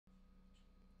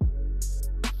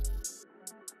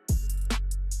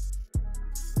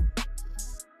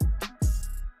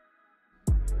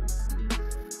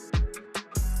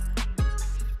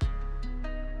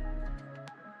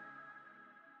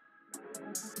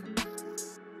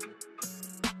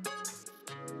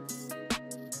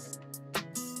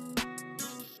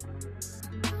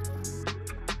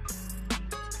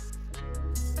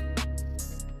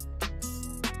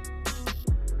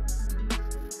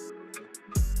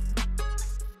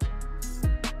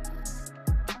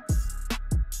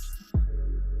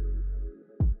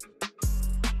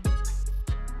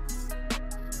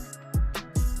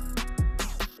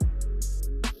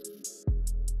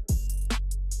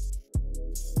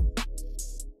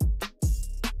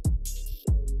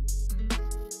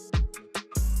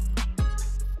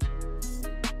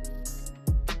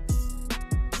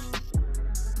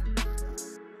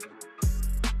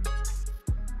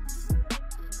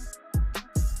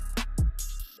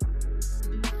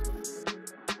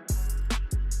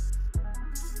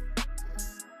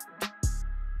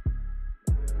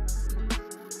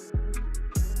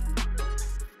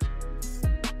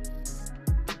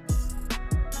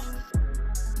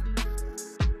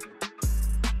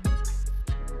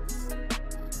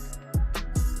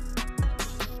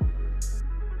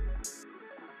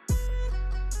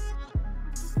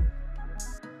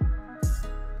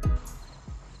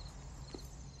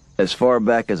As far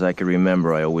back as I can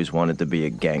remember, I always wanted to be a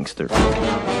gangster.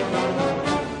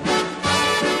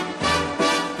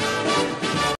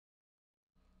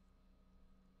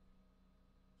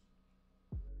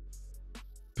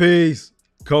 Peace.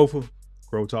 Kofa,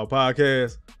 G.R.O.W.T.H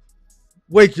podcast.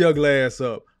 Wake your glass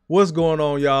up. What's going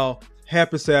on, y'all?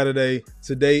 Happy Saturday.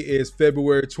 Today is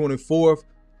February 24th,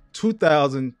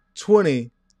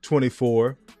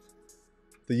 2024.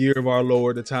 The year of our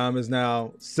Lord. The time is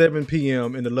now 7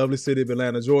 p.m. in the lovely city of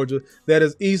Atlanta, Georgia. That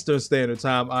is Eastern Standard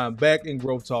Time. I am back in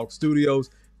Growth Studios.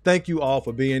 Thank you all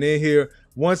for being in here.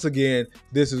 Once again,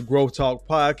 this is G.R.O.W.T.H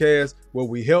podcast, where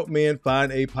we help men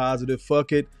find a positive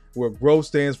fuck it, where growth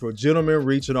stands for gentlemen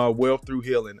reaching our wealth through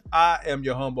healing. I am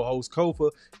your humble host,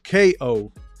 Kofa,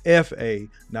 K-O-F-A,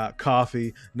 not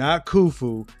coffee, not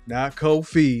kufu, not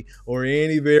Kofi, or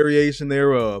any variation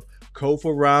thereof.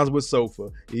 Kofa rhymes with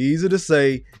sofa. Easy to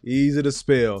say, easy to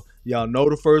spell. Y'all know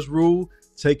the first rule.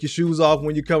 Take your shoes off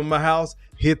when you come in my house.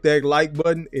 Hit that like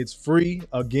button. It's free.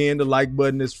 Again, the like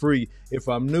button is free. If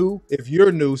you're new, if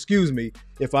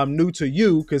I'm new to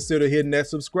you, consider hitting that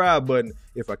subscribe button.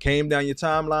 If I came down your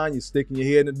timeline, you're sticking your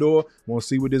head in the door, want to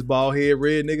see what this bald head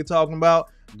red nigga talking about,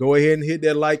 go ahead and hit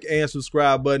that like and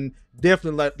subscribe button.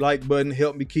 Definitely like button.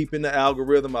 Help me keep in the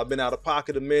algorithm. I've been out of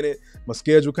pocket a minute. My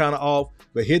schedule kind of off,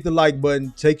 but hit the like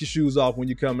button. Take your shoes off when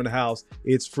you come in the house.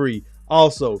 It's free.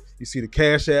 Also, you see the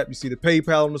Cash App, you see the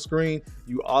PayPal on the screen.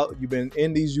 You've been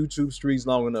in these YouTube streets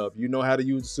long enough. You know how to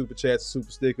use the super chats,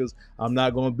 super stickers. I'm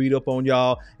not going to beat up on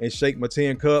y'all and shake my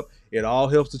tin cup. It all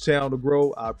helps the channel to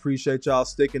grow. I appreciate y'all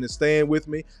sticking and staying with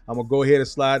me. I'm going to go ahead and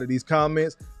slide to these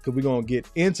comments because we're going to get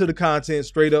into the content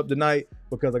straight up tonight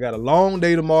because I got a long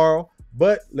day tomorrow.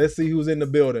 But let's see who's in the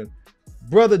building.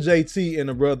 Brother JT in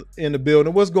the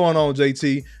building. What's going on,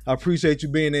 JT? I appreciate you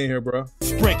being in here, bro.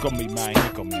 Sprinkle me, man.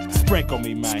 Sprinkle me, man. Sprinkle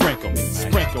me, man. Sprinkle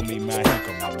me,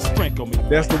 man. Sprinkle me.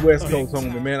 That's the West Coast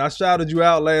homie, man. I shouted you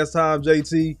out last time,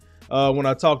 JT, when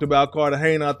I talked about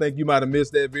Cartagena. I think you might have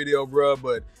missed that video, bro.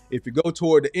 But if you go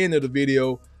toward the end of the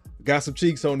video, got some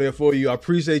cheeks on there for you. I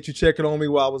appreciate you checking on me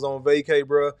while I was on vacay,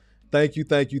 bro. Thank you.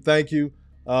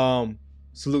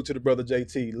 Salute to the brother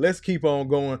JT. Let's keep on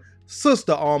going.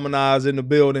 Sister Harmonize in the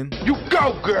building. You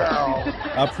go, girl.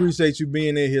 I appreciate you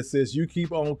being in here, sis. You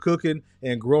keep on cooking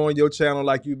and growing your channel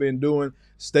like you've been doing.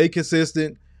 Stay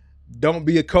consistent. Don't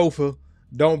be a Kofa.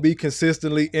 Don't be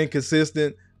consistently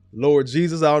inconsistent. Lord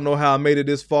Jesus, I don't know how I made it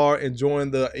this far and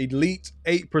joined the elite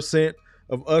 8%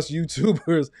 of us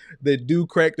YouTubers that do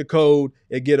crack the code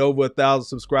and get over 1,000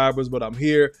 subscribers, but I'm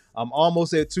here. I'm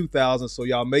almost at 2,000, so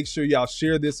y'all make sure y'all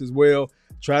share this as well.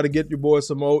 Try to get your boys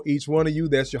some more. Each one of you,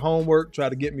 that's your homework. Try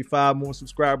to get me 5 more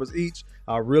subscribers each.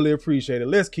 I really appreciate it.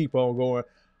 Let's keep on going.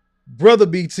 Brother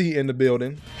BT in the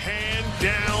building. Hand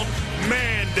down,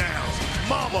 man down.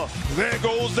 Mama, there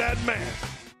goes that man.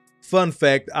 Fun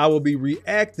fact, I will be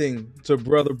reacting to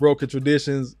Brother Broken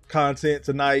Traditions content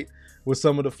tonight with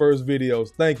some of the first videos.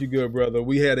 Thank you, good brother.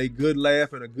 We had a good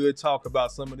laugh and a good talk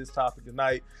about some of this topic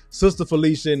tonight. Sister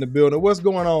Felicia in the building. What's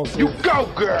going on, sis? You go,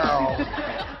 girl.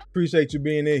 Appreciate you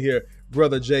being in here.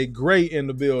 Brother Jay Gray in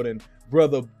the building.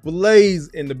 Brother Blaze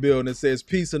in the building. It says,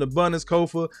 peace and abundance,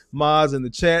 Kofa. Mods in the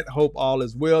chat. Hope all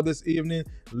is well this evening.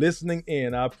 Listening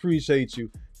in. I appreciate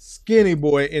you. Skinny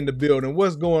Boy in the building.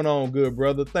 What's going on, good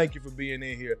brother? Thank you for being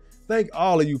in here. Thank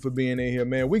all of you for being in here,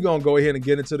 man. We're going to go ahead and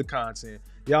get into the content.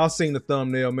 Y'all seen the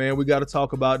thumbnail, man. We got to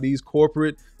talk about these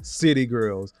corporate city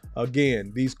girls.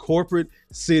 Again, these corporate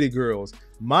city girls.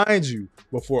 Mind you,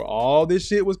 before all this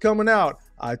shit was coming out,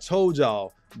 I told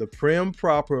y'all the prim,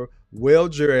 proper,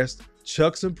 well-dressed,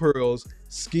 chucks and pearls,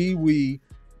 ski-wee,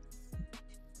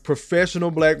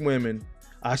 professional black women,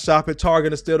 I shop at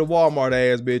Target instead of Walmart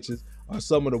ass bitches, are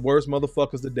some of the worst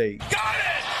motherfuckers to date. Got it!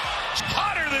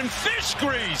 Hotter than fish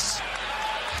grease!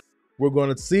 We're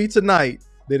going to see tonight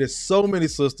that there's so many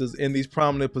sisters in these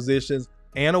prominent positions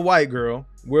and a white girl.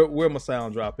 Where my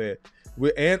sound drop at?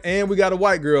 And we got a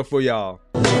white girl for y'all.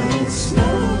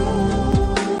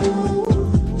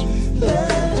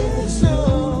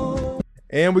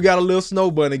 And we got a little snow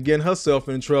bunny getting herself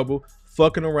in trouble,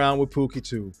 fucking around with Pookie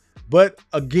too. But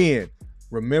again,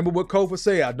 remember what Kofa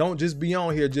said. I don't just be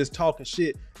on here just talking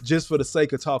shit just for the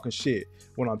sake of talking shit.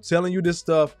 When I'm telling you this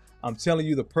stuff, I'm telling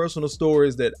you the personal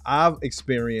stories that I've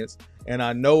experienced. And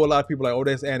I know a lot of people are like, oh,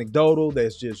 that's anecdotal.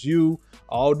 That's just you.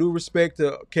 All due respect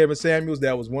to Kevin Samuels,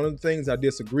 that was one of the things I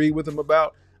disagreed with him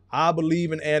about. I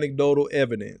believe in anecdotal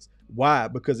evidence. Why?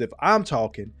 Because if I'm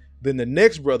talking, then the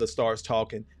next brother starts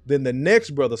talking, then the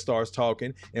next brother starts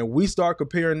talking, and we start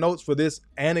comparing notes for this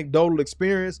anecdotal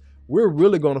experience, we're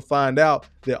really going to find out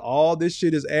that all this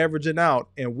shit is averaging out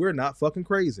and we're not fucking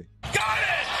crazy. Got it!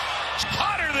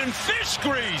 Hotter than fish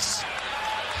grease.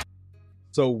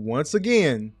 So once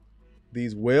again,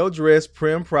 these well-dressed,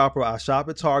 prim, proper, I shop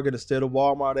at Target instead of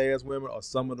Walmart ass women are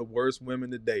some of the worst women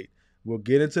to date. We'll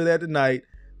get into that tonight.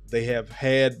 They have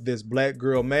had this black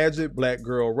girl magic, black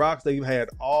girl rocks. They've had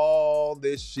all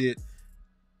this shit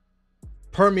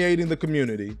permeating the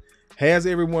community. Has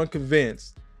everyone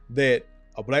convinced that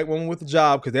a black woman with a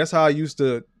job, because that's how I used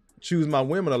to choose my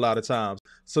women a lot of times.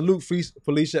 Salute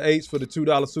Felicia H for the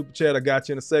 $2 super chat. I got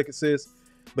you in a second, sis.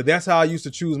 But that's how I used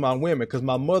to choose my women, because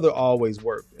my mother always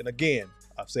worked. And again,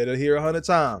 I've said it here 100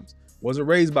 times. Wasn't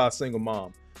raised by a single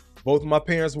mom. Both of my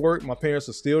parents worked. My parents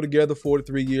are still together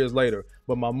 43 years later.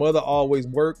 But my mother always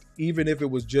worked, even if it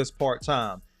was just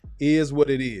part-time. Is what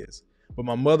it is. But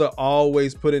my mother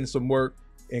always put in some work,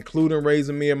 including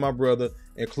raising me and my brother,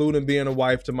 including being a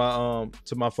wife to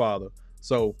my father.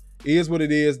 So is what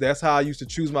it is. That's how I used to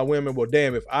choose my women. Well,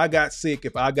 damn, if I got sick,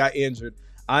 if I got injured,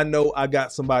 I know I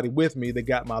got somebody with me that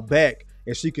got my back,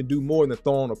 and she can do more than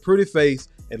throw on a pretty face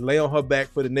and lay on her back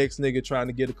for the next nigga trying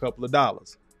to get a couple of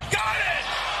dollars. Got it!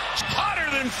 Hotter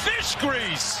than fish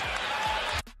grease.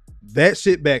 That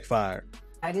shit backfired.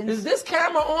 Is this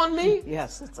camera on me?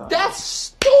 Yes, it's on. That's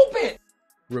stupid.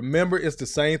 Remember, it's the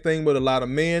same thing with a lot of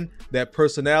men. That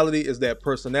personality is that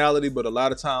personality, but a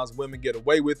lot of times women get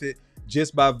away with it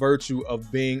just by virtue of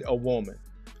being a woman.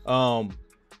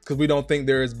 Because we don't think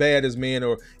they're as bad as men,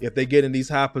 or if they get in these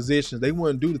high positions, they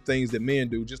wouldn't do the things that men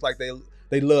do. Just like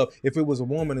they love, if it was a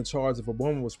woman in charge, if a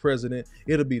woman was president,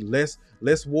 it'll be less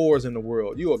wars in the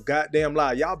world. You a goddamn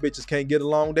lie. Y'all bitches can't get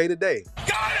along day to day. Got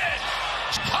it!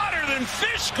 Hotter than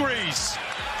fish grease.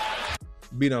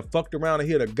 Be done fucked around and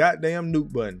hit a goddamn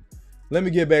nuke button. Let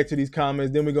me get back to these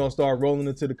comments, then we're gonna start rolling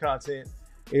into the content.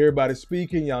 Everybody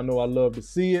speaking, y'all know I love to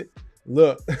see it.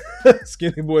 Look,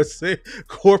 Skinny Boy said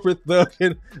corporate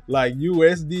thugging like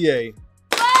USDA.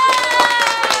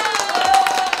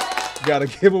 Gotta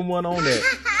give him one on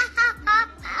that.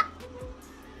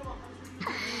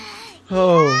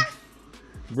 Oh,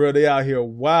 bro, they out here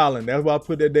wilding. That's why I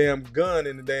put that damn gun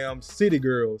in the damn city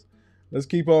girls. Let's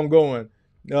keep on going.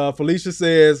 Felicia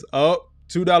says, oh,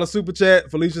 $2 super chat.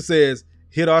 Felicia says,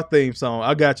 hit our theme song.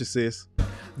 I got you, sis.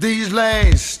 These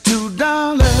last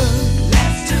 $2.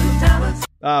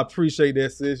 I appreciate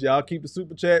that, sis. Y'all keep the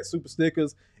super chat, super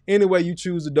stickers, any way you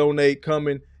choose to donate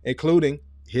coming, including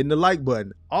hitting the like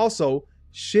button. Also,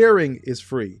 sharing is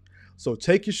free. So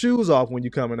take your shoes off when you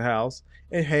come in the house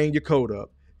and hang your coat up.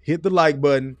 Hit the like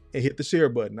button and hit the share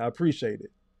button. I appreciate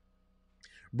it.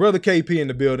 Brother KP in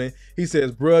the building. He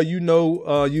says, bruh, you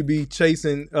know you be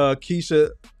chasing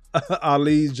Keisha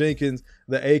Ali Jenkins,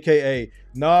 the AKA.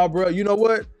 Nah, bruh, you know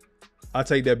what? I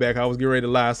take that back. I was getting ready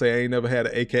to lie, say I ain't never had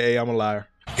an AKA. I'm a liar.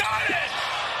 Got it!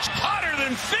 Hotter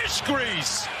than fish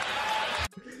grease.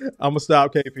 I'm going to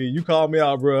stop, KP. You called me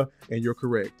out, bruh, and you're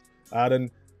correct.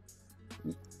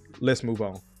 Let's move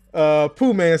on.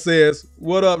 Pooh Man says,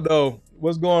 what up, though?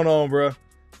 What's going on, bruh?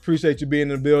 Appreciate you being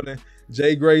in the building.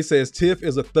 Jay Gray says, Tiff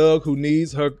is a thug who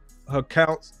needs her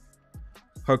counts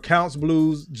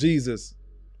blues Jesus.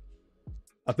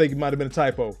 I think it might have been a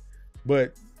typo,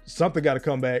 but something got to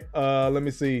come back. Let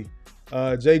me see.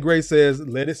 Jay Gray says,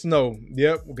 let it snow.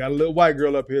 Yep, we got a little white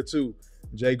girl up here too.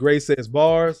 Jay Gray says,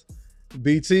 bars.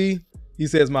 BT, he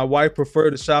says, my wife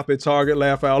preferred to shop at Target.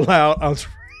 Laugh out loud. Got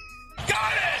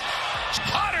it!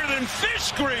 Hotter than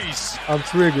fish grease. I'm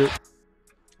triggered.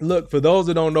 Look, for those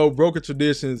that don't know, Broker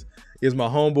Traditions is my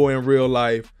homeboy in real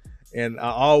life. And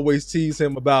I always tease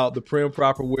him about the prim,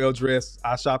 proper, well-dressed.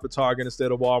 I shop at Target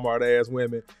instead of Walmart ass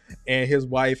women. And his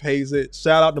wife hates it.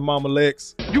 Shout out to Mama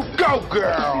Lex. You go,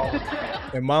 girl.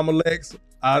 And Mama Lex,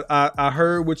 I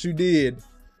heard what you did.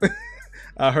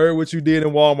 I heard what you did in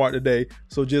Walmart today.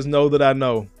 So just know that I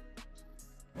know.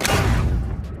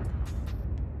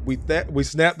 We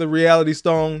snapped the reality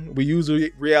stone. We used the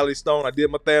reality stone. I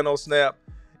did my Thanos snap.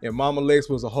 And Mama Lex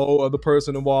was a whole other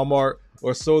person in Walmart.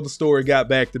 Or so the story got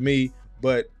back to me,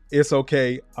 but it's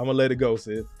okay. I'm gonna let it go,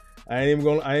 sis. I ain't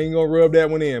gonna rub that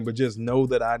one in, but just know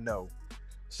that I know.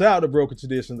 Shout out to Broken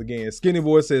Traditions again. Skinny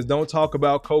Boy says, don't talk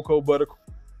about cocoa butter.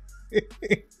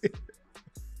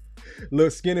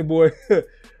 Look, Skinny Boy,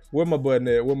 where my button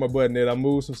at? Where my button at? I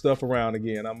moved some stuff around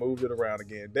again. I moved it around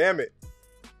again. Damn it.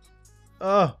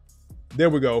 There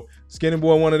we go. Skinny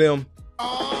Boy, one of them.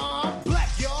 I'm black,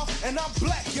 y'all, and I'm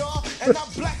black, y'all, and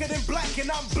I'm blacker than black,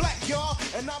 and I'm black, y'all,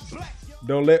 and I'm black, y'all.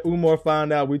 Don't let Umar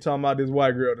find out we talking about this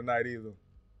white girl tonight either.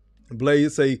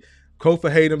 Blaze say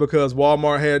Kofa hating because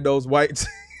Walmart had those white.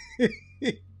 Got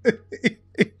it!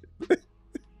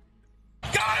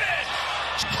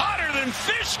 Hotter than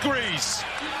fish grease.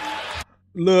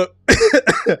 Look,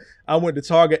 I went to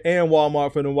Target and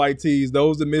Walmart for the white tees.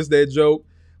 Those that missed that joke,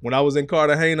 when I was in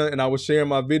Cartagena and I was sharing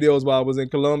my videos while I was in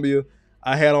Colombia,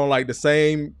 I had on like the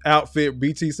same outfit.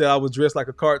 BT said I was dressed like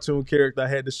a cartoon character. I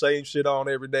had the same shit on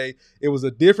every day. It was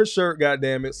a different shirt,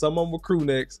 goddammit. Some of them were crew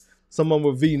necks, some of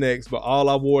them were V-necks, but all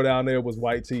I wore down there was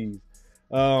white tees.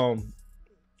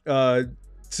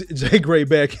 Jay Gray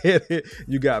back at it.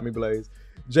 You got me, Blaze.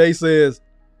 Jay says,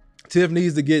 Tiff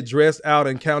needs to get dressed out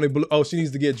in County Blue. Oh, she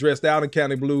needs to get dressed out in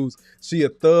County Blues. She a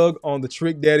thug on the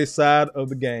Trick Daddy side of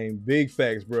the game. Big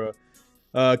facts, bro.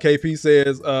 KP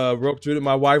says,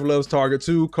 my wife loves Target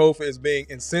too. Kofa is being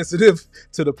insensitive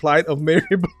to the plight of married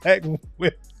black women. Got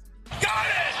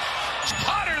it! It's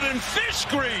hotter than fish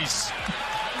grease.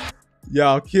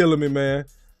 Y'all killing me, man.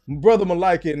 Brother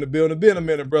Malika in the building. Been a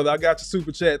minute, brother. I got your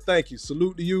super chat. Thank you.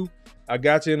 Salute to you. I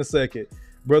got you in a second.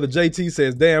 Brother JT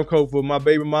says, damn, Kofa, my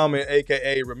baby mama and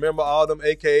AKA. Remember all them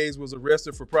AKAs was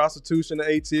arrested for prostitution at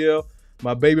ATL?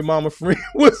 My baby mama friend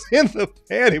was in the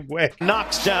paddy wagon.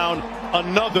 Knocks down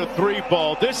another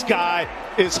 3-ball. This guy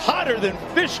is hotter than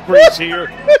fish grease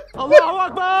here. Allahu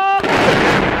Akbar!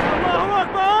 Allahu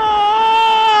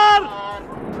Akbar!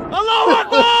 Allahu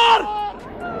Akbar!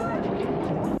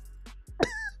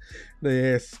 They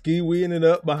had ski-weeing it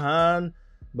up behind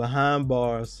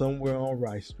bars somewhere on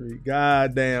Rice Street.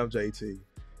 God damn, JT.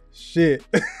 Shit.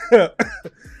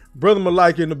 Brother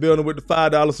Malika in the building with the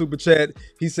 $5 super chat.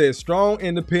 He says, strong,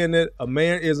 independent. A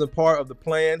man isn't part of the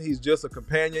plan. He's just a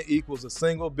companion equals a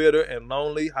single, bitter, and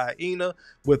lonely hyena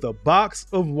with a box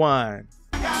of wine.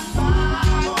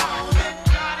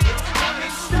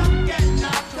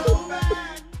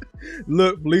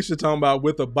 Look, Felicia talking about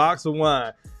with a box of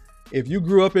wine. If you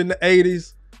grew up in the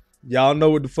 80s, y'all know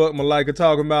what the fuck Malika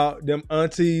talking about. Them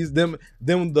aunties, them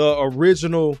the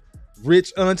original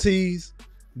rich aunties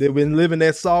that been living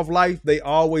that soft life. They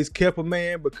always kept a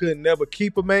man but could never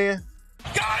keep a man.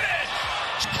 Got it!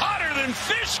 It's hotter than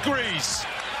fish grease.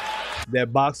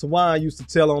 That box of wine used to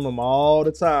tell on them all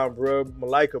the time, bro.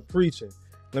 Malika preaching.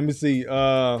 Let me see.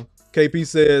 KP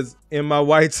says, in my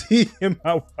white tee, in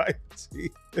my white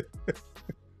tee.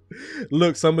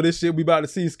 Look, some of this shit we about to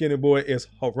see, Skinny Boy, is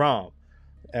haram.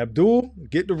 Abdul,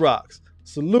 get the rocks.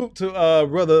 Salute to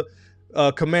brother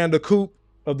Commander Coop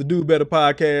of the Do Better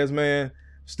podcast, man.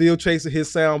 Still chasing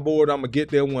his soundboard. I'm going to get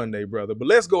there one day, brother. But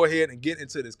let's go ahead and get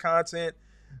into this content.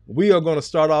 We are going to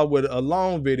start off with a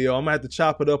long video. I'm going to have to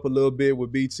chop it up a little bit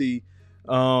with BT.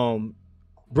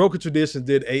 Broken Traditions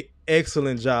did an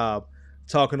excellent job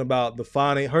talking about the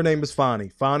Fanny. Her name is Fanny.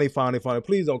 Fanny.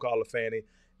 Please don't call her Fanny.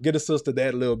 Get a sister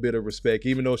that little bit of respect,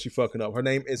 even though she fucking up. Her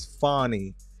name is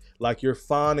Fanny. Like you're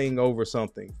fawning over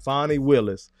something. Fanny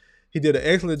Willis. He did an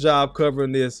excellent job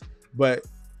covering this, but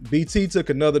BT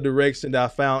took another direction that I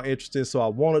found interesting, so I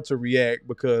wanted to react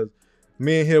because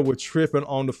me and him were tripping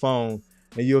on the phone,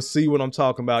 and you'll see what I'm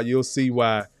talking about. You'll see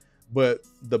why. But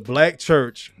the black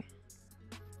church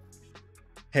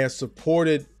has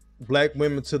supported black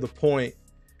women to the point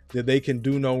that they can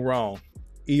do no wrong,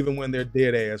 even when they're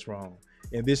dead ass wrong.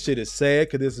 And this shit is sad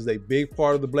because this is a big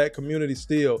part of the black community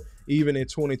still, even in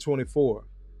 2024,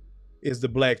 is the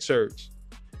black church.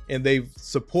 And they've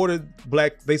supported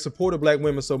black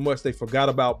women so much they forgot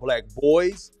about black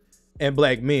boys and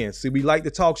black men. See, we like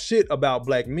to talk shit about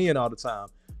black men all the time.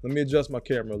 Let me adjust my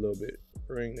camera a little bit.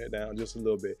 Bring that down just a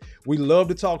little bit. We love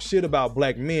to talk shit about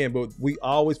black men, but we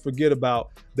always forget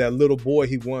about that little boy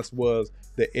he once was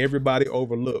that everybody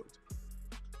overlooked.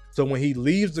 So when he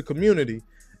leaves the community,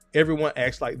 everyone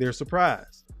acts like they're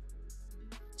surprised.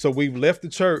 So we've left the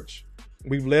church.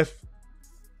 We've left,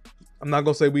 I'm not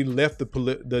going to say we left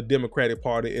the Democratic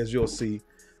Party, as you'll see,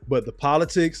 but the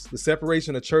politics, the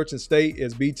separation of church and state,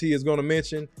 as BT is going to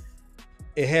mention,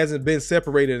 it hasn't been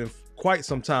separated in quite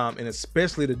some time, and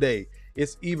especially today,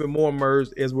 it's even more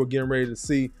merged as we're getting ready to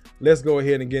see. Let's go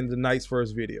ahead and get into tonight's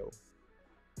first video.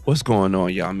 What's going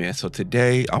on, y'all, man? So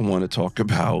today I want to talk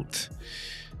about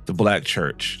the black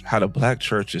church, how the black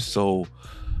church is so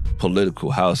political,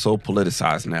 how it's so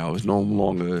politicized now. It's no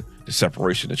longer the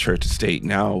separation of church and state.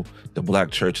 Now the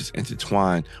black church is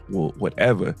intertwined with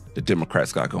whatever the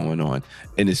Democrats got going on.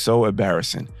 And it's so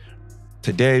embarrassing.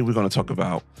 Today we're going to talk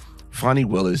about Fannie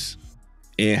Willis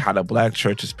and how the black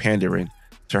church is pandering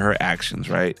to her actions,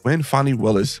 right? When Fannie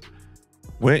Willis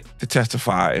went to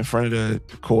testify in front of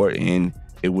the court and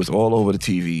it was all over the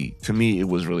TV, to me, it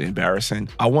was really embarrassing.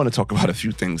 I want to talk about a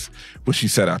few things what she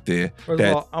said out there. First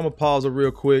of all, I'm going to pause it real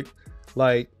quick.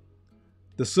 Like,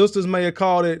 the sisters may have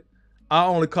caught it. I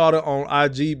only caught it on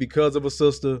IG because of a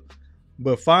sister.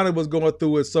 But Fannie was going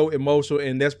through it so emotional,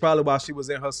 and that's probably why she was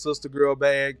in her sister girl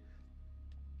bag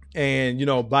and, you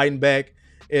know, biting back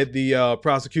at the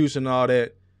prosecution and all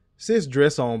that. Sis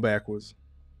dress on backwards.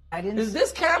 Is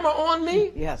this camera on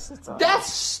me? Yes, it's on.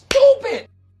 That's stupid.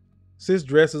 Sis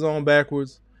dresses on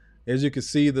backwards. As you can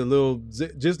see, the little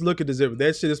just look at the zipper.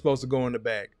 That shit is supposed to go in the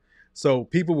back. So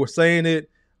people were saying it,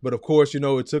 but of course,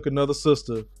 it took another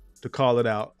sister to call it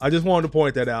out. I just wanted to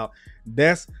point that out.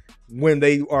 That's when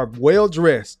they are well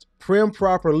dressed, prim,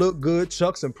 proper, look good,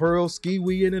 chucks and pearls,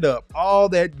 ski-weeing it up, all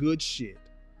that good shit.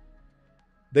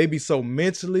 They be so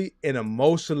mentally and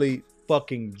emotionally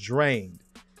fucking drained.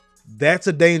 That's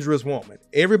a dangerous woman.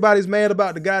 Everybody's mad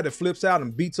about the guy that flips out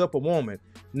and beats up a woman.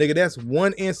 Nigga, that's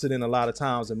one incident a lot of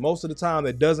times. And most of the time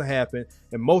that doesn't happen.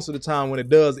 And most of the time when it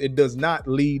does not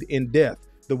lead in death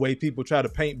the way people try to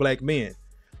paint black men.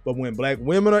 But when black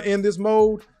women are in this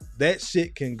mode, that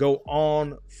shit can go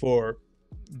on for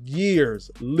years,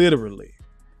 literally.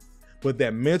 But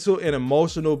that mental and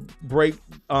emotional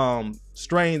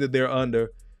strain that they're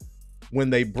under, when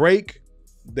they break,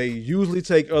 they usually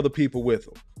take other people with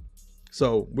them.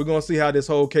 So we're going to see how this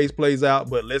whole case plays out,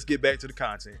 but let's get back to the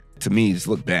content. To me, just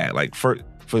look bad. Like, for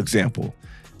example,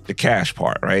 the cash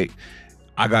part, right?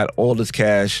 I got all this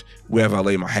cash wherever I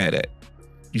lay my head at.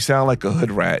 You sound like a hood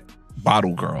rat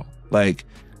bottle girl. Like,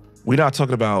 we're not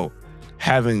talking about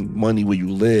having money where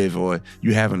you live or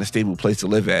you having a stable place to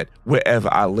live at. Wherever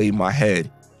I lay my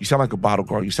head, you sound like a bottle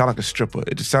girl. You sound like a stripper.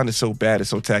 It just sounded so bad and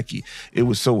so tacky. It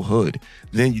was so hood.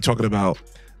 Then you're talking about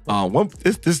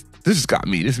this has got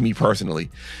me. This is me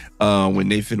personally. When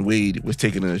Nathan Wade was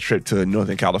taking a trip to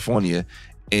Northern California,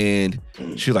 and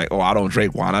she's like, "Oh, I don't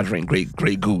drink wine. I drink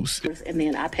Grey Goose." And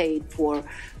then I paid for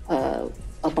a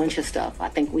bunch of stuff. I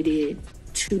think we did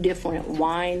 2 different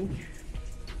wine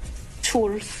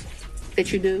tours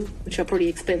that you do, which are pretty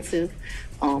expensive.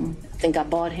 I think I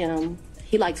bought him.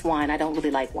 He likes wine. I don't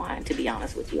really like wine, to be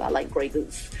honest with you. I like Grey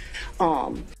Goose.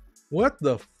 What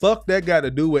the fuck that got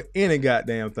to do with any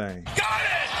goddamn thing? Got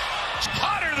it! It's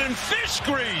hotter than fish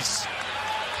grease.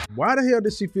 Why the hell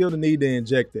did she feel the need to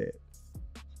inject that?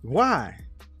 Why?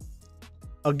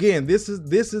 Again, this is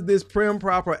this prim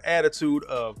proper attitude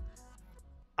of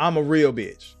I'm a real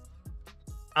bitch.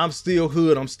 I'm still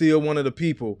hood. I'm still one of the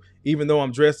people, even though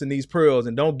I'm dressed in these pearls,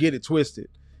 and don't get it twisted.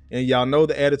 And y'all know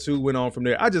the attitude went on from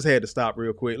there. I just had to stop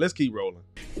real quick. Let's keep rolling.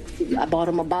 I bought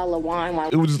him a bottle of wine.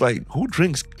 It was just like, who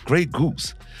drinks Grey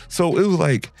Goose? So it was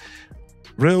like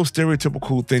real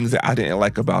stereotypical things that I didn't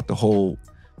like about the whole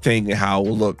thing and how it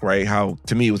would look, right? How,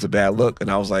 to me, it was a bad look.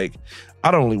 And I was like,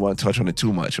 I don't really want to touch on it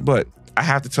too much, but I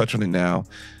have to touch on it now.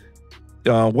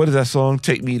 What is that song?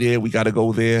 Take Me There, We Gotta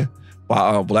Go There,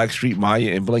 by Blackstreet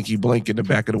Maya and Blinky Blink in the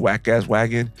back of the whack-ass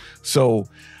wagon. So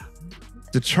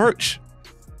the church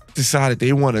decided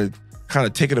they want to kind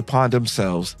of take it upon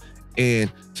themselves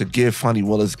and to give Fonnie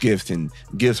Willis gifts and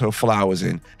gives her flowers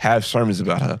and have sermons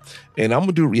about her. And I'm going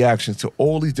to do reactions to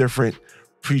all these different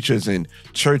preachers and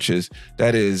churches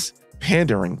that is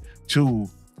pandering to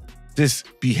this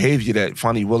behavior that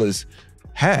Fonnie Willis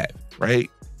had, right?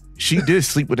 She did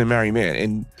sleep with a married man.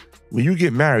 And when you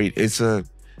get married, it's a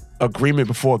agreement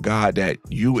before God that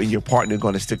you and your partner are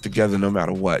going to stick together no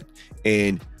matter what.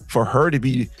 And for her to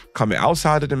be coming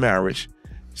outside of the marriage,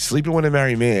 sleeping with a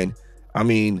married man, I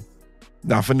mean,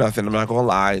 not for nothing, I'm not gonna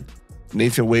lie,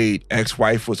 Nathan Wade,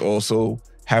 ex-wife, was also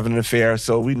having an affair,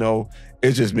 so we know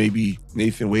it's just maybe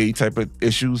Nathan Wade type of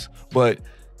issues, but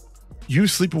you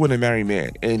sleeping with a married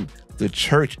man, and the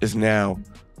church is now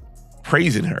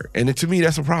praising her, and to me,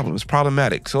 that's a problem. It's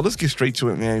problematic. So let's get straight to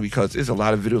it, man, because there's a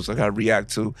lot of videos I gotta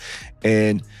react to,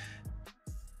 and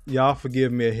y'all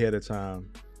forgive me ahead of time.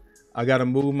 I got to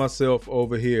move myself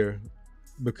over here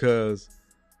because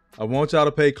I want y'all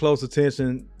to pay close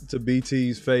attention to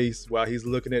BT's face while he's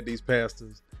looking at these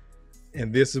pastors.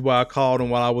 And this is why I called him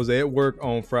while I was at work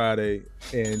on Friday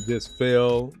and just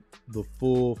fell the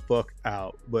full fuck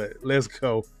out. But let's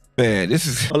go. Man, this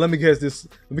is... let me catch this.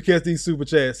 Let me catch these super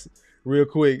chats real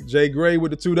quick. Jay Gray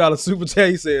with the $2 super chat.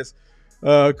 He says,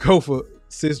 Kofa,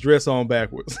 sis dress on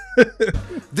backwards.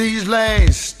 These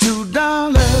last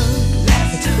 $2.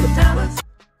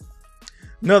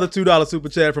 Another $2 super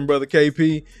chat from brother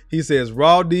KP. He says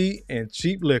raw D and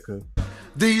cheap liquor.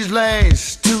 These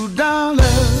last $2.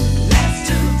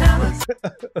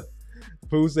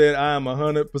 Pooh said I am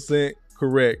 100%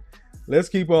 correct. Let's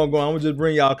keep on going. I'm gonna just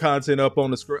bring y'all content up on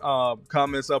the screen,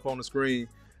 comments up on the screen,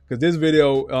 because this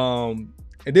video,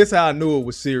 and this is how I knew it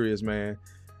was serious, man.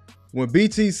 When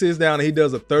BT sits down and he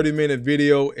does a 30-minute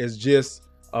video, it's just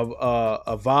a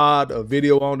VOD, a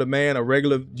video on demand, a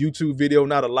regular YouTube video,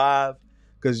 not a live.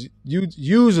 Because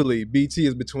usually BT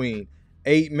is between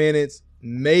 8 minutes,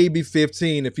 maybe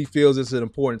 15 if he feels it's an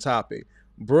important topic.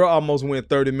 Bro almost went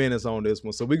 30 minutes on this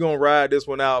one. So we're going to ride this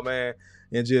one out, man,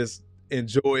 and just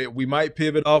enjoy it. We might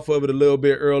pivot off of it a little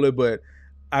bit early, but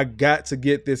I got to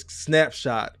get this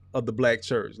snapshot of the black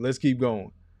church. Let's keep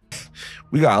going.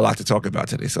 We got a lot to talk about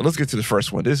today. So let's get to the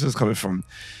first one. This is coming from,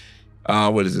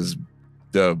 what is this?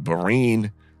 The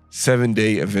Berean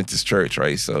Seventh-day Adventist Church,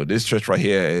 right? So this church right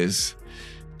here is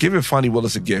giving Fonnie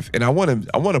Willis a gift. And I want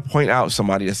to point out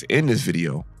somebody that's in this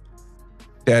video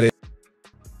that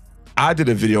I did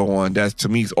a video on that to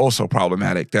me is also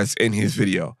problematic that's in his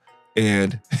video.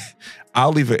 And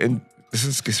I'll leave it in.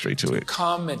 Let's get straight to it.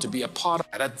 Come and to be a part of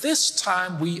it. At this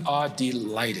time, we are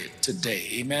delighted today,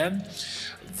 amen,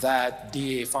 that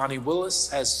D.A. Fonnie Willis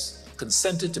has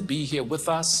consented to be here with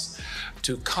us,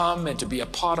 to come and to be a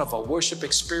part of our worship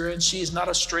experience. She is not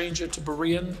a stranger to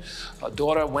Berean. Her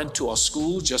daughter went to our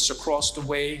school just across the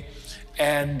way.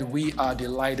 And we are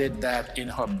delighted that in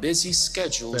her busy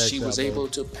schedule, she was able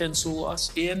to pencil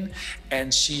us in.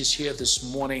 And she is here this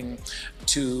morning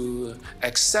to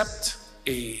accept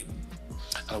an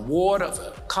award of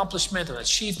accomplishment and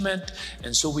achievement.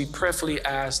 And so we prayerfully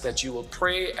ask that you will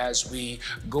pray as we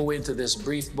go into this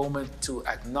brief moment to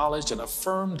acknowledge and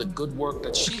affirm the good work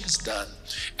that she has done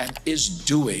and is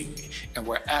doing. And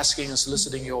we're asking and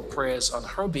soliciting your prayers on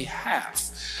her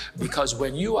behalf, because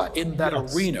when you are in that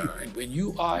arena and when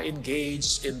you are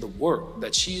engaged in the work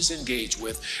that she's engaged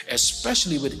with,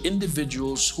 especially with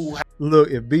individuals who have... Look,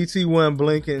 if BT wasn't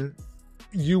blinking,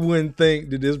 you wouldn't think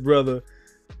that this brother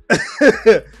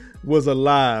was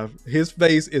alive. His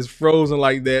face is frozen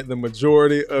like that the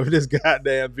majority of this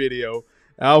goddamn video.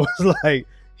 I was like,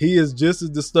 he is just as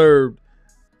disturbed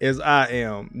as I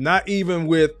am. Not even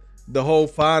with the whole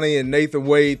Fonnie and Nathan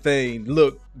Wade thing.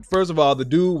 Look, first of all, the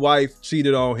dude's wife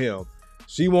cheated on him.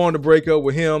 She wanted to break up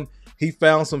with him. He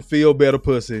found some feel better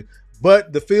pussy.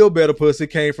 But the feel better pussy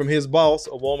came from his boss,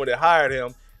 a woman that hired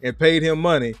him and paid him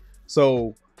money.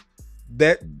 So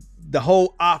that the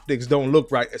whole optics don't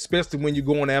look right, especially when you're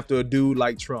going after a dude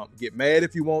like Trump. Get mad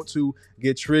if you want to,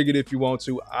 get triggered if you want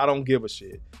to. I don't give a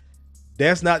shit.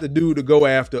 That's not the dude to go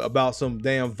after about some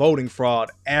damn voting fraud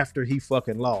after he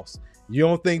fucking lost. You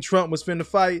don't think Trump was finna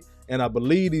fight? And I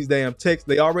believe these damn texts,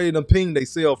 they already done pinged their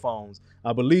cell phones.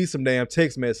 I believe some damn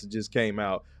text messages came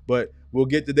out. But we'll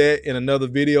get to that in another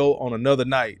video on another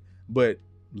night. But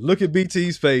look at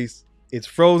BT's face. It's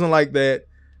frozen like that.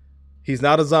 He's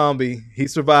not a zombie. He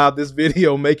survived this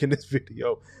video, making this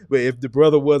video. But if the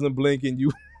brother wasn't blinking, you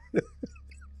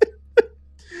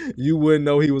you wouldn't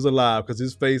know he was alive, because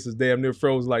his face is damn near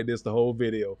frozen like this the whole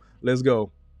video. Let's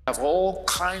go. Have all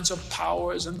kinds of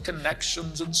powers and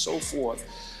connections and so forth.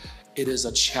 It is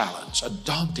a challenge, a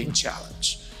daunting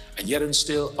challenge. And yet and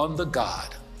still under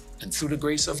God and through the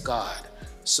grace of God,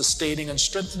 sustaining and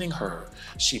strengthening her,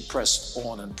 she pressed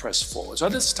on and pressed forward. So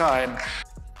at this time...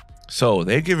 So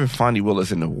they're giving Fonnie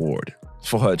Willis an award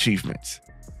for her achievements.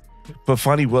 But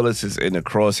Fonnie Willis is in the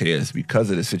crosshairs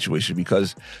because of the situation,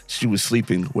 because she was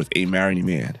sleeping with a married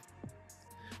man.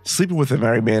 Sleeping with a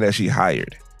married man that she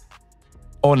hired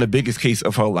on the biggest case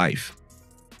of her life.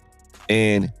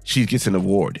 And she gets an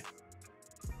award.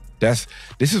 This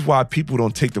is why people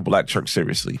don't take the black church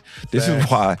seriously. This is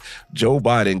why Joe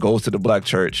Biden goes to the black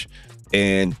church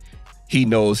and he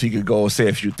knows he could go and say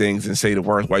a few things and say the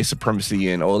word white supremacy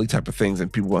and all these type of things,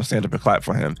 and people want to stand up and clap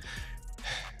for him.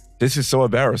 This is so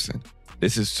embarrassing.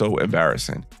 This is so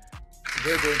embarrassing.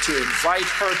 They're going to invite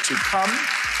her to come,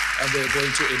 and they're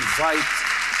going to invite...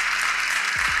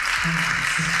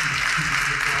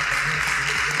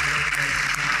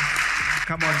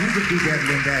 Come on, you can do better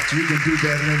than that. You can do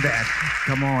better than that.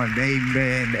 Come on,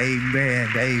 amen, amen,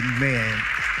 amen.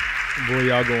 Boy,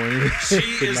 y'all going in.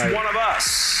 She is one of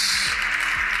us.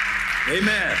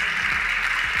 Amen.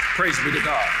 Praise be to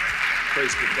God.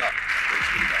 Praise be to God. Praise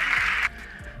be to God.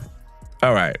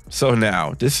 All right, so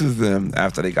now this is them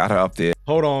after they got her up there.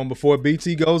 Hold on, before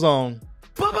BT goes on.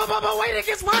 But wait, it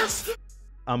gets worse.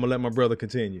 I'm gonna let my brother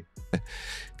continue.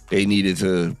 They needed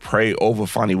to pray over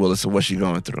Fonnie Willis and what she's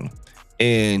going through.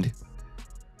 And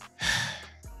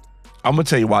I'm gonna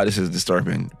tell you why this is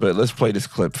disturbing, but let's play this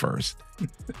clip first.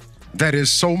 That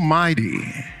is so mighty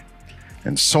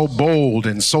and so bold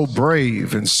and so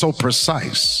brave and so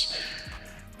precise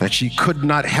that she could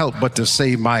not help but to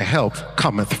say, my help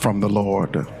cometh from the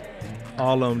Lord.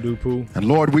 All of them do, Pooh. And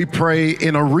Lord, we pray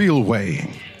in a real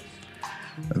way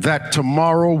that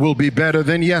tomorrow will be better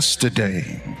than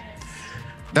yesterday.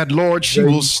 That, Lord, she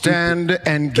will stand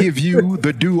and give you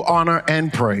the due honor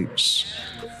and praise.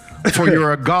 For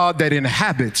you're a God that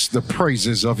inhabits the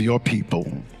praises of your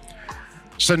people.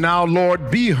 So now, Lord,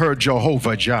 be her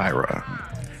Jehovah Jireh.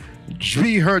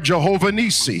 Be her Jehovah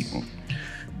Nissi.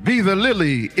 be the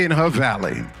lily in her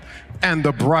valley and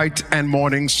the bright and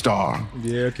morning star.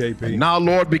 Yeah, KP. And now,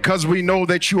 Lord, because we know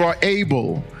that you are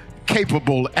able,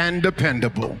 capable, and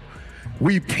dependable,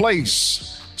 we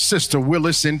place Sister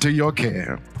Willis into your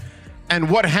care. And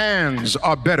what hands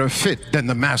are better fit than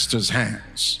the Master's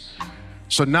hands?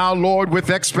 So now, Lord, with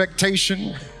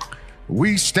expectation,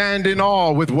 we stand in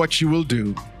awe with what you will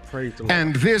do.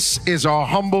 And this is our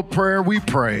humble prayer we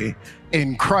pray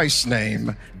in Christ's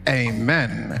name.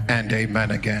 Amen and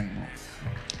amen again.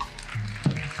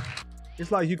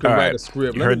 It's like you can write a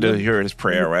script. You heard his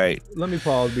prayer, right? Let me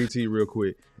pause, BT, real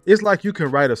quick. It's like you can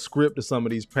write a script to some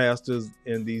of these pastors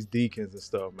and these deacons and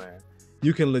stuff, man.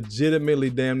 You can legitimately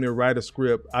damn near write a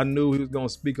script. I knew he was going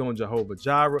to speak on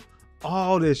Jehovah-Jireh,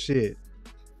 all this shit.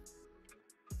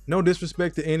 No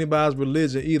disrespect to anybody's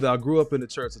religion either. I grew up in the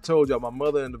church. I told y'all, my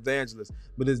mother an evangelist.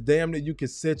 But it's damn that you can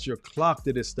set your clock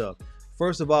to this stuff.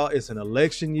 First of all, it's an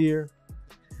election year.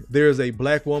 There's a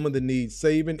black woman that needs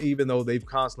saving, even though they've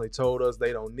constantly told us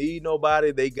they don't need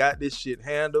nobody. They got this shit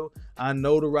handled. I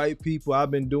know the right people.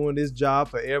 I've been doing this job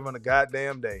forever and a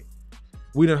goddamn day.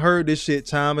 We done heard this shit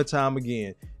time and time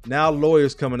again. Now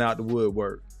lawyers coming out the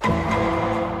woodwork.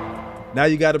 Now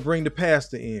you got to bring the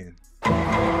pastor in.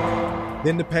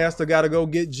 Then the pastor got to go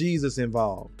get Jesus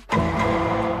involved.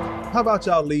 How about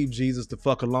y'all leave Jesus the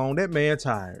fuck alone? That man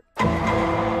tired.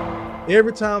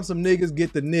 Every time some niggas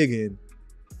get the niggin',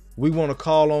 we want to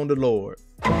call on the Lord.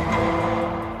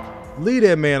 Leave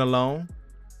that man alone.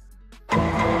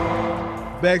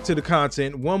 Back to the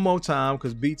content one more time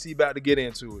because BT about to get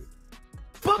into it.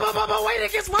 But wait,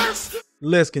 it gets worse.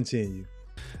 Let's continue.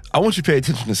 I want you to pay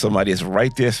attention to somebody that's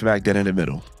right there smack dead in the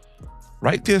middle.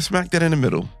 Right there smack dead in the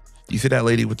middle. You see that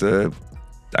lady with the,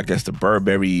 I guess the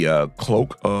Burberry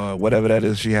cloak or whatever that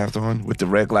is she has on with the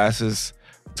red glasses,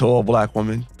 tall black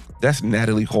woman? That's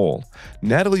Natalie Hall.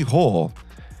 Natalie Hall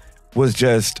was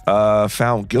just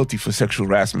found guilty for sexual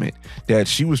harassment, that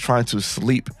she was trying to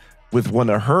sleep with one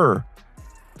of her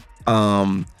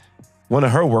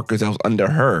workers that was under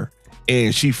her.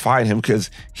 And she fired him because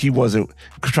he wasn't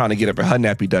trying to get up in her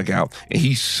nappy dugout. And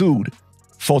he sued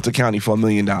Fulton County for $1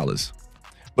 million.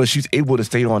 But she's able to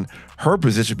stay on her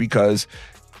position because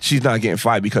she's not getting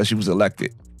fired because she was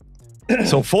elected.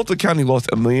 So Fulton County lost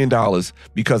 $1 million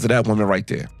because of that woman right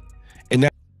there. And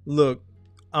that, look,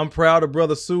 I'm proud of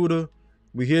Brother Suda.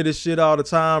 We hear this shit all the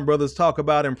time. Brothers talk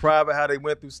about in private how they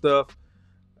went through stuff.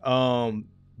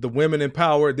 The women in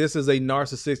power, this is a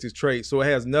narcissistic trait. So it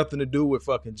has nothing to do with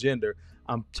fucking gender.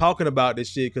 I'm talking about this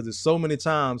shit because there's so many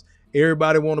times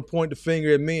everybody want to point the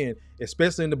finger at men,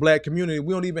 especially in the black community.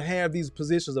 We don't even have these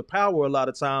positions of power a lot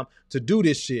of time to do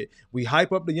this shit. We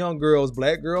hype up the young girls,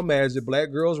 black girl magic,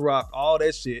 black girls rock, all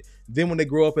that shit. Then when they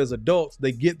grow up as adults,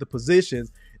 they get the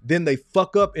positions. Then they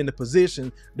fuck up in the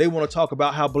position. They want to talk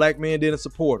about how black men didn't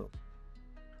support them.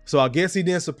 So I guess he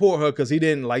didn't support her because he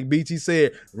didn't, like BT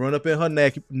said, run up in her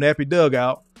nappy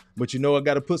dugout. But you know, I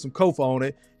got to put some Kofa on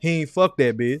it. He ain't fuck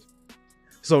that bitch.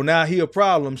 So now he a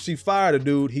problem. She fired a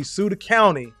dude. He sued the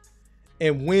county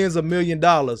and wins $1 million.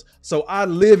 So I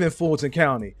live in Fulton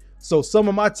County. So some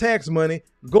of my tax money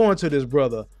going to this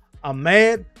brother. I'm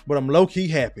mad, but I'm low-key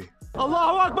happy.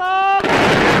 Allahu Akbar!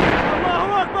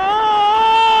 Allahu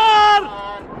Akbar!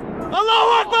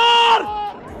 Allahu Akbar!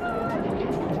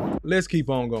 Let's keep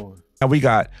on going. now we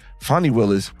got Fonnie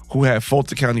Willis, who had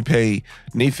Fulton County pay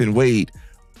Nathan Wade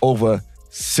over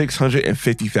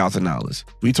 $650,000.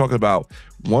 We talking about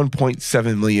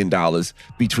 $1.7 million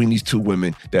between these two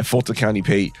women that Fulton County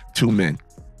paid two men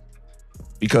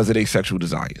because of their sexual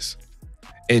desires.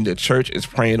 And the church is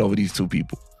praying over these two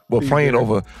people. Well, praying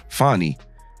over Fonnie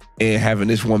and having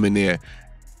this woman there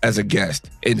as a guest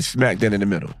and smack dead in the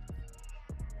middle.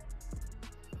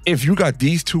 If you got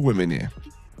these two women there,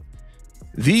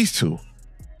 these two,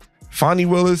 Fonnie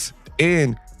Willis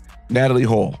and Natalie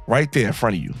Hall, right there in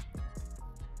front of you,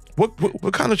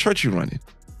 what kind of church you running?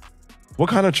 What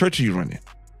kind of church are you running?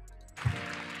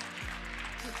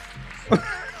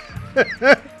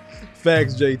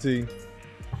 Facts, JT.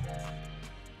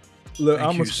 Look,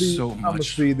 I'm gonna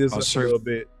speed this up a little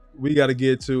bit. We got to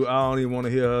get to. I don't even want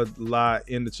to hear her lie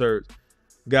in the church.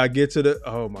 Got to get to the.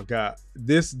 Oh my God,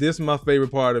 this is my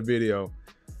favorite part of the video.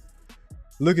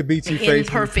 Look at BT face.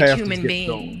 Imperfect human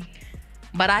being,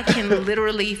 but I can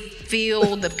literally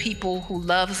feel the people who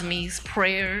loves me's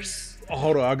prayers. Oh,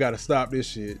 hold on, I gotta stop this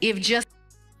shit. If just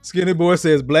Skinny Boy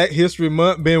says Black History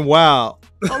Month been wild.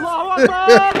 Allahu Akbar!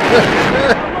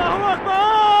 Allahu Akbar!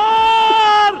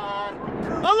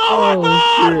 Allahu Akbar!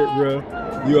 Oh shit, bro.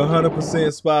 You're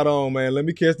 100% spot on, man. Let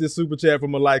me catch this super chat from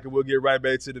Malika. We'll get right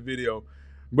back to the video.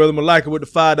 Brother Malika with the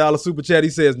 $5 super chat. He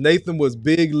says, Nathan was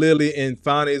Big Lily in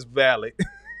Finance Valley.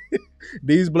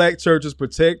 These black churches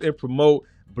protect and promote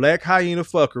black hyena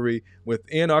fuckery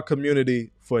within our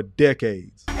community for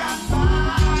decades.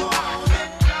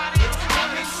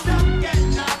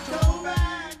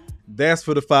 That's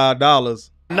for the $5.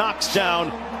 Knocks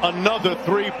down another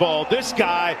 3-ball. This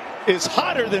guy is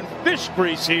hotter than fish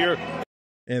grease here.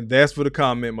 And that's for the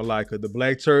comment, Malika. The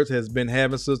black church has been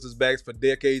having sisters' backs for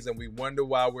decades, and we wonder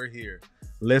why we're here.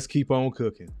 Let's keep on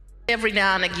cooking. Every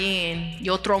now and again,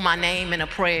 you'll throw my name in a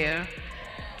prayer.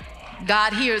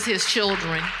 God hears his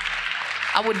children.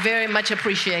 I would very much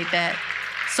appreciate that.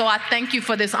 So I thank you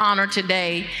for this honor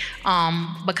today,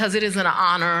 because it is an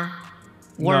honor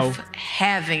worth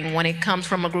having when it comes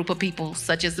from a group of people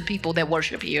such as the people that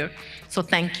worship here. So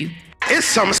thank you. It's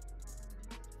some.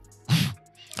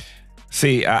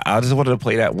 See, I just wanted to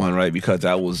play that one, right? Because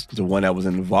that was the one that was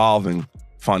involving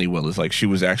Fonnie Willis. Like, she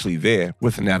was actually there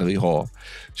with Natalie Hall.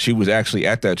 She was actually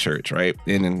at that church, right?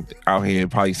 And out here,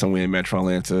 probably somewhere in Metro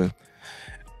Atlanta.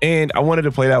 And I wanted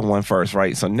to play that one first,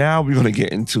 right? So now we're going to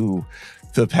get into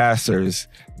the pastors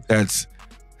that's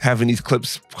having these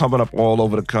clips coming up all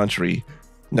over the country.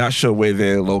 Not sure where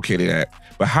they're located at,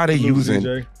 but how they're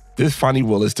using this Fonnie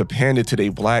Willis to pander to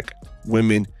their black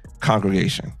women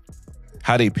congregation.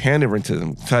 How they pandering to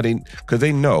them, because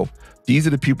they know these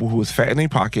are the people who is fat in their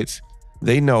pockets.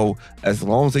 They know as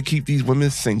long as they keep these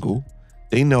women single,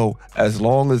 they know as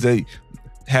long as they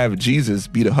have Jesus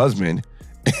be the husband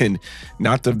and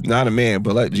not a man,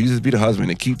 but let Jesus be the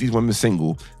husband and keep these women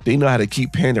single, they know how to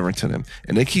keep pandering to them.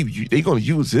 And they're going to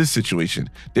use this situation,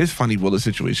 this Fonnie Willis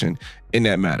situation in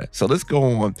that matter. So let's go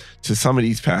on to some of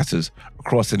these pastors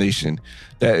across the nation.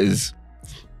 That is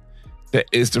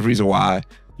the reason why,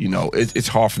 you know, it's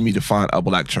hard for me to find a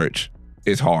black church.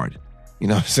 It's hard. You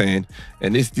know what I'm saying?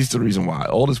 And this is the reason why.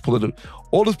 All this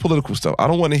political stuff. I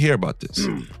don't want to hear about this.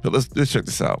 But let's check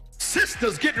this out.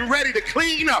 Sisters getting ready to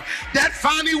clean up. That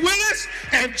Fonnie Willis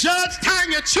and Judge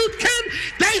Tanya Chutkin,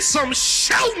 they some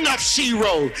show enough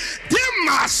G.R.O.W.T.H. Them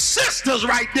my sisters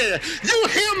right there. You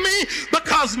hear me?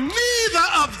 Because neither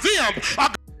of them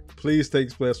are. Please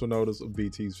take special notice of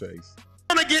BT's face.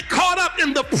 To get caught up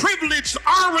in the privileged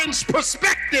orange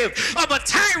perspective of a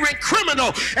tyrant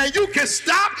criminal, and you can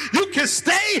stop, you can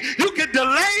stay, you can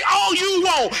delay all you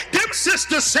want. Them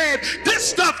sisters said this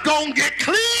stuff gonna get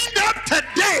cleaned up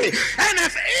today, and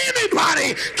if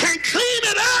anybody can clean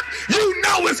it up, you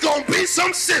know it's gonna be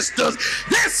some sisters.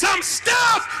 There's some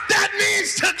stuff that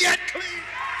needs to get cleaned.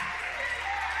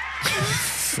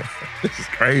 This is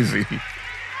crazy.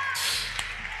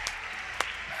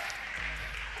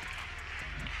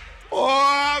 Oh,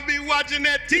 I'll be watching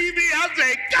that TV. I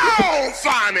say, go,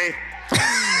 Fonnie.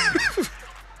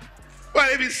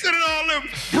 But if he's sending all them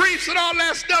briefs and all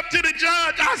that stuff to the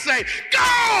judge, I say,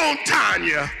 go,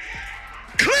 Tanya.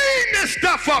 Clean this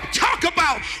stuff up. Talk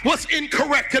about what's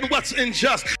incorrect and what's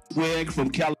unjust. Greg from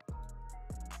California.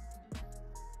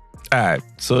 All right,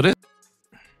 so this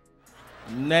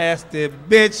nasty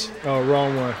bitch. Oh,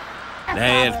 wrong one.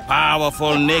 There's powerful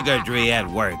niggardry at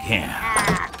work here.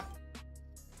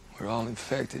 We're all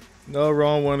infected. No,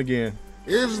 wrong one again.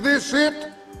 Is this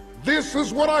it? This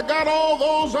is what I got all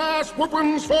those ass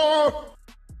whoopings for?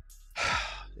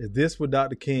 Is this what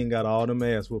Dr. King got all them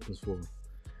ass whoopings for?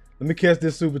 Let me catch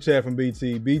this super chat from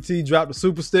BT. BT dropped a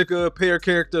super sticker, a pair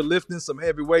character lifting some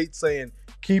heavy weight saying,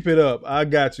 keep it up. I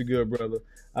got you, good brother.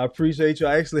 I appreciate you.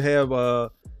 I actually have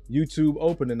YouTube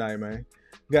open tonight, man.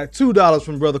 Got $2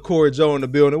 from brother Corey Joe in the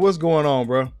building. What's going on,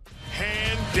 bro?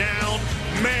 Hand down,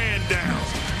 man down.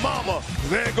 Mama,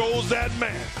 there goes that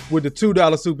man. With the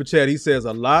 $2 super chat, he says,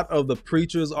 a lot of the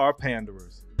preachers are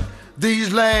panderers.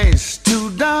 These last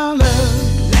 $2.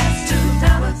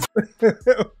 Last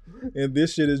 $2. And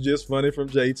this shit is just funny from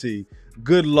JT.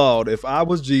 Good Lord, if I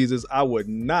was Jesus, I would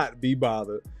not be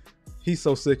bothered. He's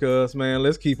so sick of us, man.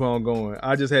 Let's keep on going.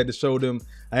 I just had to show them.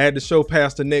 I had to show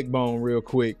Pastor Neckbone real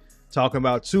quick, talking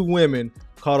about 2 women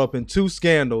caught up in 2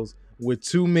 scandals with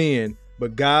 2 men.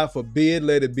 But God forbid,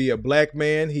 let it be a black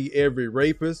man. He every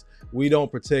rapist. We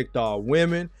don't protect our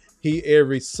women. He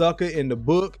every sucker in the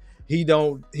book. He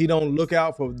don't look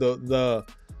out for the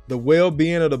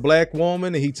well-being of the black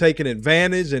woman. And he taking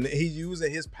advantage and he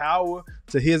using his power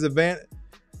to his advantage.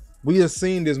 We have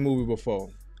seen this movie before.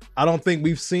 I don't think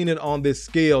we've seen it on this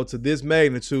scale to this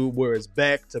magnitude where it's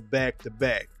back to back to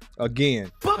back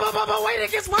again. But wait,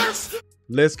 it gets worse.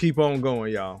 Let's keep on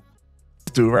going, y'all.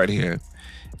 Dude right here.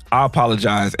 I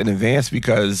apologize in advance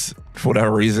because for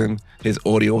whatever reason, his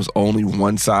audio is only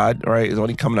one side, right? It's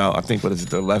only coming out, I think, what is it,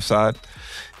 the left side?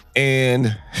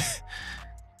 And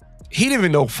he didn't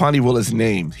even know Fonnie Willis'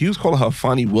 name. He was calling her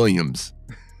Fonnie Williams.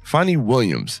 Fonnie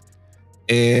Williams.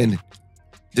 And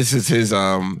this is his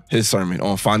sermon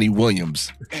on Fonnie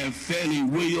Williams. And Fannie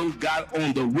Williams got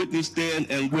on the witness stand,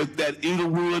 and with that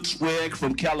Inglewood swag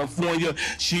from California,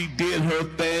 she did her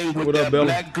thing with that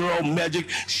black girl magic.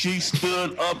 She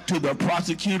stood up to the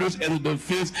prosecutors and the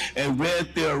defense and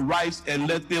read their rights and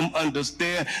let them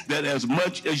understand that as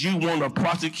much as you want to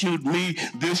prosecute me,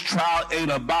 this trial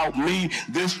ain't about me.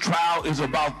 This trial is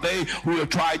about they who have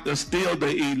tried to steal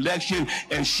the election,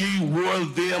 and she wore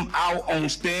them out on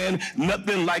stand.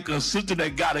 Nothing like a sister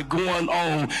that got it going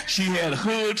on. She had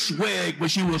hood swag,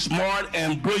 but she was smart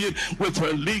and brilliant with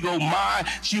her legal mind.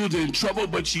 She was in trouble,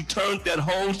 but she turned that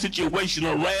whole situation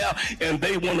around, and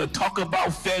they want to talk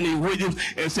about Fannie Williams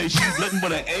and say she's nothing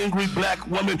but an angry black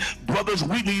woman. Brothers,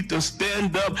 we need to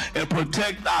stand up and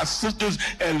protect our sisters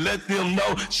and let them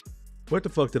know. What the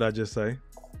fuck did I just say?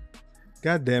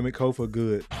 God damn it, Kofa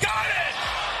good. Got it!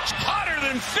 Hotter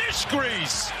than fish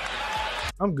grease!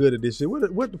 I'm good at this shit.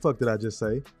 What the fuck did I just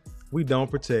say? We don't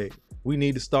protect. We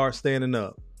need to start standing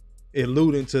up.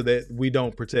 Alluding to that we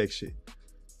don't protect shit.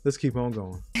 Let's keep on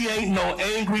going. She ain't no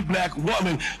angry black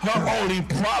woman. Her only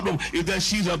problem is that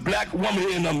she's a black woman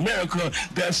in America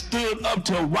that stood up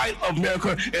to white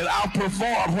America and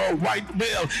outperformed her white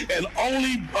male. And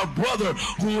only a brother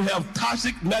who have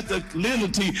toxic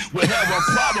masculinity would have a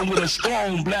problem with a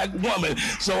strong black woman.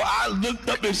 So I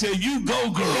looked up and said, you go,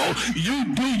 girl.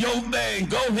 You do your thing.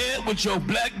 Go ahead with your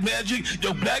black magic,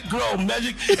 your black girl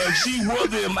magic. And she wore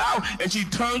them out, and she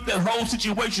turned that whole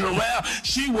situation around.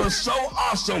 She was so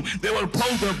awesome. They were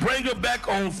supposed to bring her back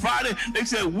on Friday. They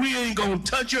said, we ain't gonna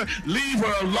touch her, leave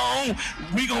her alone.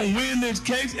 We gonna win this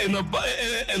case. And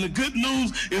the good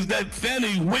news is that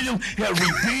Fannie Williams had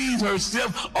redeemed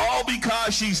herself, all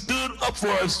because she stood up for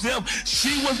herself.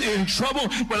 She was in trouble,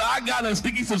 but I got a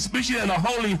sticky suspicion and a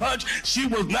holy hunch she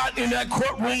was not in that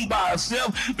courtroom by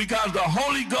herself, because the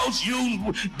Holy Ghost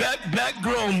used that black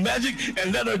girl magic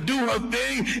and let her do her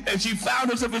thing, and she found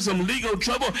herself in some legal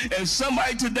trouble. And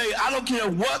somebody today, I don't care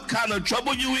what kind of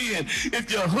trouble you in,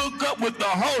 if you hook up with the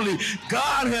Holy,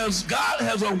 God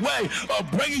has a way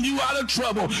of bringing you out of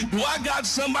trouble. Do I got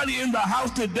somebody in the house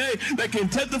today that can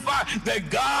testify that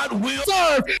God will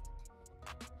serve?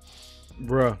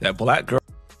 Bruh. That black girl.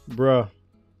 Bruh.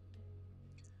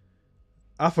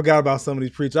 I forgot about some of these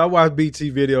preachers. I watched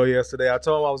BT video yesterday. I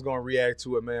told him I was going to react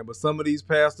to it, man. But some of these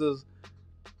pastors.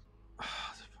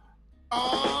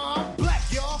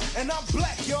 Black, y'all, and I'm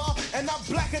black, y'all, and I'm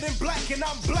blacker than black, and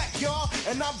I'm black, y'all,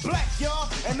 and I'm black, y'all,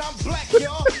 and I'm black,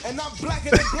 y'all, and I'm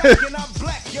blacker than black, and I'm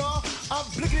black, y'all. I'm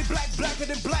blickety black, blacker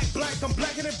than black, I'm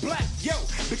blacker than black, yo,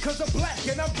 because I'm black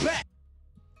and I'm black.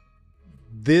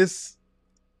 This,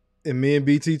 and me and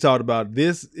BT talked about,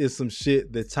 this is some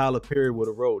shit that Tyler Perry would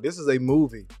have wrote. This is a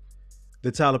movie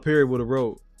that Tyler Perry would have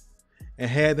wrote and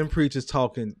had them preachers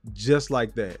talking just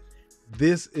like that.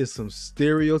 This is some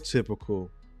stereotypical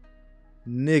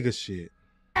nigga shit.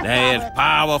 There's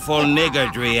powerful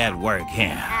niggardry at work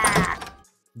here.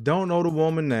 Don't know the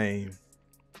woman name.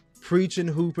 Preaching,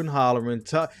 hooping, hollering,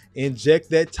 inject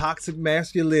that toxic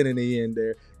masculinity in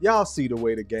there. Y'all see the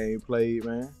way the game played,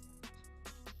 man.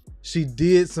 She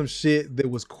did some shit that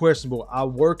was questionable. I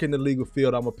work in the legal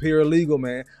field. I'm a paralegal,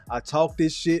 man. I talk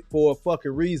this shit for a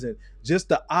fucking reason. Just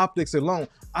the optics alone.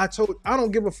 I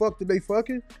don't give a fuck that they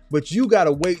fucking, but you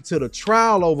gotta wait till the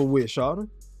trial over with, Shawty.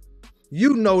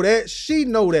 You know that. She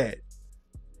know that.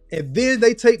 And then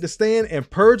they take the stand and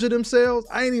perjure themselves.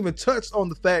 I ain't even touched on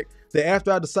the fact that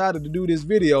after I decided to do this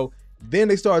video, then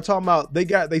they started talking about they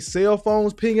got their cell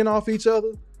phones pinging off each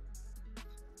other.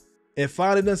 And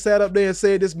finally done sat up there and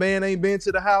said this man ain't been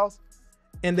to the house.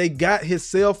 And they got his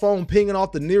cell phone pinging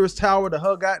off the nearest tower to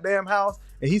her goddamn house.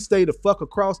 And he stayed the fuck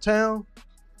across town.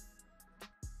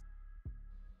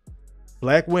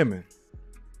 Black women,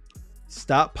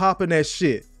 stop popping that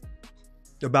shit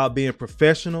about being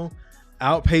professional,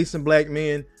 outpacing black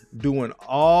men, doing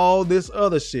all this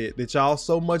other shit that y'all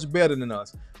so much better than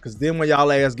us. Because then when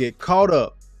y'all ass get caught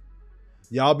up,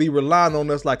 y'all be relying on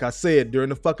us. Like I said, during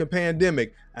the fucking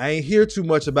pandemic, I ain't hear too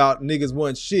much about niggas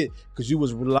wasn't shit because you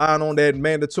was relying on that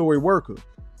mandatory worker.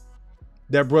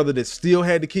 That brother that still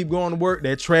had to keep going to work,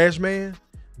 that trash man,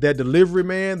 that delivery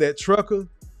man, that trucker,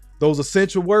 those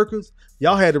essential workers.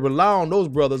 Y'all had to rely on those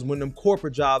brothers when them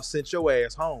corporate jobs sent your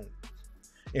ass home.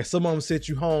 And some of them sent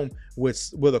you home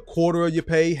with a quarter of your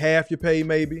pay, half your pay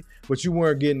maybe, but you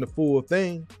weren't getting the full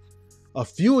thing. A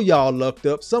few of y'all lucked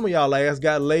up. Some of y'all ass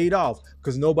got laid off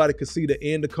because nobody could see the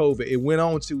end of COVID. It went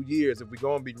on 2 years if we're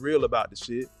going to be real about the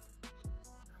shit.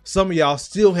 Some of y'all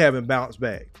still haven't bounced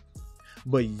back.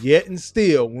 But yet and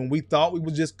still, when we thought we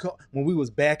was when we was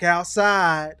back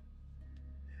outside,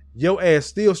 your ass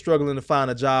still struggling to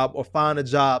find a job or find a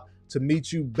job to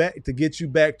meet you back, to get you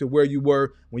back to where you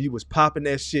were when you was popping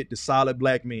that shit to solid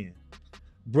black men.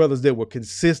 Brothers that were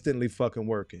consistently fucking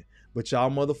working. But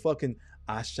y'all motherfucking,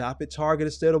 I shop at Target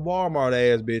instead of Walmart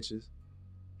ass bitches.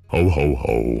 Ho, ho,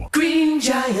 ho. Green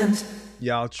Giant.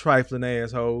 Y'all trifling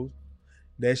assholes.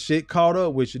 That shit caught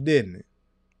up with you, didn't it?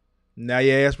 Now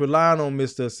your ass relying on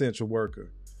Mr. Essential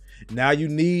Worker. Now you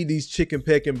need these chicken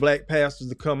pecking black pastors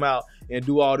to come out and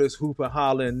do all this hoop and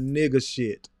holler and nigga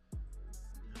shit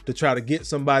to try to get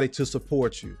somebody to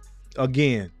support you.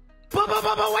 Again. But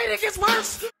wait, it gets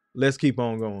worse. Let's keep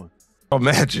on going. Oh,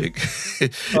 magic.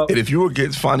 And if you were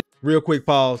getting funny. Real quick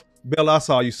pause. Bella, I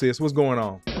saw you, sis. What's going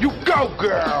on? You go,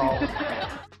 girl.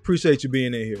 Appreciate you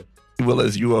being in here.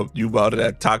 Willis, you about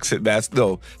that toxic mask.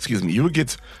 No, excuse me. You would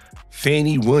get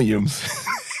Fannie Williams.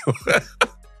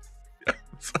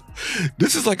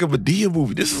 This is like a Medea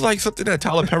movie. This is like something that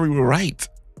Tyler Perry would write.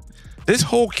 This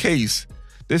whole case,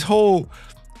 this whole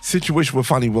situation with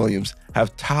Fannie Williams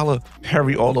have Tyler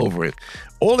Perry all over it.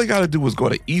 All they got to do is go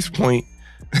to East Point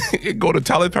and go to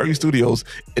Tyler Perry Studios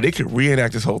and they can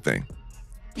reenact this whole thing.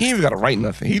 He ain't even got to write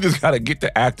nothing. He just got to get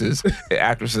the actors, the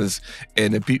actresses,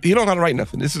 and the people. He don't got to write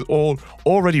nothing. This is all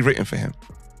already written for him.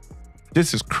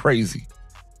 This is crazy.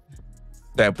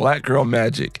 That black girl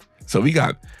magic. So we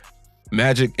got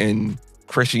magic and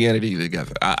Christianity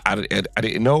together. I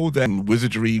didn't know that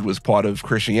wizardry was part of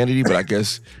Christianity, but I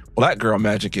guess black girl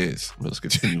magic is. Let's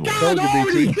continue. God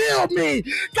already healed me.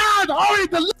 God already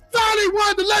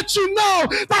wanted to let you know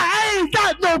that I ain't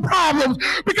got no problems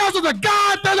because of the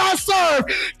God that I serve.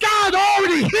 God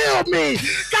already healed me.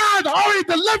 God already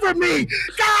delivered me.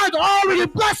 God already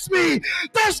blessed me.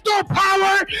 There's no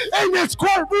power in this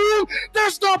courtroom.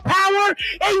 There's no power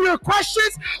in your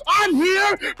questions. I'm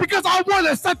here because I want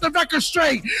to set the record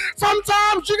straight.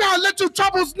 Sometimes you gotta let your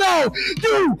troubles know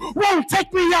you won't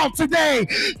take me out today.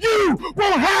 You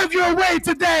won't have your way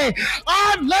today.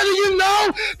 I'm letting you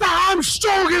know that I'm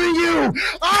stronger than you.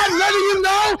 I'm letting you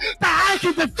know that I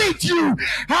can defeat you.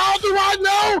 How do I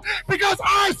know? Because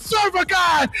I serve a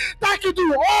God that can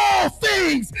do all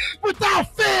things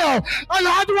without fail. And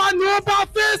how do I know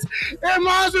about this? It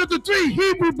reminds me of the 3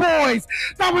 Hebrew boys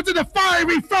that went to the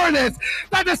fiery furnace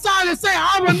that decided to say,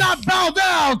 I will not bow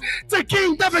down to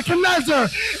King Nebuchadnezzar.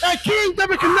 And King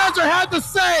Nebuchadnezzar had to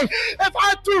say, if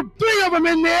I threw 3 of them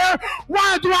in there,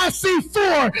 why do I see 4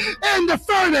 in the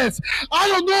furnace? I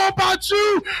don't know about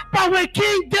you, but when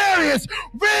King Darius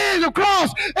ran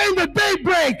across in the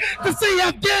daybreak to see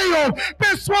if Daniel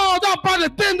been swallowed up by the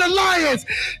den of lions,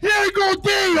 here you go,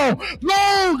 Daniel.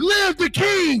 Long live the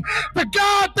king. The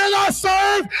God that I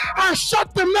serve, I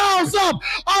shut the mouths up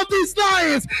of these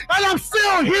lions, and I'm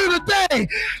still here today.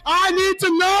 I need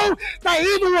to know that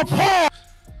even with Paul,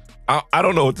 I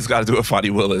don't know what this got to do with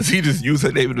Fannie Willis. He just used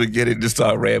her name to get it and just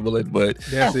start rambling, but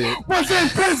that's it. Was in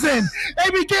prison. They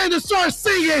began to start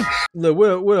singing. Look,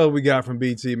 what else we got from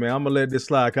BT, man? I'm gonna let this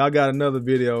slide. I got another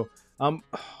video.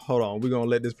 Hold on. We're gonna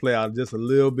let this play out just a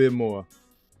little bit more.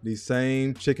 These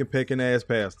same chicken pecking ass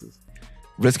pastors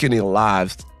risking their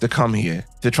lives to come here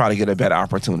to try to get a better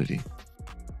opportunity.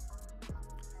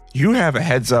 You have a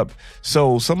heads up.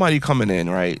 So somebody coming in,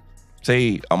 right?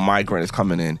 Say a migrant is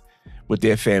coming in with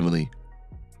their family.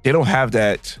 They don't have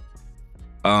that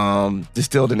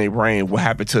distilled in their brain what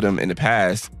happened to them in the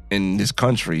past in this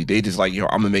country. They just like, yo,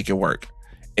 I'm gonna make it work.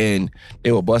 And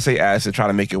they will bust their ass to try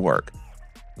to make it work.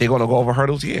 They're gonna go over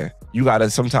hurdles, yeah. You gotta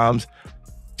sometimes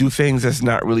do things that's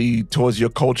not really towards your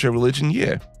culture, religion,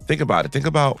 yeah. Think about it. Think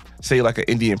about, say, like an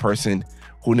Indian person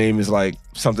whose name is like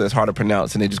something that's hard to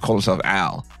pronounce and they just call themselves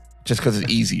Al just because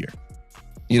it's easier.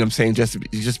 You know what I'm saying?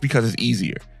 Just because it's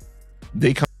easier.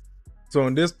 They come. So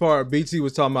in this part, BT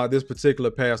was talking about this particular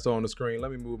pastor on the screen.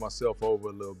 Let me move myself over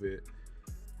a little bit.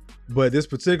 But this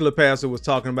particular pastor was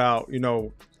talking about,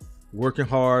 working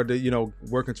hard,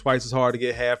 working twice as hard to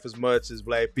get half as much as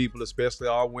black people, especially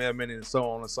our women, and so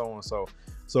on and so on.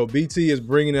 So BT is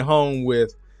bringing it home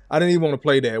with, I didn't even want to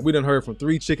play that. We done heard from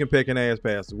 3 chicken pecking ass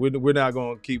pastors. We're not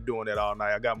going to keep doing that all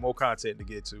night. I got more content to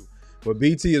get to. But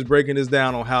BT is breaking this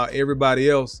down on how everybody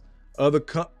else,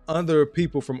 other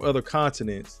people from other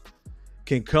continents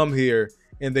can come here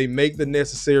and they make the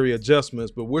necessary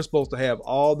adjustments, but we're supposed to have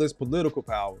all this political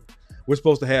power. We're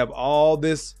supposed to have all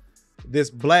this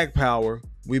black power.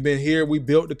 We've been here, we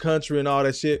built the country and all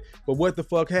that shit, but what the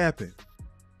fuck happened?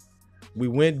 We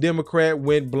went Democrat,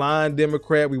 went blind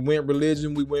Democrat, we went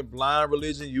religion, we went blind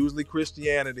religion, usually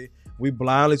Christianity. We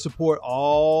blindly support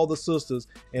all the sisters,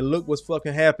 and look what's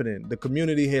fucking happening. The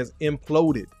community has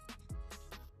imploded.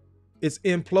 It's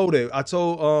imploded. I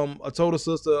told a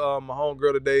sister, my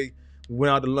homegirl today, we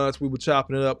went out to lunch, we were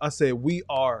chopping it up. I said, we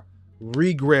are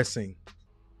regressing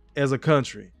as a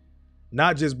country.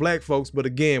 Not just black folks, but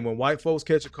again, when white folks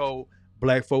catch a cold,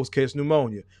 black folks catch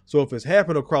pneumonia. So if it's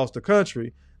happened across the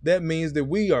country, that means that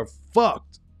we are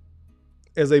fucked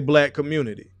as a black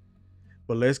community.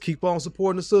 But let's keep on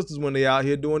supporting the sisters when they out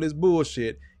here doing this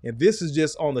bullshit. And this is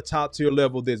just on the top tier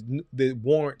level that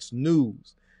warrants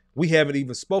news. We haven't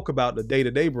even spoke about the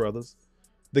day-to-day brothers.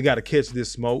 They got to catch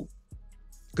this smoke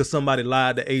because somebody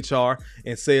lied to HR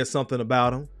and said something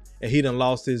about him, and he done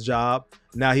lost his job.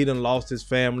 Now he done lost his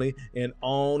family, and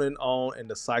on, and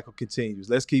the cycle continues.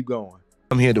 Let's keep going.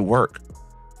 I'm here to work.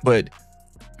 But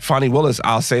Fani Willis,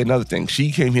 I'll say another thing.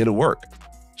 She came here to work.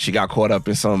 She got caught up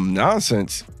in some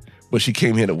nonsense, but she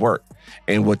came here to work.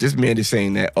 And what this man is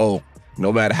saying that, oh,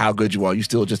 no matter how good you are, you're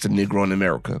still just a Negro in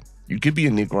America. You could be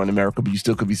a Negro in America, but you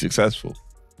still could be successful.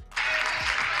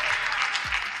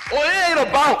 Well, it ain't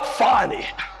about Fani.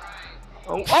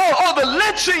 The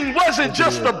lynching wasn't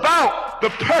just about the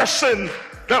person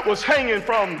that was hanging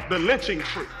from the lynching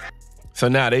tree. So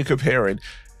now they comparing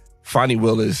Fani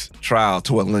Willis' trial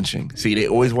to a lynching. See, they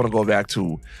always want to go back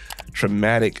to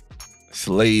traumatic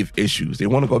slave issues. They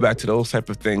want to go back to those type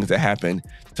of things that happen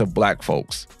to black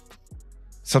folks.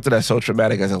 Something that's so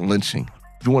traumatic as a lynching.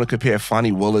 If you want to compare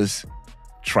Fani Willis'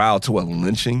 trial to a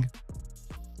lynching?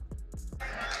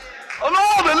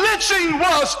 No, the lynching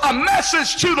was a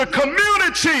message to the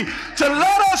community to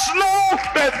let us know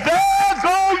that there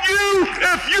go you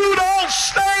if you don't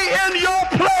stay in your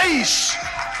place.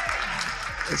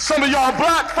 And some of y'all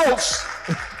black folks,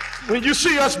 when you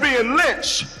see us being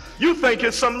lynched, you think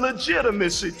it's some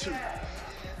legitimacy to it.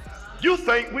 You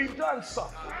think we've done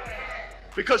something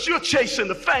because you're chasing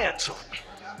the phantom.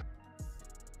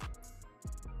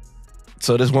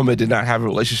 So this woman did not have a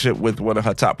relationship with one of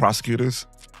her top prosecutors?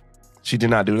 She did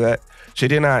not do that? She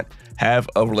did not have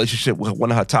a relationship with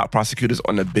one of her top prosecutors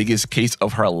on the biggest case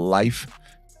of her life?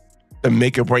 The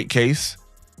make or break case?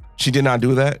 She did not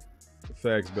do that?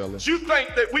 Facts, Bella. You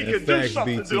think that we can do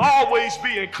something BT. to always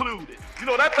be included. You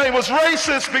know, that thing was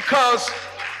racist because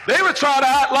they were trying to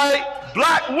act like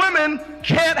black women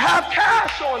can't have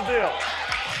cash on them.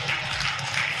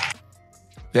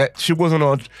 That she wasn't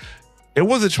on... It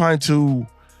wasn't trying to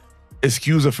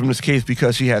excuse her from this case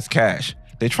because she has cash.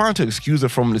 They're trying to excuse her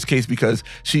from this case because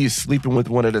she is sleeping with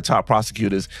one of the top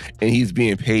prosecutors and he's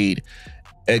being paid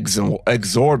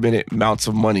exorbitant amounts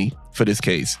of money for this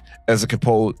case as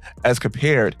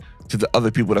compared to the other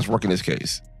people that's working this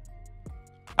case.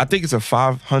 I think it's a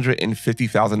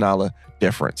 $550,000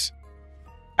 difference.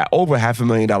 At over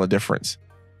 $500,000 difference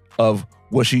of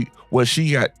what she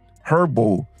got her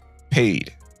boo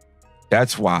paid.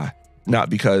 That's why.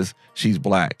 Not because she's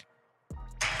black.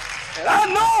 And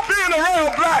I know being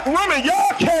around black women,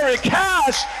 y'all carry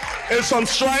cash in some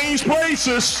strange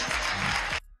places.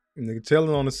 Nigga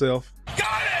telling on himself. Got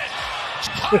it!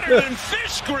 Hotter than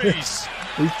fish grease!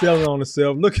 He's telling on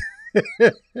himself. Look,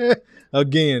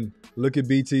 again, look at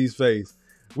BT's face.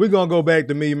 We're going to go back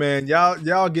to me, man.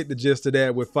 Y'all get the gist of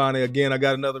that with Fani. Again, I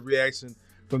got another reaction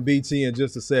from BT in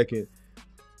just a second.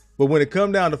 But when it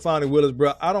come down to Fani Willis,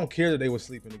 bro, I don't care that they were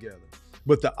sleeping together.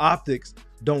 But the optics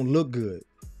don't look good.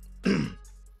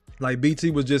 Like BT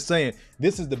was just saying,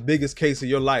 this is the biggest case of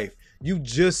your life. You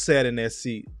just sat in that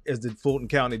seat as the Fulton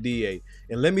County DA.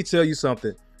 And let me tell you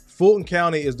something. Fulton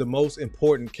County is the most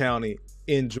important county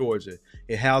in Georgia.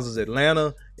 It houses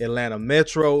Atlanta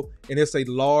Metro, and it's a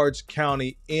large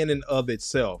county in and of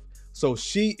itself. So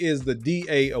she is the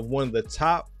DA of one of the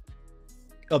top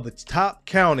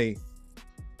county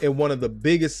in one of the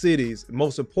biggest cities,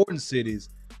 most important cities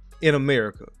in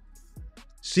America.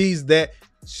 She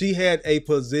had a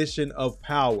position of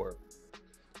power,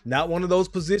 not one of those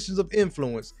positions of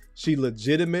influence. She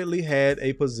legitimately had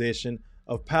a position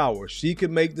of power. She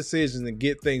could make decisions and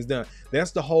get things done.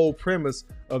 That's the whole premise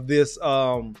of this,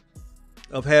 of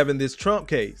having this Trump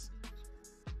case.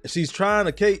 She's trying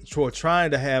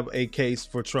to have a case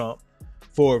for Trump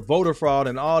for voter fraud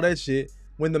and all that shit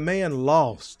when the man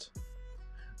lost.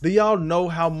 Do y'all know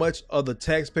how much of the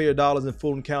taxpayer dollars in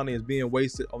Fulton County is being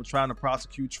wasted on trying to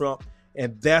prosecute Trump?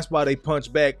 And that's why they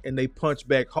punch back, and they punch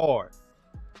back hard.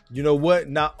 You know what?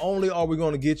 Not only are we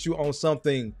going to get you on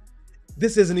something,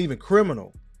 this isn't even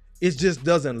criminal. It just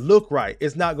doesn't look right.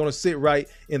 It's not going to sit right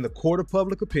in the court of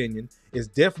public opinion. It's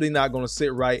definitely not going to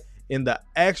sit right in the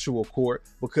actual court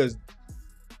because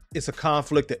it's a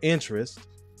conflict of interest.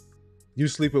 You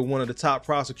sleep with one of the top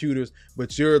prosecutors,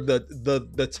 but you're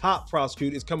the top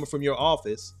prosecutor is coming from your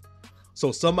office.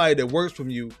 So somebody that works from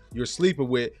you, you're sleeping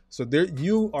with. So there,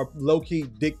 you are low-key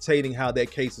dictating how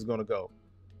that case is going to go.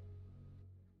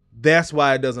 That's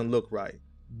why it doesn't look right.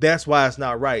 That's why it's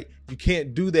not right. You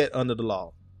can't do that under the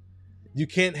law. You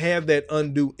can't have that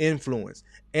undue influence,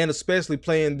 and especially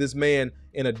paying this man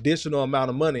an additional amount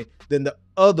of money than the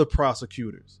other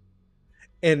prosecutors.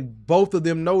 And both of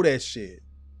them know that shit.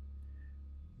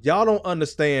 Y'all don't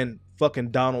understand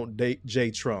fucking Donald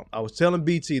J. Trump. I was telling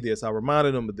BT this. I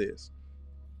reminded him of this.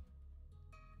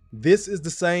 This is the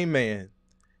same man,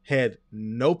 had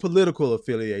no political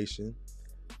affiliation,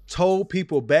 told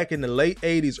people back in the late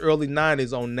 80s, early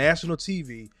 90s on national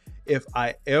TV, if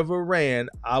I ever ran,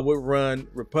 I would run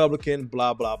Republican,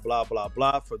 blah, blah, blah, blah,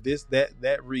 blah, for this,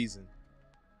 that reason.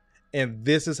 And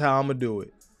this is how I'm going to do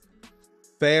it.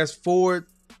 Fast forward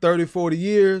 30, 40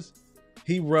 years,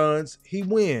 he runs, he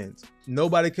wins.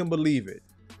 Nobody can believe it.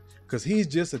 Because he's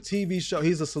just a TV show.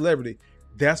 He's a celebrity.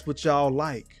 That's what y'all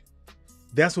like.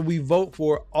 That's what we vote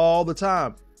for all the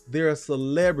time. They're a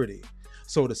celebrity.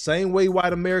 So the same way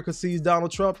white America sees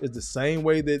Donald Trump is the same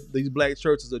way that these black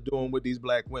churches are doing with these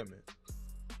black women.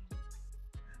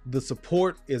 The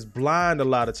support is blind a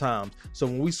lot of times. So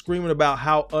when we screaming about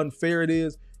how unfair it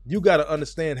is, you got to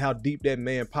understand how deep that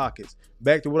man pockets.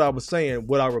 Back to what I was saying,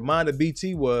 what I reminded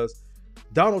BT was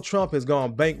Donald Trump has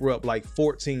gone bankrupt like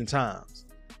 14 times.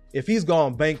 If he's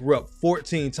gone bankrupt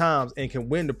 14 times and can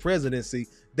win the presidency,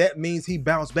 that means he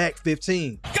bounced back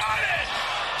 15. Got it!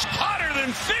 Hotter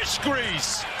than fish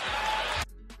grease.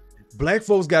 Black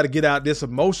folks got to get out this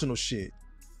emotional shit.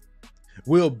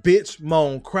 We'll bitch,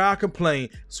 moan, cry, complain,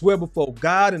 swear before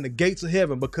God and the gates of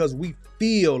heaven because we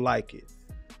feel like it.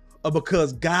 Or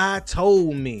because God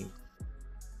told me.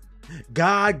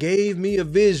 God gave me a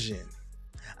vision.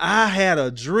 I had a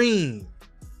dream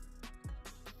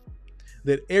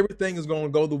that everything is going to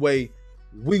go the way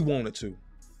we want it to.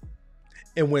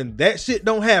 And when that shit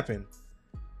don't happen,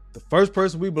 the first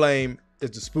person we blame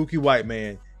is the spooky white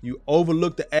man. You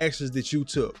overlook the actions that you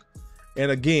took.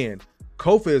 And again,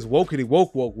 Kofa is wokety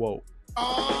woke.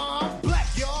 I'm black,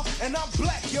 y'all, and I'm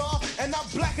black, y'all, and I'm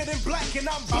blacker than black, and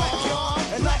I'm black, y'all,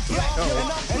 and I'm black, y'all,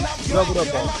 and I'm black, y'all,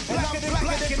 and I'm blacker than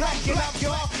black, and I'm black,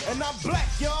 y'all, and I'm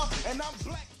black, y'all, and I'm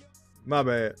black. My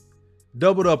bad.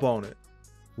 Doubled up on it.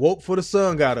 Woke for the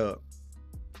sun got up.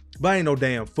 But I ain't no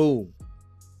damn fool.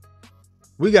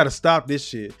 We got to stop this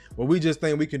shit where we just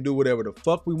think we can do whatever the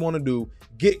fuck we want to do,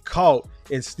 get caught,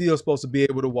 and still supposed to be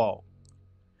able to walk.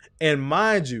 And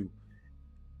mind you,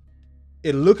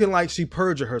 it looking like she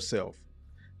perjured herself.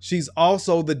 She's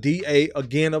also the DA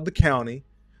again of the county.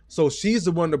 So she's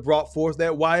the one that brought forth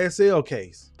that YSL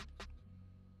case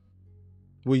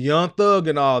with Young Thug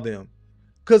and all them.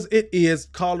 Because it is,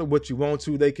 call it what you want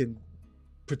to. They can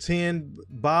pretend,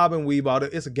 bob and weave out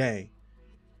it. It's a game.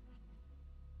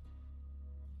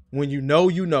 When you know,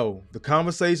 you know. The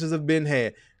conversations have been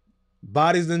had.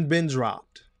 Bodies have been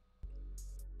dropped.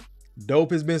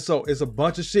 Dope has been sold. It's a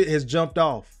bunch of shit has jumped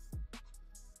off.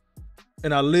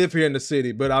 And I live here in the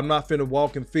city, but I'm not finna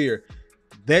walk in fear.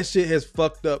 That shit has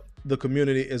fucked up the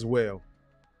community as well.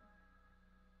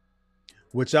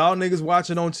 What y'all niggas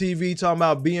watching on TV talking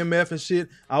about BMF and shit,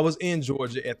 I was in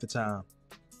Georgia at the time.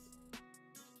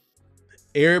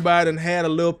 Everybody done had a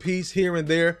little piece here and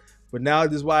there, but now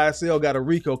this YSL got a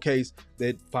RICO case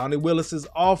that Fonnie Willis's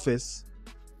office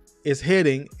is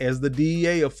heading as the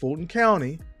DEA of Fulton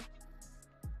County.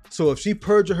 So if she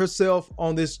perjured herself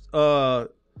on this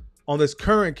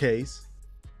current case,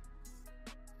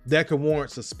 that could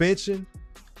warrant suspension,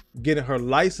 getting her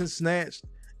license snatched.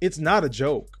 It's not a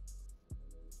joke.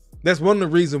 That's one of the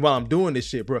reasons why I'm doing this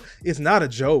shit, bro. It's not a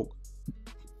joke.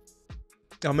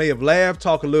 I may have laughed,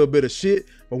 talk a little bit of shit,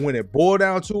 but when it boiled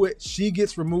down to it, she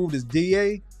gets removed as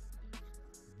DA.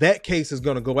 That case is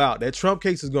going to go out. That Trump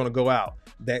case is going to go out.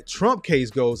 That Trump case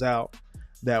goes out.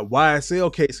 That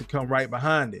YSL case will come right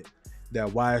behind it. That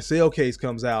YSL case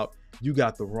comes out. You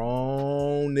got the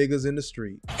wrong niggas in the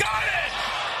street. Got it!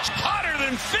 Hotter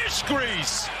than fish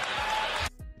grease.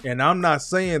 And I'm not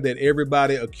saying that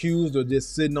everybody accused or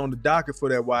just sitting on the docket for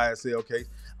that YSL case.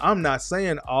 I'm not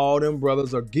saying all them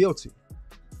brothers are guilty.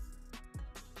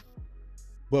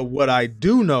 But what I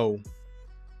do know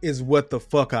is what the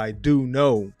fuck I do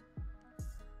know.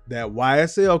 That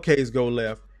YSL case go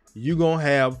left, you gonna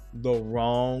have the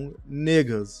wrong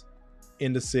niggas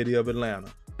in the city of Atlanta.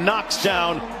 Knocks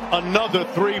down another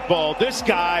three ball. This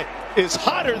guy is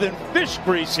hotter than fish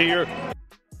grease here.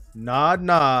 Nod,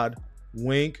 nod,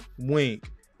 wink,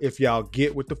 wink, if y'all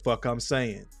get what the fuck I'm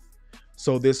saying.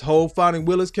 So this whole Fonnie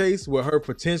Willis case with her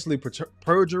potentially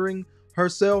perjuring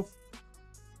herself,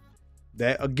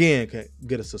 that again can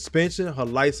get a suspension, her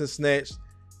license snatched,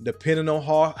 depending on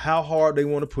how hard they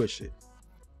want to push it.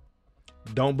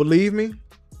 Don't believe me?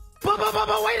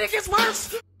 Wait, it gets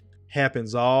worse.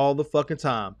 Happens all the fucking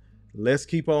time. Let's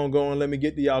keep on going. Let me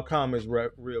get to y'all comments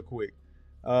real quick.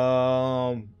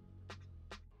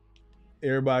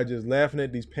 Everybody just laughing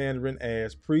at these pandering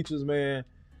ass preachers, man.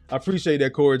 I appreciate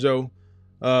that, Corey Joe.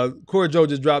 Corey Joe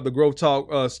just dropped the Growth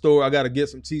Talk store. I got to get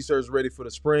some t-shirts ready for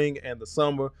the spring and the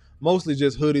summer. Mostly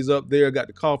just hoodies up there. Got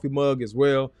the coffee mug as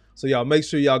well. So y'all make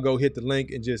sure y'all go hit the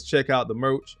link and just check out the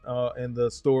merch in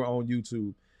the store on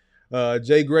YouTube.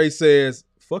 Jay Gray says,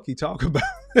 fuck he talk about.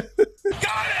 Got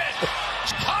it!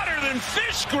 Hotter than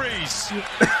fish grease.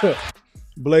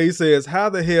 Blaze says, how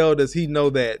the hell does he know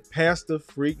that? Pastor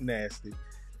Freak Nasty.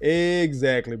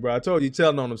 Exactly, bro. I told you,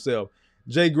 telling on himself.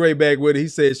 Jay Gray back with it. He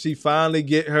says she finally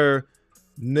get her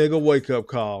nigga wake up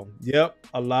call. Yep,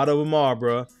 a lot of them are,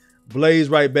 bro. Blaze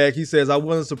right back. He says, I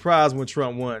wasn't surprised when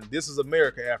Trump won. This is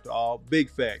America after all. Big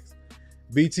facts.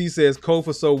 BT says,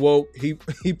 Kofa so woke, he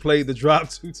played the drop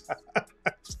 2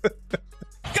 times.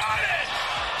 Got it!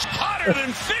 Hotter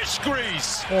than fish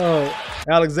grease. Oh,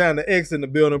 Alexander X in the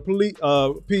building.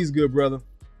 Peace, good brother.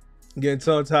 Getting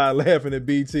tongue-tied laughing at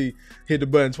BT. Hit the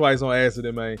button twice on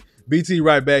accident, man. BT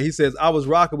right back. He says, I was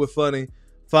rocking with Fonnie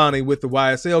with the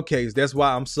YSL case. That's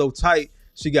why I'm so tight.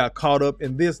 She got caught up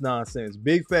in this nonsense.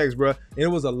 Big facts, bro. And it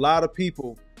was a lot of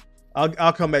people.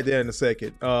 I'll come back there in a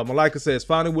second. Malika says,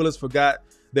 Fonnie Willis forgot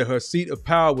that her seat of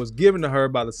power was given to her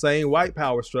by the same white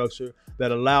power structure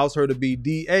that allows her to be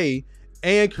DA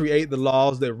and create the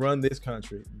laws that run this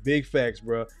country. Big facts,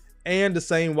 bro. And the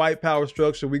same white power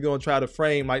structure we're going to try to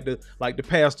frame like the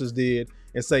pastors did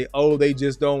and say, oh, they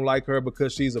just don't like her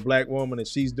because she's a black woman and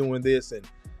she's doing this, and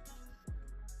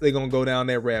they're going to go down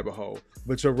that rabbit hole.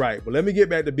 But you're right. But let me get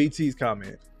back to BT's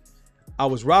comment. I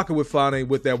was rocking with Fonnie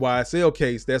with that YSL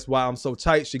case. That's why I'm so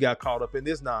tight she got caught up in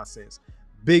this nonsense.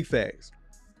 Big facts.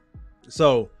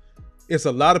 So it's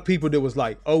a lot of people that was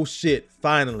like, oh shit,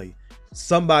 finally,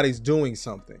 somebody's doing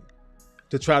something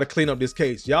to try to clean up this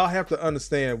case. Y'all have to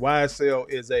understand YSL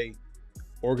is a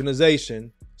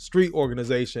organization, street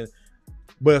organization,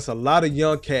 but it's a lot of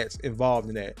young cats involved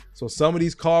in that. So some of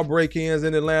these car break-ins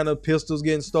in Atlanta, pistols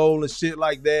getting stolen, shit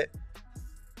like that,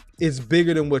 it's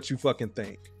bigger than what you fucking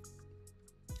think.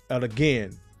 And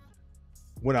again,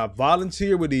 when I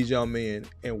volunteer with these young men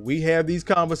and we have these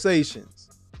conversations,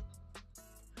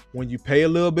 when you pay a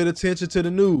little bit of attention to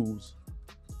the news,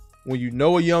 when you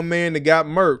know a young man that got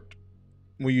murked,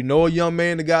 when you know a young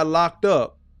man that got locked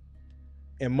up,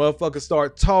 and motherfuckers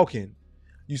start talking,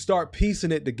 you start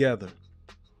piecing it together.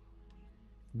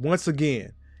 Once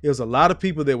again, it was a lot of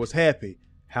people that was happy.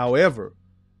 However,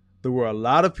 there were a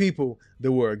lot of people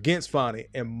that were against Fonnie,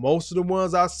 and most of the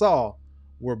ones I saw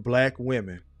were black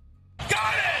women. Got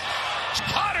it!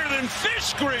 Hotter than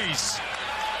fish grease.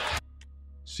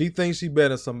 She thinks she better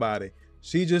than somebody.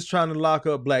 She just trying to lock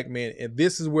up black men, and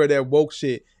this is where that woke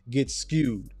shit gets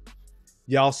skewed.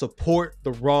 Y'all support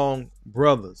the wrong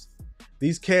brothers.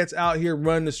 These cats out here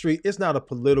running the street, it's not a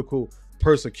political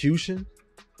persecution.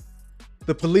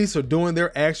 The police are doing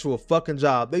their actual fucking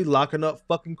job. They locking up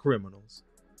fucking criminals.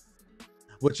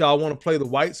 But y'all want to play the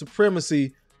white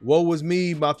supremacy, woe was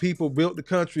me, my people built the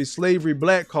country, slavery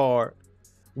black card,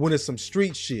 when it's some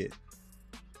street shit.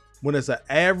 When it's an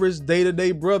average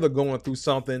day-to-day brother going through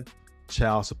something,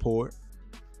 child support.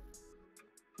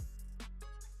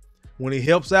 When he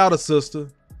helps out a sister,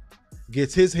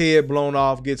 gets his head blown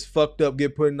off, gets fucked up,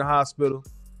 get put in the hospital,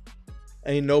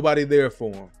 ain't nobody there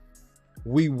for him.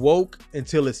 We woke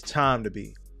until it's time to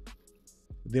be.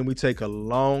 Then we take a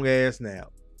long ass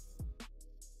nap.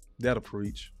 That'll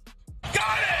preach.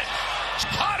 Got it!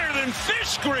 Hotter than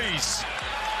fish grease.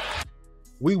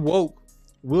 We woke.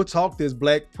 We'll talk this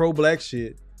pro-black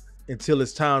shit until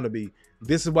it's time to be.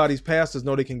 This is why these pastors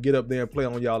know they can get up there and play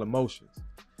on y'all emotions.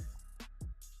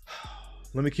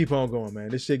 Let me keep on going, man.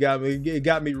 This shit got me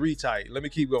retight. Let me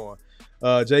keep going.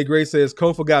 Jay Gray says,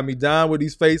 Kofa got me down with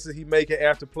these faces he making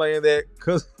after playing that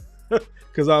cause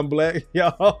I'm black,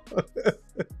 y'all.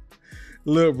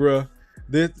 Look, bro.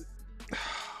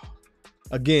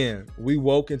 Again, we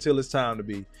woke until it's time to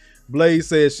be. Blaze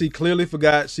says she clearly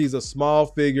forgot she's a small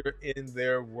figure in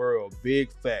their world.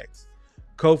 Big facts.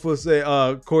 Corey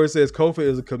says Kofa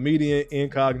is a comedian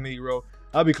incognito.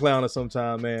 I'll be clowning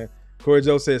sometime, man. Corey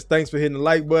Joe says, thanks for hitting the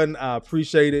like button. I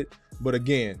appreciate it. But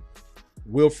again,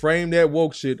 we'll frame that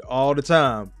woke shit all the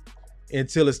time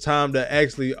until it's time to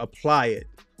actually apply it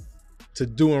to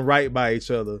doing right by each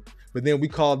other. But then we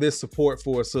call this support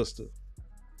for a sister.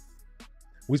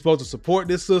 We supposed to support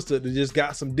this sister that just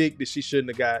got some dick that she shouldn't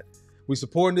have got. We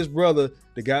supporting this brother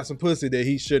that got some pussy that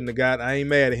he shouldn't have got. I ain't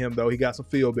mad at him though. He got some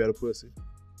feel better pussy.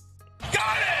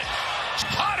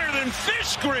 than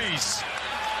fish grease.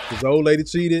 His old lady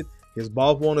cheated. His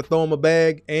boss wanted to throw him a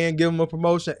bag and give him a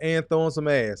promotion and throw him some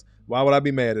ass. Why would I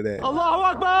be mad at that? Allahu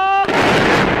Akbar!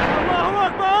 Allahu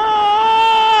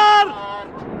Akbar!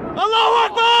 Allahu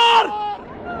Akbar!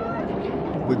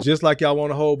 But just like y'all want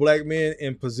to hold black men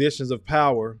in positions of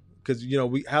power, because you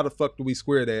know how the fuck do we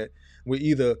square that? We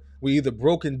either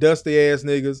broken dusty ass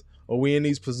niggas, or we in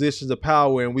these positions of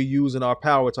power and we using our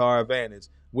power to our advantage.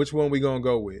 Which one we gonna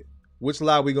go with? Which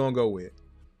lie we gonna go with?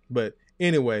 But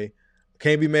anyway,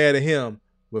 can't be mad at him,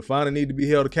 but finally need to be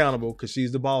held accountable because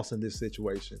she's the boss in this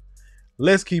situation.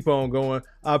 Let's keep on going.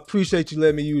 I appreciate you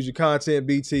letting me use your content,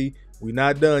 BT. We're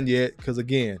not done yet because,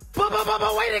 again, But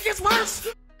wait, it gets worse.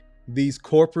 these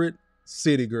corporate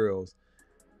city girls.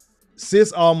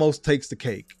 Sis almost takes the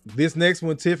cake. This next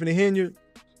one, Tiffany Henyard,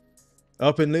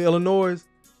 up in Illinois,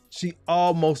 she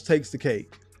almost takes the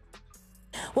cake.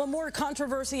 Well, more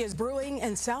controversy is brewing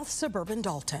in South suburban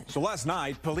Dalton. So last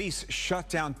night, police shut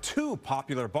down 2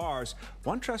 popular bars.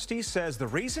 One trustee says the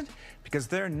reason? Because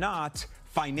they're not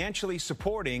financially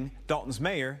supporting Dalton's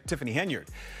mayor, Tiffany Henyard.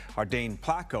 Our Dane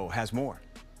Placco has more.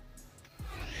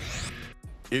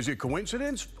 Is it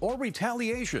coincidence or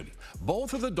retaliation?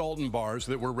 Both of the Dalton bars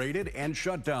that were raided and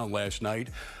shut down last night,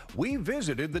 we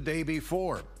visited the day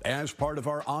before as part of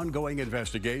our ongoing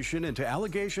investigation into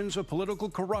allegations of political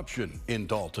corruption in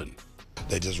Dalton.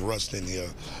 They just rushed in here,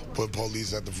 put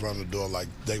police at the front of the door like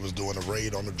they was doing a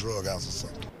raid on a drug house or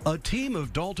something. A team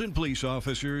of Dalton police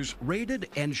officers raided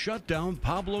and shut down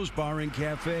Pablo's Bar and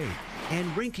Cafe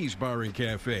and Rinky's Bar and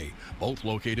Cafe, both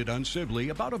located on Sibley,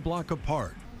 about a block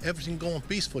apart. Everything going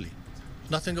peacefully,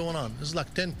 nothing going on. It's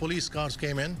like 10 police cars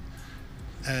came in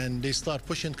and they start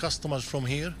pushing customers from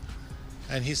here.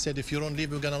 And he said, if you don't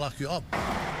leave, we're gonna lock you up.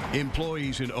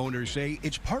 Employees and owners say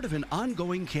it's part of an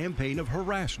ongoing campaign of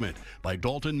harassment by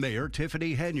Dalton Mayor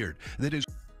Tiffany Henyard that is...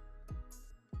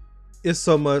 It's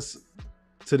so much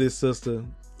to this sister.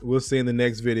 We'll see in the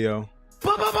next video.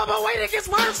 But wait, it gets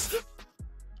worse.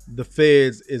 The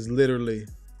feds is literally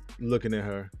looking at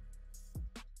her.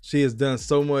 She has done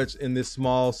so much in this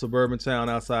small suburban town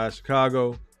outside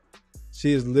Chicago.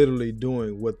 She is literally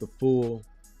doing what the full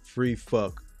free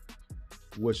fuck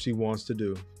what she wants to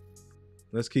do.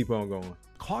 Let's keep on going.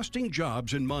 Costing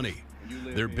jobs and money.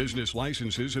 Their business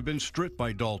licenses have been stripped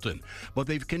by Dalton, but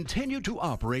they've continued to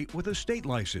operate with a state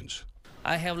license.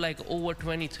 I have like over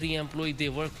 23 employees. They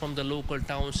work from the local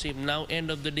township. Now, end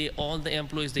of the day, all the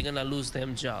employees, they're gonna lose their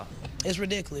job. It's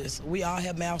ridiculous. We all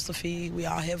have mouths to feed. We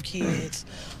all have kids.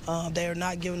 They're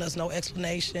not giving us no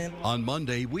explanation. On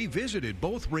Monday, we visited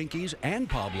both Rinky's and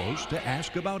Pablo's to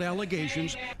ask about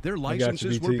allegations their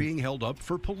licenses were being held up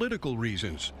for political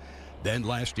reasons. Then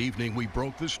last evening, we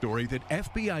broke the story that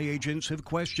FBI agents have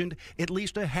questioned at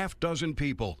least a half-dozen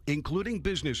people, including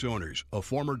business owners, a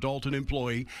former Dalton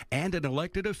employee, and an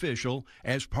elected official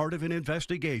as part of an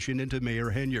investigation into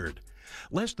Mayor Henyard.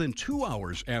 Less than 2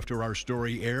 hours after our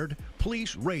story aired,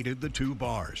 police raided the 2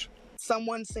 bars.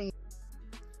 Someone seen.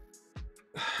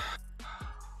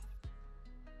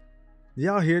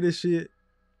 Y'all hear this shit?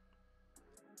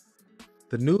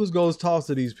 The news goes toss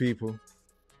to these people.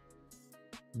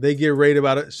 They get raided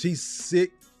about it. She's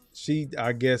sick. She,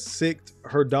 I guess, sicked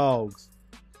her dogs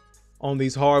on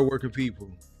these hardworking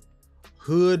people.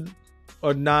 Hood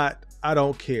or not, I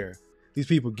don't care. These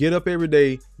people get up every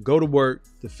day, go to work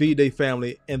to feed their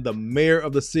family, and the mayor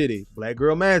of the city, Black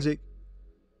Girl Magic,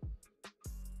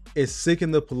 is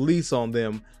sicking the police on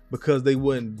them because they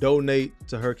wouldn't donate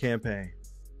to her campaign.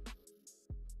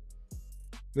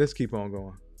 Let's keep on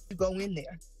going. You go in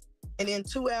there. And then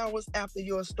 2 hours after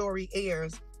your story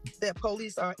airs, that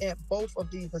police are at both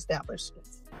of these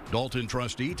establishments. Dalton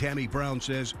trustee Tammy Brown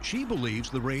says she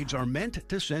believes the raids are meant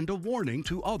to send a warning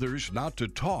to others not to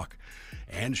talk.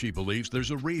 And she believes there's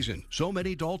a reason so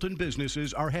many Dalton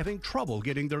businesses are having trouble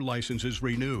getting their licenses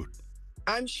renewed.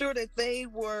 I'm sure that they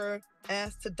were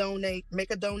asked to donate, make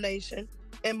a donation,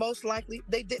 and most likely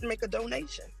they didn't make a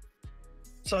donation.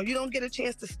 So you don't get a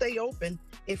chance to stay open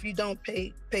if you don't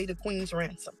pay the Queen's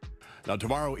ransom. Now,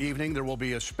 tomorrow evening, there will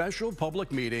be a special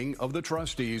public meeting of the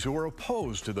trustees who are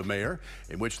opposed to the mayor,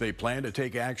 in which they plan to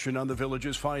take action on the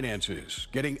village's finances,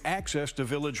 getting access to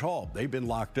Village Hall. They've been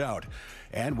locked out,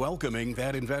 and welcoming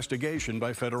that investigation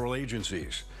by federal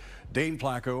agencies. Dane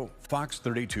Placco, Fox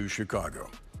 32 Chicago.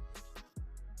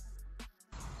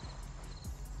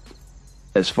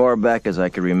 As far back as I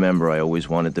can remember, I always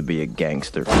wanted to be a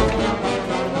gangster.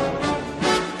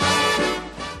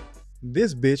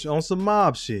 This bitch on some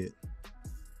mob shit.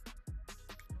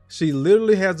 She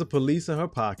literally has the police in her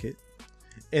pocket.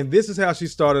 And this is how she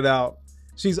started out.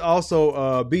 She's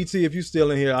also BT. If you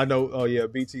still in here, I know. Oh yeah,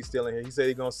 BT still in here. He said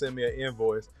he's gonna send me an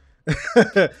invoice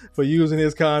for using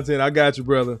his content. I got you,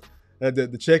 brother.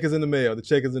 The check is in the mail. The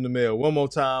check is in the mail. One more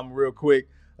time, real quick.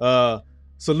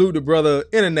 Salute the brother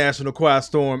International Quiet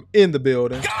Storm in the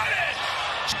building. Got it!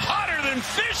 Hotter than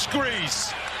fish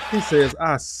grease. He says,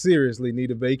 I seriously need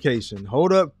a vacation.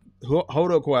 Hold up,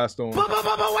 Quiet Storm.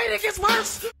 Wait, it gets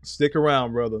worse. Stick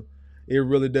around, brother. It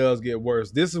really does get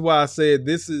worse. This is why I said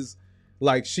this is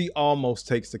like she almost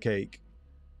takes the cake.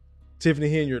 Tiffany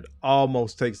Henyard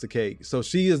almost takes the cake. So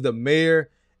she is the mayor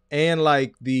and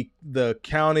like the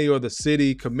county or the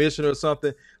city commissioner or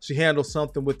something. She handles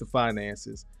something with the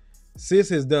finances. Sis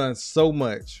has done so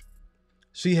much.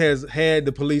 She has had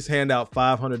the police hand out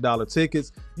 $500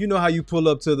 tickets. You know how you pull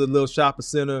up to the little shopping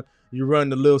center, you run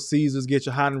the Little Caesars, get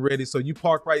your hot and ready. So you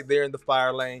park right there in the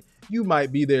fire lane. You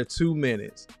might be there 2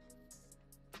 minutes.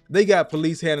 They got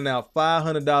police handing out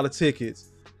 $500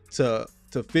 tickets to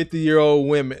 50-year-old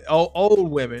women,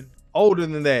 old women, older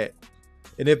than that.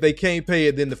 And if they can't pay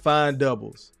it, then the fine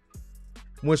doubles.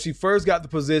 When she first got the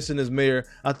position as mayor,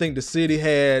 I think the city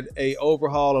had a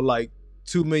overhaul of like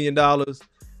 $2 million.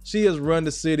 She has run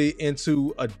the city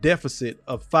into a deficit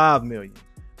of $5 million.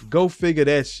 Go figure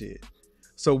that shit.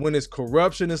 So when it's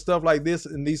corruption and stuff like this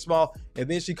in these small, and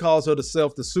then she calls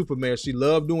herself the super mayor. She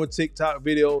loved doing TikTok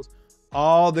videos,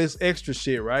 all this extra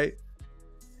shit, right?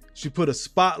 She put a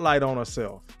spotlight on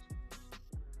herself.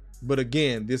 But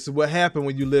again, this is what happened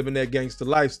when you live in that gangster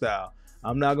lifestyle.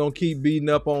 I'm not gonna keep beating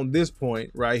up on this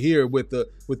point right here with the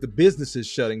businesses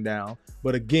shutting down.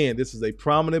 But again, this is a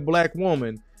prominent black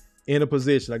woman in a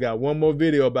position. I got one more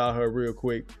video about her real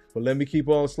quick, but let me keep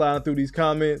on sliding through these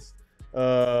comments.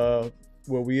 Where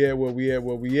we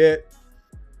at?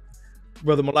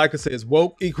 Brother Malika says,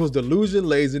 woke equals delusion,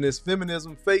 laziness,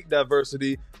 feminism, fake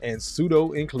diversity, and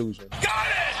pseudo inclusion. Got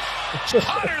it!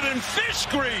 Hotter than fish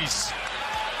grease.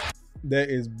 That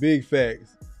is big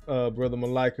facts, Brother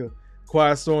Malika.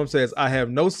 Quiet Storm says, I have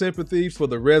no sympathy for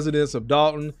the residents of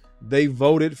Dalton. They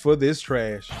voted for this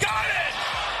trash. Got it!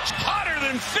 Hotter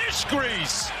than fish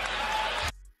grease.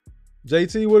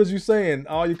 JT, what is you saying?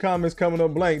 All your comments coming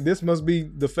up blank. This must be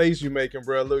the face you making,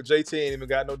 bro. Look, JT ain't even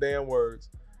got no damn words.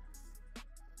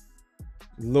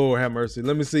 Lord have mercy.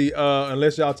 Let me see.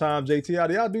 Unless y'all time JT out.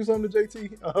 Did y'all do something to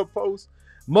JT post?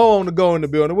 Mo on the go in the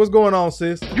building. What's going on,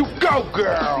 sis? You go,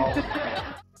 girl.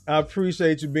 I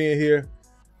appreciate you being here.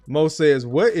 Mo says,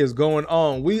 what is going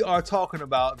on? We are talking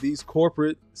about these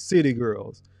corporate city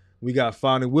girls. We got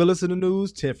Fonnie Willis in the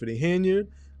news, Tiffany Henyard.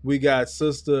 We got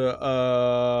Sister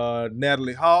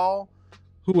Natalie Hall.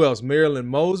 Who else? Marilyn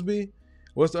Mosby.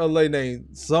 What's the other lady name?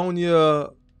 Sonia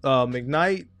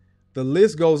McKnight. The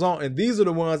list goes on. And these are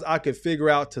the ones I could figure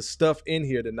out to stuff in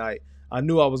here tonight. I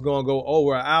knew I was going to go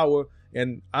over an hour,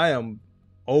 and I am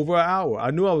over an hour.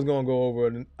 I knew I was going to go over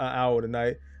an hour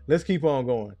tonight. Let's keep on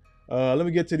going. Let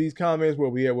me get to these comments. Where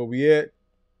we at?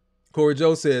 Corey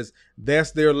Joe says,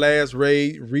 that's their last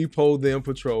raid. Repo them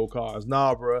patrol cars.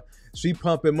 Nah, bro. She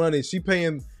pumping money. She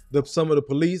paying some of the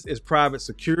police as private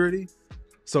security.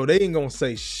 So they ain't going to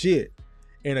say shit.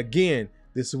 And again,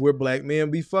 this is where black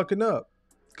men be fucking up.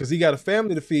 Because he got a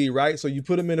family to feed, right? So you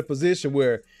put him in a position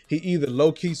where he either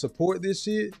low-key support this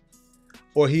shit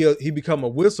or he become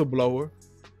a whistleblower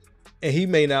and he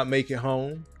may not make it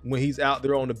home when he's out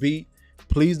there on the beat.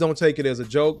 Please don't take it as a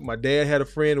joke. My dad had a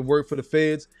friend who worked for the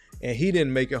feds and he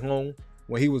didn't make it home.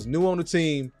 When he was new on the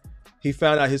team, he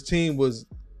found out his team was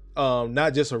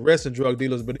not just arresting drug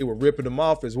dealers, but they were ripping them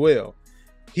off as well.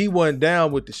 He wasn't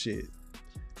down with the shit.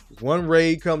 One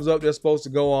raid comes up, they're supposed to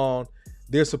go on.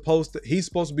 He's supposed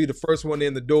to be the first one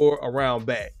in the door around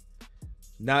back,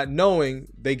 not knowing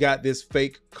they got this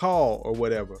fake call or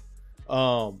whatever.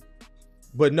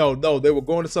 But no, they were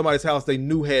going to somebody's house they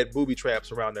knew had booby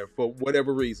traps around there for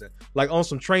whatever reason, like on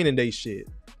some training day shit.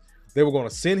 They were going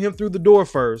to send him through the door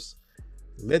first,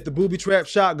 let the booby trap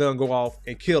shotgun go off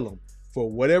and kill him. For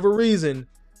whatever reason,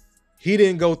 he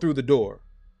didn't go through the door.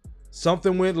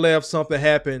 Something went left, something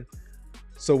happened.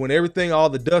 So when all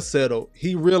the dust settled,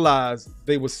 he realized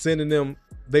they were sending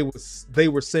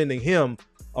him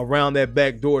around that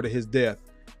back door to his death.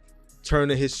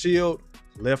 Turning his shield,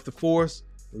 left the force,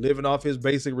 living off his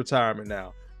basic retirement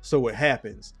now. So it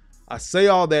happens. I say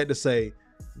all that to say,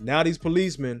 now these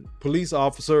police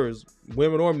officers,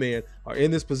 women or men, are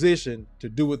in this position to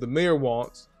do what the mayor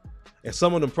wants. And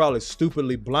some of them probably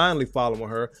stupidly, blindly following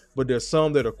her, but there's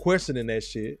some that are questioning that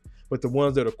shit. But the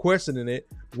ones that are questioning it,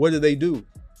 what do?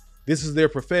 This is their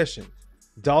profession.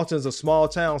 Dalton's a small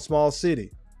town, small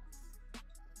city.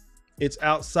 It's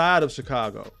outside of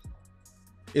Chicago.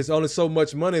 It's only so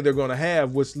much money they're going to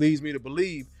have, which leads me to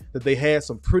believe that they had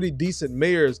some pretty decent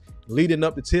mayors leading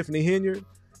up to Tiffany Henyard.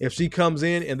 If she comes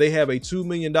in and they have a $2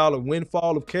 million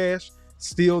windfall of cash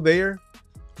still there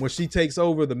when she takes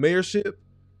over the mayorship,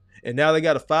 and now they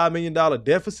got a $5 million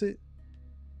deficit.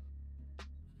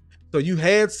 So you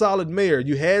had solid mayor,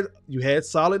 you had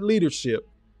solid leadership,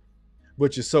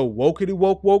 but you're so wokety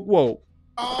woke.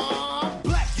 I'm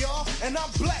black, y'all, and I'm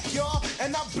black, y'all,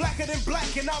 and I'm blacker than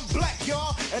black, and I'm black,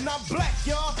 y'all, and I'm black,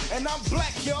 y'all, and I'm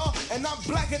black, y'all, and I'm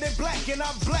blacker than black, and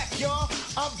I'm black, y'all.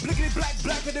 I'm blickety black,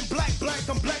 blacker than black,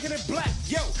 I'm blacker than black,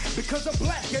 yo, because I'm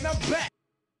black and I'm black.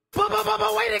 But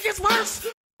wait, it gets worse.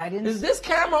 Is this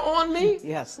camera on me?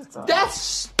 Yes, it's on. That's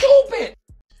stupid.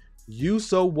 You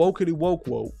so wokety woke.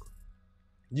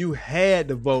 You had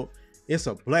to vote. It's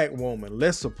a black woman.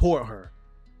 Let's support her.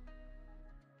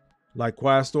 Like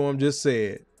Quiet Storm just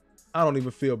said, I don't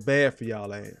even feel bad for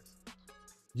y'all ass.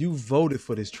 You voted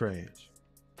for this trash.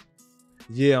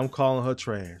 Yeah, I'm calling her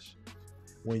trash.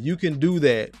 When you can do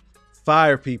that,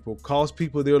 fire people, cost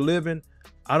people their living,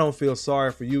 I don't feel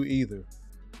sorry for you either.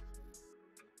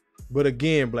 But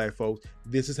again, black folks,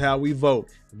 this is how we vote.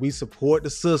 We support the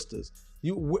sisters.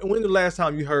 When the last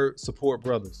time you heard support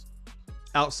brothers?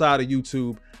 Outside of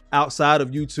YouTube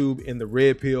in the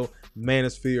red pill,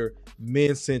 manosphere,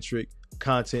 men-centric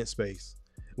content space.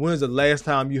 When is the last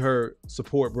time you heard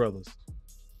support brothers?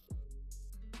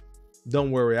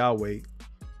 Don't worry, I'll wait.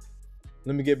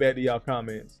 Let me get back to y'all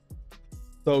comments.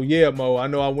 So yeah, Mo, I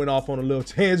know I went off on a little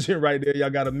tangent right there. Y'all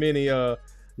got a mini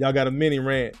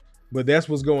rant, but that's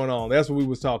what's going on. That's what we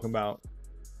was talking about.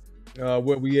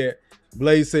 Where we at?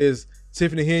 Blaze says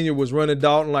Tiffany Henyard was running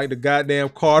Dalton like the goddamn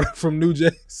Carter from New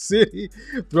Jack City.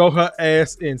 Throw her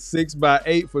ass in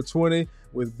 6x8 for 20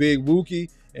 with Big Wookie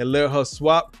and let her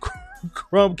swap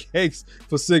crumb cakes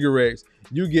for cigarettes.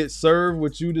 You get served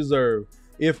what you deserve.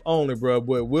 If only, bro.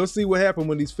 But we'll see what happens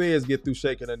when these feds get through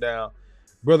shaking her down.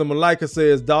 Brother Malika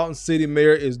says Dalton City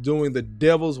Mayor is doing the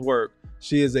devil's work.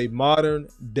 She is a modern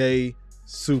day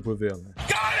supervillain.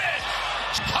 Got it!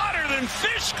 It's hotter than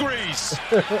fish grease.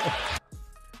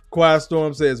 Quiet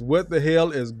Storm says, what the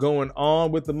hell is going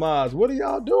on with the mods? What are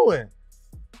y'all doing?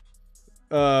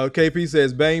 KP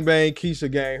says, bang, bang,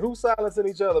 Keisha gang. Who's silencing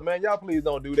each other, man? Y'all please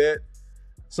don't do that.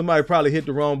 Somebody probably hit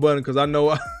the wrong button because I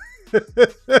know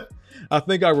I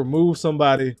think I removed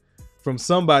somebody from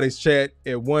somebody's chat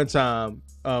at one time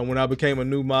when I became a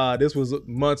new mod. This was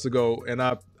months ago, and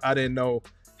I didn't know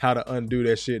how to undo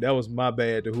that shit. That was my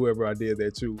bad to whoever I did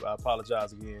that to. I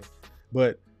apologize again.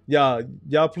 But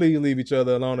y'all please leave each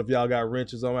other alone if y'all got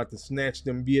wrenches. I'm gonna have to snatch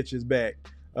them bitches back.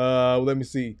 Let me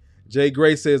see. Jay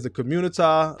Gray says the community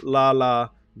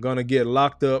gonna get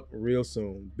locked up real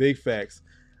soon. Big facts.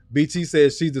 BT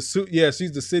says she's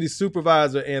the city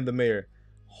supervisor and the mayor.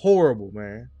 Horrible,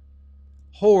 man.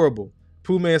 Horrible.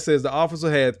 Pooh Man says the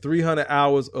officer had 300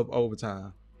 hours of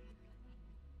overtime.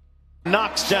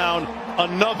 Knocks down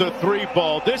another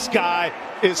 3-ball. This guy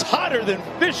is hotter than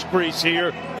fish grease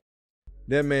here.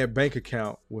 That man's bank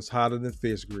account was hotter than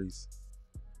fish grease.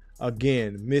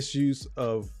 Again, misuse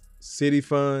of city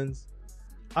funds.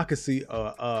 I could see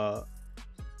a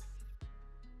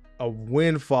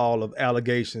windfall of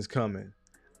allegations coming.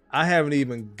 I haven't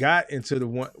even got into the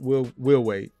one. We'll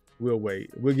wait.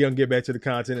 We're gonna get back to the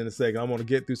content in a second. I'm gonna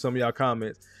get through some of y'all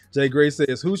comments. Jay Gray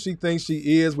says, who she thinks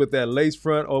she is with that lace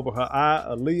front over her eye,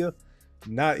 Aaliyah?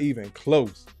 Not even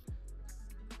close.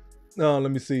 No,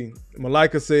 let me see.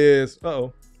 Malika says,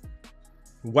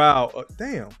 wow.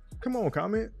 Damn. Come on,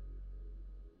 comment.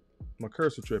 My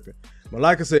cursor tripping.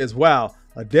 Malika says, wow,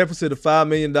 a deficit of $5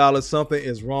 million. Something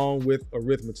is wrong with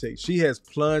arithmetic. She has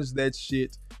plunged that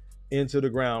shit into the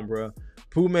ground, bruh.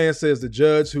 Pooh Man says the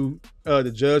judge who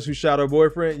shot her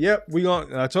boyfriend. Yep,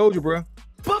 I told you, bruh.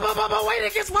 But wait,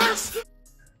 it gets worse.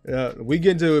 We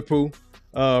get into it, Pooh.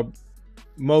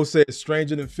 Mo says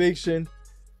stranger than fiction.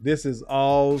 This is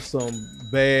all some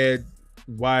bad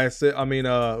YSL. I mean,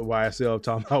 YSL. I'm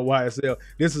talking about YSL.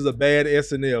 This is a bad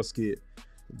SNL skit.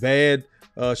 Bad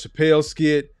Chappelle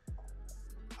skit.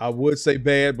 I would say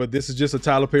bad, but this is just a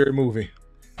Tyler Perry movie.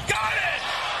 Got it!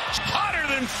 It's hotter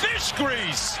than fish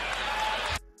grease.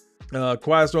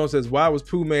 Quiet Storm says, why was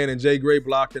Pooh Man and Jay Gray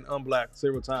blocked and unblocked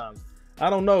several times? I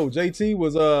don't know.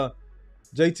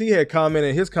 JT had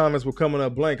commented, his comments were coming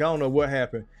up blank. I don't know what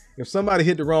happened. If somebody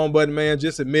hit the wrong button, man,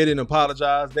 just admit it and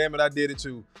apologize. Damn it, I did it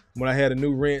too. When I had a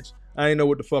new wrench, I didn't know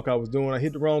what the fuck I was doing. I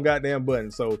hit the wrong goddamn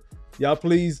button. So y'all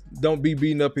please don't be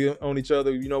beating up on each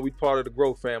other. You know, we part of the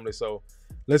Growth family. So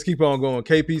let's keep on going.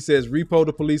 KP says, repo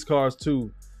the police cars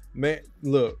too. Man,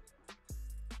 look.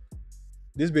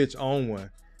 This bitch own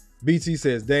one. BT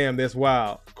says, damn, that's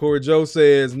wild. Corey Joe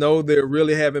says, no, they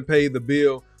really haven't paid the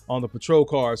bill on the patrol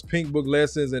cars. Pink Book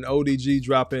Lessons and ODG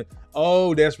dropping.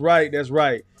 Oh, that's right. That's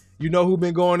right. You know who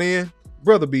been going in?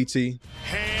 Brother BT.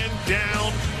 Hand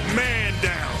down, man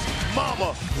down.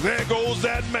 Mama, there goes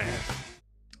that man.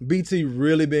 BT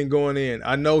really been going in.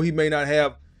 I know he may not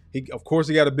have, of course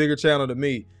he got a bigger channel than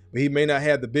me, but he may not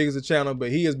have the biggest channel,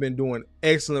 but he has been doing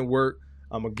excellent work.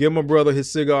 I'm going to give my brother his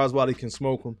cigars while he can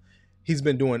smoke them. He's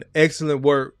been doing excellent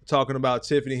work talking about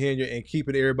Tiffany Henyard and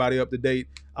keeping everybody up to date.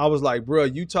 I was like, bro,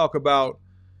 you talk about,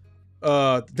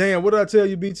 damn, what did I tell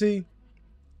you, BT?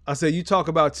 I said, you talk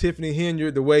about Tiffany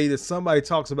Henyard the way that somebody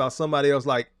talks about somebody else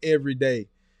like every day.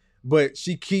 But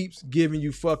she keeps giving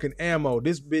you fucking ammo.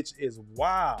 This bitch is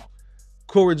wild.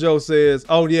 Corey Joe says,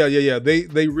 oh, yeah.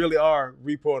 They really are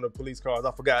reporting the police cars.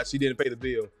 I forgot. She didn't pay the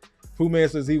bill. Pooh Man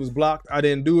says he was blocked. I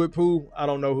didn't do it, Pooh. I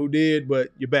don't know who did, but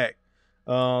you're back.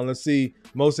 Let's see.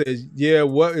 Mo says, yeah,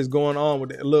 what is going on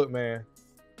with it? Look, man.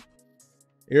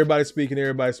 Everybody's speaking.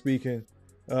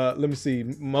 Let me see.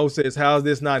 Mo says, how's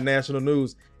this not national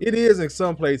news? It is in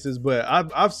some places, but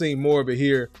I've seen more of it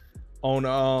here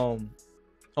on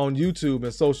YouTube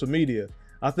and social media.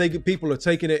 I think people are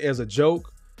taking it as a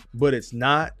joke, but it's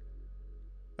not.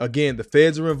 Again, the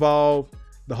feds are involved.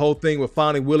 The whole thing with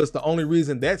Fonnie Willis, the only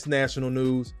reason that's national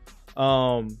news.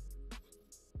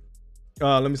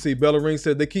 Let me see. Bella Ring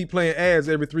said they keep playing ads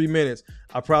every 3 minutes.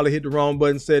 I probably hit the wrong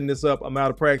button setting this up. I'm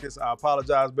out of practice. I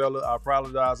apologize, Bella. I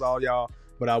apologize, all y'all,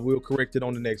 but I will correct it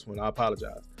on the next one. I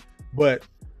apologize. But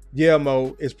yeah,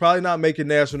 Mo, it's probably not making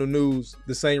national news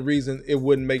the same reason it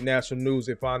wouldn't make national news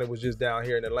if Fonnie was just down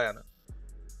here in Atlanta.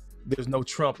 There's no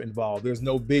Trump involved. There's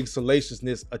no big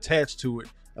salaciousness attached to it.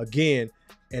 Again,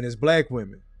 and it's black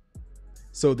women.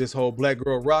 So this whole Black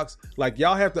Girl Rocks, like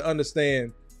y'all have to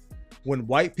understand, when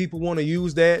white people want to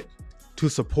use that to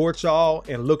support y'all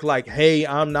and look like, hey,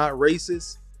 I'm not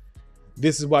racist.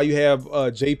 This is why you have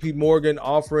JP Morgan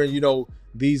offering,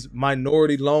 these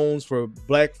minority loans for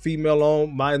black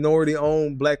female-owned,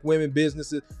 minority-owned black women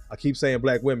businesses. I keep saying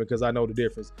black women because I know the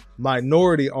difference.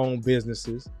 Minority-owned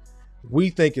businesses. We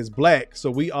think it's black,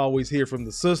 so we always hear from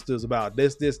the sisters about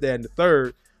this, that, and the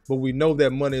third, but we know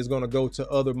that money is going to go to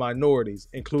other minorities,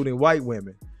 including white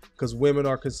women, because women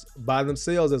are, by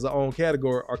themselves as their own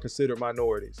category, are considered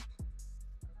minorities.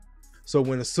 So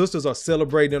when the sisters are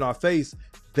celebrating in our face,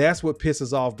 that's what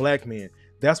pisses off black men.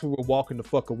 That's what we're walking the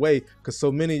fuck away, because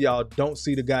so many of y'all don't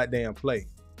see the goddamn play.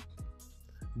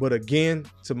 But again,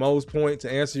 to Mo's point,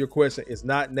 to answer your question, it's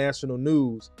not national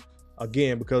news,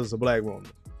 again, because it's a black woman.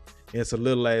 And it's a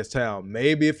little ass town.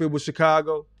 Maybe if it was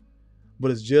Chicago, but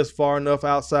it's just far enough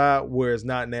outside where it's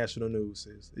not national news.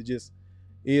 It just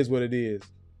is what it is.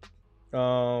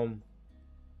 And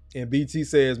BT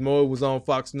says Mo was on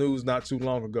Fox News not too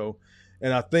long ago.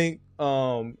 And I think,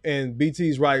 and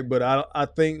BT's right, but I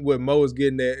think what Mo is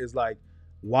getting at is like,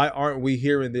 why aren't we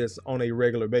hearing this on a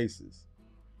regular basis?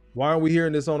 Why aren't we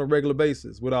hearing this on a regular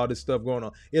basis with all this stuff going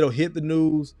on? It'll hit the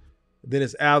news, then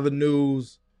it's out of the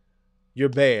news. You're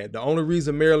bad. The only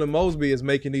reason Marilyn Mosby is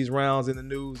making these rounds in the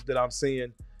news that I'm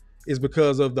seeing is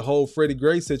because of the whole Freddie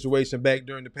Gray situation back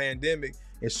during the pandemic.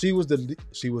 And she was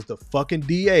the fucking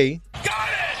DA. Got it!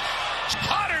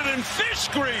 Hotter than fish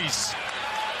grease!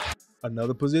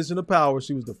 Another position of power.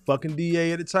 She was the fucking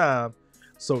DA at the time.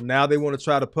 So now they want to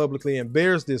try to publicly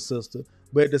embarrass this sister.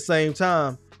 But at the same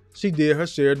time, she did her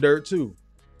share of dirt too.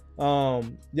 Y'all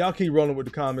keep rolling with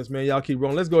the comments, man. Y'all keep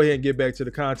rolling. Let's go ahead and get back to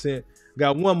the content.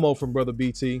 Got one more from Brother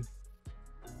BT.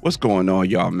 What's going on,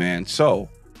 y'all, man? So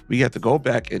we have to go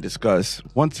back and discuss,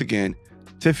 once again,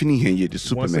 Tiffany Henyard, the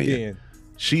super mayor.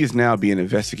 She is now being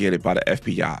investigated by the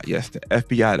FBI. Yes, the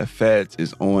FBI, the feds,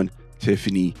 is on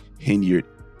Tiffany Henyard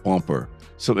bumper.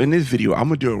 So in this video, I'm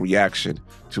going to do a reaction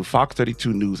to Fox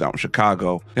 32 News out in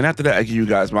Chicago. And after that, I give you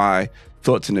guys my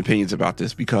thoughts and opinions about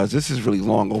this, because this is really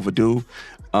long overdue.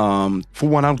 For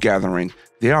what I'm gathering,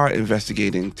 they are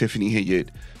investigating Tiffany Henyard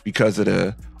because of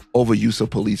the overuse of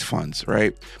police funds,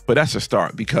 right? But that's a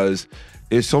start, because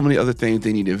there's so many other things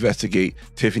they need to investigate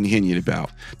Tiffany Henyard about.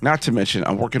 Not to mention,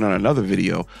 I'm working on another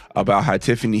video about how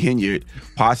Tiffany Henyard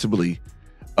possibly,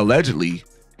 allegedly,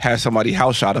 has somebody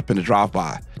house shot up in the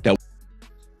drive-by. That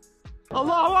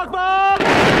Allahu Akbar!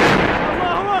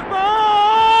 Allahu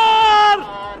Akbar!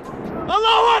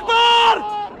 Allahu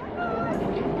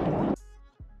Akbar!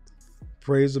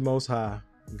 Praise the Most High.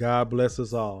 God bless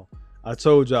us all. I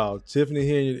told y'all, Tiffany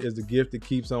Henyard is the gift that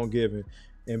keeps on giving,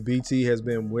 and BT has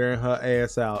been wearing her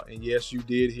ass out. And yes, you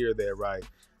did hear that right.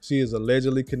 She is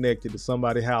allegedly connected to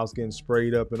somebody's house getting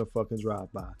sprayed up in a fucking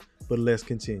drive-by. But let's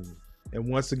continue. And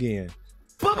once again,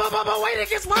 Wait, it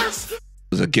gets worse.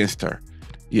 was against her.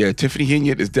 Yeah, Tiffany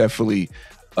Henyard is definitely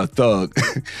a thug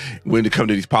when it comes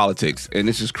to these politics, and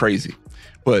this is crazy.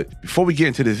 But before we get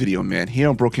into this video, man, here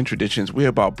on Broken Traditions, we're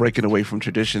about breaking away from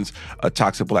traditions of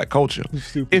toxic black culture.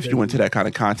 If you're into that kind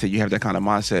of content, you have that kind of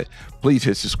mindset, please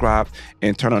hit subscribe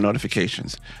and turn on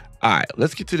notifications. All right,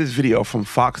 let's get to this video from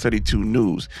Fox 32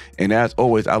 News. And as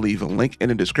always, I'll leave a link in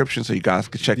the description so you guys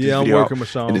can check this video out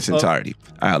in its entirety.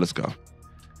 All right, let's go.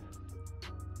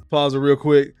 Pause it real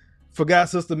quick. Forgot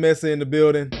Sister Messy in the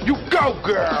building. You go,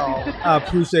 girl. I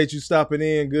appreciate you stopping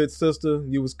in, good sister.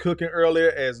 You was cooking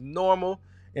earlier as normal.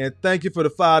 And thank you for the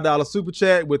 $5 super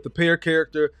chat with the pair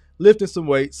character lifting some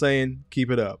weight saying,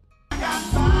 keep it up.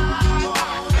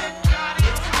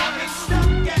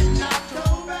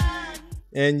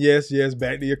 And yes,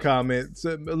 back to your comments.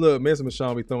 Look, Miss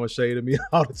Michonne be throwing shade at me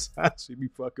all the time. She be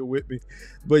fucking with me.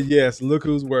 But yes, look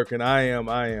who's working. I am.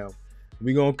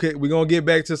 We're gonna get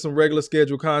back to some regular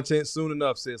scheduled content soon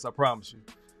enough, sis. I promise you.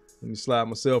 Let me slide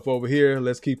myself over here.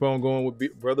 Let's keep on going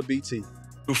with Brother BT.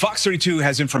 Fox 32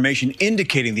 has information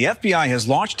indicating the FBI has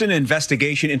launched an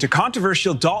investigation into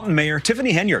controversial Dalton Mayor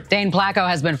Tiffany Henyard. Dane Placco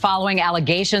has been following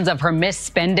allegations of her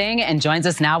misspending and joins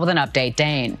us now with an update.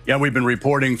 Dane. Yeah, we've been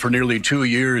reporting for nearly 2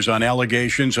 years on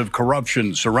allegations of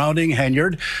corruption surrounding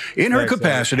Henyard in her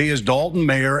capacity as Dalton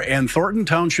Mayor and Thornton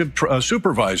Township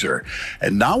Supervisor.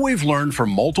 And now we've learned from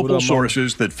multiple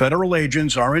sources that federal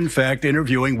agents are in fact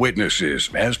interviewing witnesses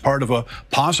as part of a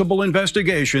possible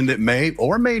investigation that may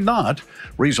or may not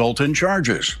result in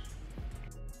charges.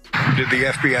 Did the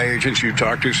FBI agents you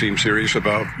talked to seem serious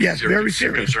about? Yes, very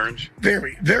serious. Concerns?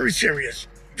 Very, very serious.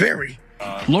 Very.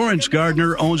 Lawrence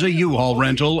Gardner owns a U-Haul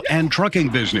rental and trucking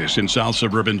business in South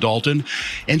Suburban Dalton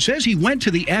and says he went to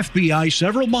the FBI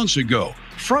several months ago,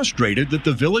 frustrated that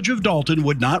the village of Dalton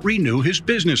would not renew his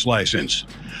business license.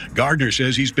 Gardner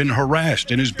says he's been harassed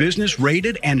and his business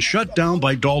raided and shut down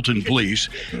by Dalton police.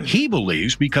 He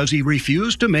believes because he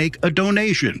refused to make a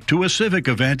donation to a civic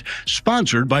event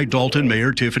sponsored by Dalton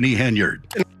Mayor Tiffany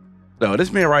Henyard. No,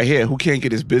 this man right here who can't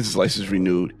get his business license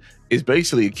renewed is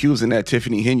basically accusing that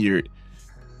Tiffany Henyard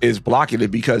is blocking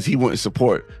it because he wouldn't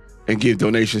support and give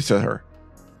donations to her.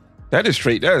 That is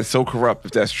straight. That is so corrupt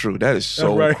if that's true. That is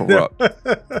so corrupt.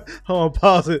 Hold on,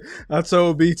 pause it. I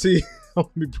told BT,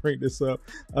 let me bring this up.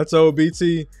 I told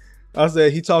BT, I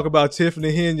said he talk about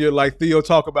Tiffany Henyard like Theo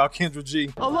talk about Kendra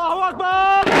G. Allahu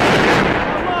Akbar!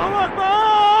 Allahu Akbar!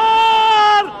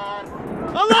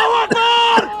 Allahu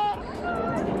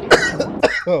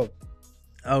Akbar!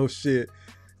 Oh shit.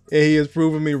 And he has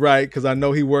proven me right because I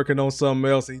know he working on something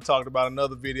else. And he talked about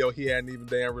another video he hadn't even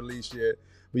damn released yet.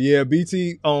 But yeah,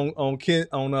 BT on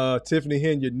Tiffany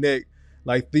Henyard neck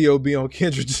like Theo be on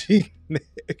Kendra G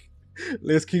neck.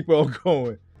 Let's keep on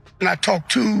going. And I talked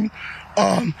to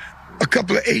a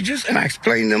couple of agents and I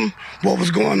explained them what was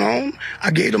going on.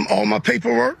 I gave them all my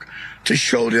paperwork to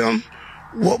show them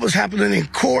what was happening in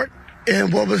court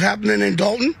and what was happening in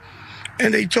Dalton.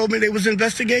 And they told me they was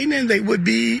investigating and they would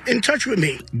be in touch with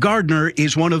me. Gardner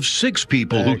is one of 6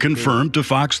 people who confirmed to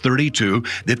Fox 32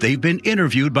 that they've been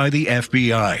interviewed by the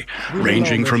FBI,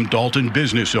 ranging from Dalton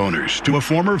business owners to a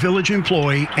former village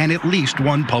employee and at least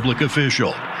one public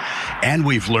official. And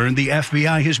we've learned the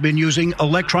FBI has been using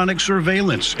electronic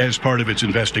surveillance as part of its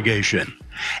investigation.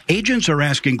 Agents are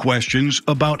asking questions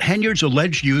about Henyard's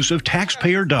alleged use of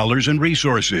taxpayer dollars and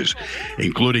resources,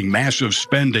 including massive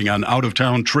spending on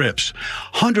out-of-town trips,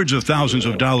 hundreds of thousands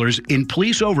of dollars in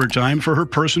police overtime for her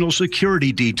personal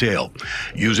security detail,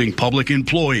 using public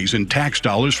employees and tax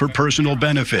dollars for personal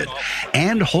benefit,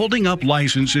 and holding up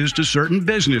licenses to certain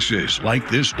businesses like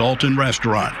this Dalton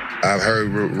restaurant. I've heard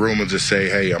rumors that say,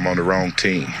 hey, I'm on the wrong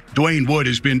team. Dwayne Wood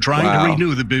has been trying to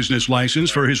renew the business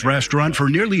license for his restaurant for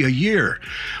nearly a year.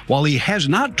 While he has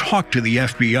not talked to the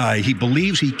FBI, he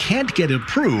believes he can't get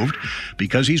approved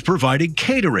because he's provided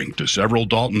catering to several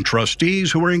Dalton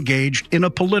trustees who are engaged in a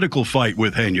political fight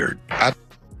with Henyard.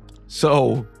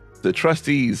 So the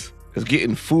trustees is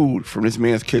getting food from this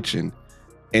man's kitchen,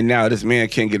 and now this man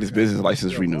can't get his business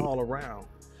license renewed. All around.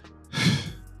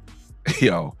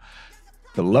 Yo,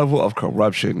 the level of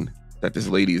corruption that this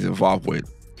lady is involved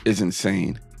with is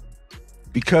insane.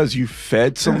 Because you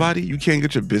fed somebody, you can't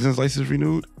get your business license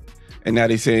renewed. And now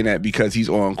they're saying that because he's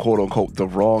on, quote unquote, the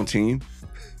wrong team.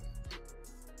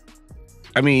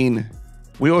 I mean,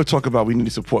 we always talk about we need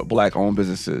to support Black-owned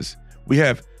businesses. We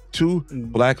have 2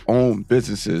 Black-owned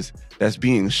businesses that's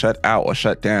being shut out or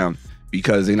shut down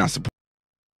because they're not supporting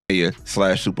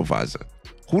mayor/supervisor.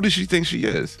 Who does she think she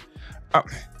is?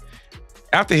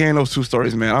 After hearing those 2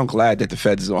 stories, man, I'm glad that the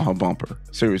feds is on her bumper.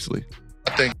 Seriously.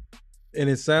 I think. And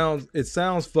it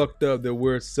sounds fucked up that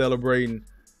we're celebrating,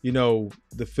 you know,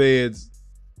 the feds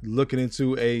looking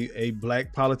into a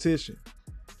Black politician.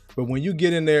 But when you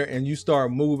get in there and you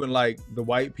start moving like the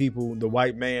white people, the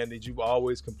white man that you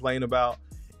always complain about,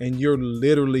 and you're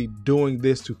literally doing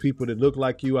this to people that look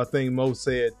like you, I think Mo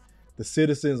said the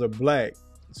citizens are black.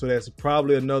 So that's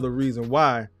probably another reason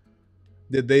why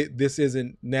that this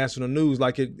isn't national news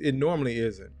like it normally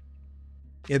isn't.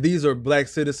 And these are black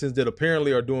citizens that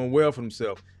apparently are doing well for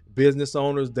themselves. Business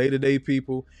owners, day-to-day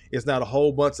people. It's not a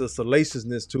whole bunch of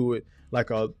salaciousness to it, like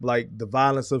the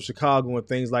violence of Chicago and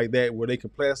things like that, where they can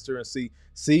plaster and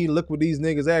see, look what these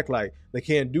niggas act like. They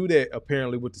can't do that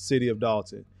apparently with the city of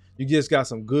Dalton. You just got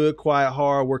some good, quiet,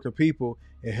 hard-working people,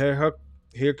 and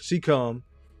here she come,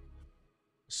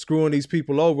 screwing these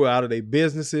people over out of their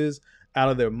businesses, out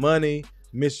of their money,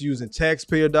 misusing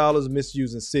taxpayer dollars,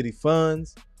 misusing city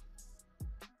funds.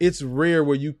 It's rare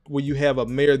where you have a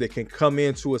mayor that can come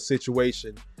into a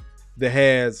situation that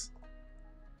has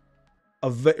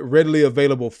readily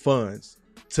available funds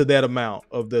to that amount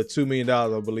of the $2 million,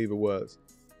 I believe it was.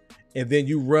 And then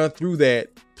you run through that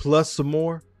plus some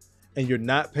more, and you're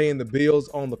not paying the bills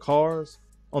on the cars,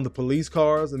 on the police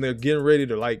cars, and they're getting ready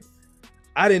to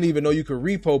I didn't even know you could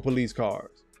repo police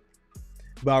cars.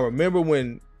 But I remember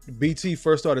when BT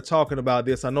first started talking about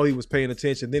this, I know he was paying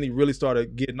attention. Then he really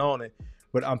started getting on it.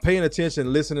 But I'm paying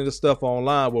attention, listening to stuff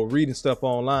online, reading stuff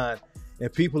online.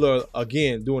 And people are,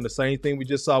 again, doing the same thing we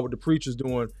just saw with the preachers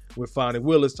doing with Fonnie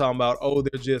Willis, talking about, oh,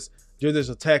 they're just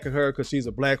attacking her because she's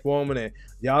a black woman and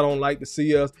y'all don't like to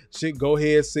see us. Shit, go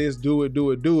ahead, sis, do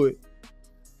it.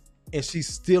 And she's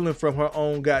stealing from her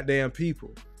own goddamn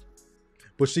people.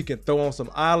 But she can throw on some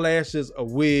eyelashes, a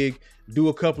wig, do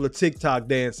a couple of TikTok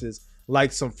dances,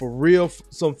 like some for real.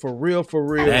 There's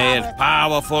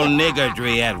powerful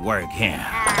niggardry at work here.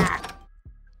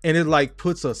 And it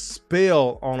puts a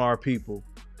spell on our people.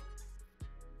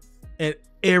 And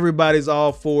everybody's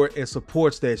all for it and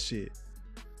supports that shit.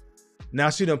 Now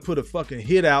she done put a fucking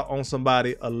hit out on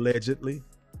somebody, allegedly.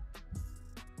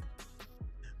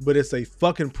 But it's a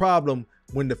fucking problem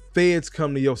when the feds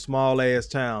come to your small ass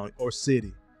town or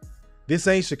city. This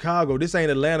ain't Chicago. This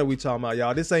ain't Atlanta we talking about,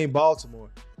 y'all. This ain't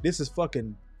Baltimore. This is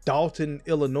fucking Dalton,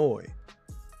 Illinois.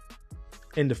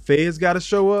 And the feds got to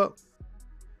show up.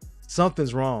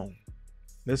 Something's wrong.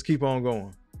 Let's keep on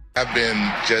going. I've been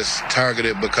just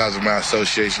targeted because of my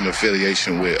association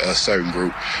affiliation with a certain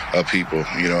group of people.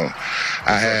 You know,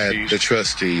 I had the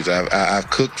trustees. I've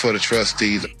cooked for the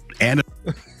trustees. And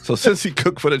so since he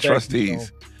cooked for the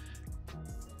trustees,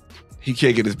 he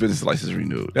can't get his business license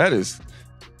renewed. That is...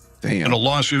 Damn. In a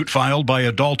lawsuit filed by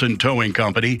a Dalton towing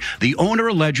company, the owner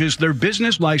alleges their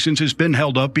business license has been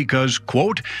held up because,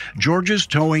 quote, George's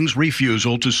Towing's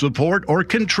refusal to support or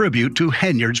contribute to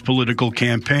Henyard's political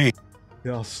campaign.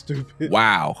 Y'all stupid.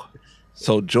 Wow.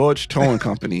 So George Towing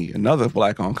Company, another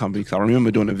black-owned company, because I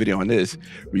remember doing a video on this,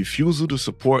 refusal to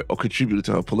support or contribute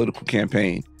to a political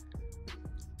campaign.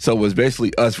 So it was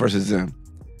basically us versus them.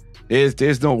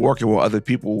 There's no working with other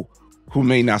people who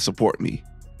may not support me.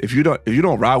 If you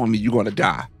don't ride with me, you're gonna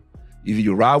die. Either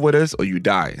you ride with us or you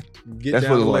die. That's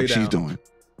what it looks like she's doing.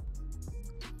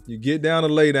 You get down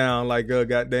and lay down like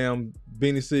goddamn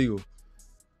Beanie Siegel.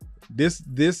 This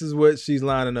is what she's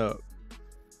lining up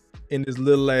in this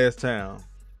little ass town.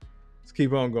 Let's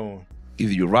keep on going.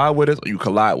 Either you ride with us or you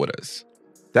collide with us.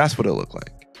 That's what it looked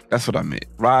like. That's what I meant.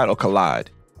 Ride or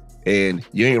collide. And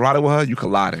you ain't riding with her, you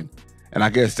colliding. And I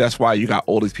guess that's why you got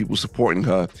all these people supporting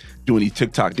her, doing these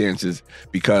TikTok dances,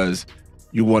 because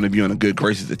you want to be on the good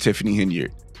graces of Tiffany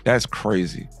Henyard. That's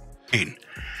crazy.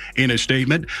 In a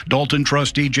statement, Dalton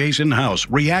trustee Jason House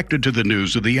reacted to the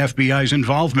news of the FBI's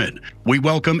involvement. We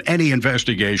welcome any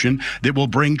investigation that will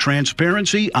bring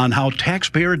transparency on how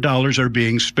taxpayer dollars are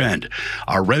being spent.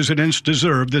 Our residents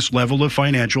deserve this level of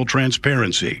financial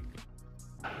transparency.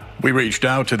 We reached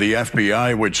out to the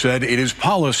FBI, which said it is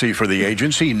policy for the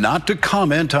agency not to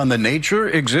comment on the nature,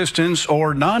 existence,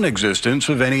 or non-existence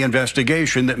of any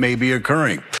investigation that may be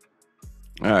occurring.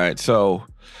 All right, so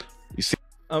you see,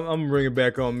 I'm bringing it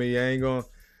back on me.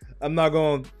 I'm not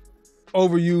going to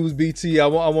overuse BT. I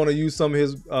want to use some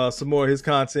more of his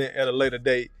content at a later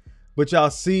date. But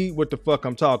y'all see what the fuck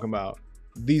I'm talking about.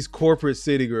 These corporate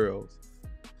city girls.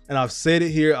 And I've said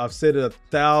it here. I've said it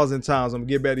 1,000 times. I'm going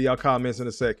to get back to y'all comments in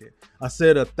a second. I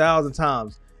said it 1,000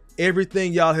 times.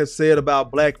 Everything y'all have said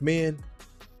about black men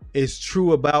is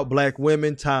true about black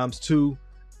women ×2.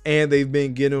 And they've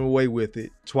been getting away with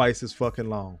it twice as fucking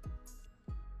long.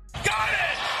 Got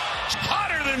it!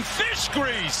 Hotter than fish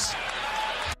grease!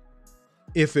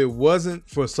 If it wasn't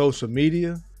for social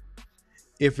media,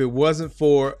 if it wasn't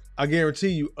for, I guarantee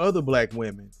you, other black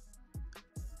women,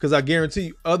 because I guarantee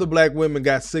you other black women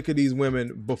got sick of these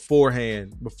women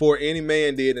beforehand, before any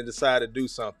man did and decided to do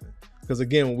something. Because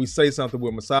again, when we say something,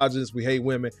 we're misogynist, we hate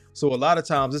women. So a lot of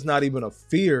times it's not even a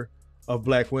fear of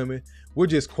black women. We're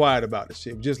just quiet about the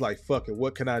shit. We're just like, fuck it,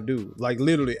 what can I do? Like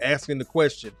literally asking the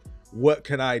question, what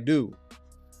can I do?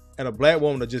 And a black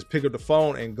woman will just pick up the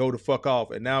phone and go the fuck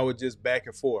off. And now it's just back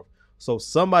and forth. So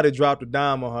somebody dropped a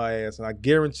dime on her ass, and I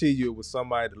guarantee you it was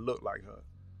somebody that looked like her.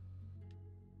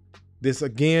 This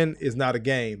again is not a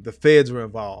game. The feds are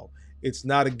involved. It's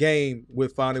not a game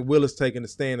with Fonnie Willis taking a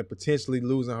stand and potentially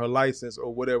losing her license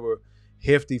or whatever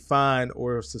hefty fine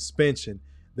or suspension.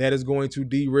 That is going to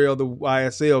derail the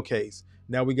YSL case.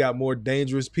 Now we got more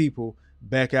dangerous people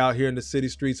back out here in the city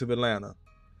streets of Atlanta.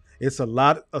 It's a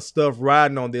lot of stuff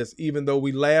riding on this. Even though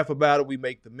we laugh about it, we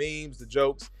make the memes, the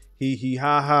jokes, he,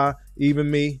 ha, ha, even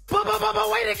me.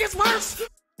 Wait, it gets worse.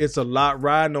 It's a lot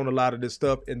riding on a lot of this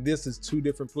stuff, and this is two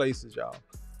different places, y'all.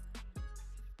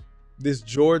 This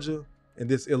Georgia and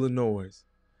this Illinois.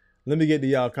 Let me get to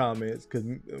y'all comments, because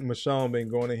Michonne been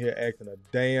going in here acting a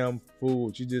damn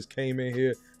fool. She just came in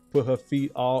here, put her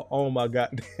feet all on my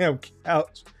goddamn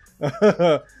couch.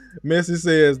 Messi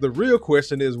says, the real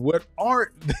question is, what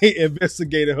aren't they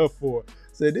investigating her for?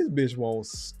 Said, this bitch won't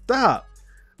stop.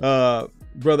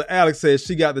 Brother Alex says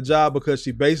she got the job because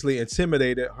she basically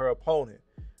intimidated her opponent.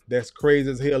 That's crazy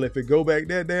as hell. If it go back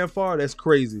that damn far, that's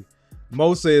crazy.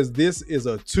 Mo says this is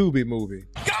a Tubi movie.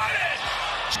 Got it!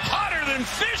 Hotter than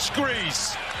fish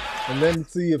grease. And let me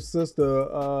see if sister,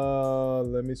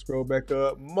 let me scroll back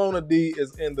up. Mona D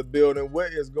is in the building.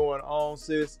 What is going on,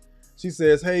 sis? She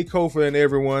says, hey, Kofa and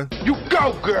everyone. You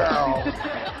go, girl.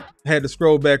 Had to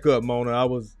scroll back up, Mona. I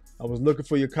was looking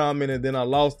for your comment, and then I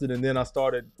lost it, and then I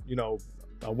started,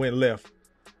 I went left.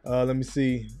 Let me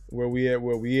see where we at. I'm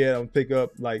gonna pick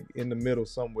up like in the middle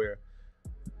somewhere.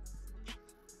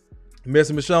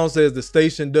 Messi Michonne says the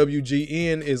station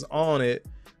WGN is on it,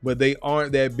 but they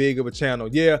aren't that big of a channel.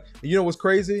 Yeah, you know what's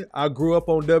crazy? I grew up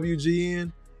on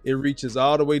WGN. It reaches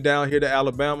all the way down here to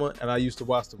Alabama, and I used to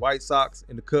watch the White Sox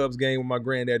and the Cubs game with my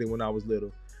granddaddy when I was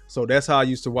little. So that's how I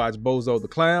used to watch Bozo the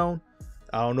Clown.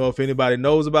 I don't know if anybody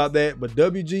knows about that, but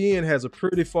WGN has a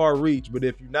pretty far reach. But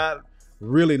if you're not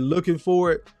really looking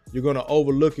for it, you're going to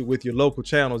overlook it with your local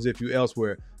channels if you're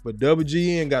elsewhere. But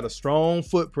WGN got a strong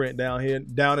footprint down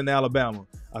in Alabama.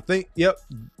 I think, yep,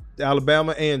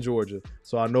 Alabama and Georgia.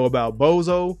 So I know about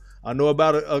Bozo. I know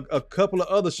about a couple of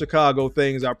other Chicago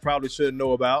things I probably shouldn't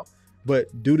know about.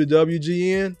 But due to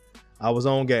WGN, I was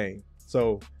on game.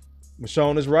 So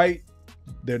Michonne is right.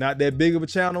 They're not that big of a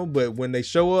channel, but when they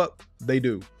show up, they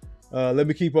do. Let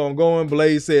me keep on going.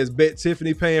 Blaze says, bet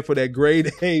Tiffany paying for that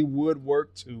grade A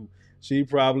woodwork too. She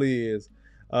probably is.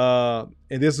 And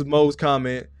this is Mo's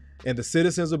comment. And the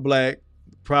citizens are black.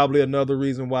 Probably another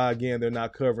reason why, again, they're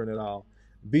not covering it all.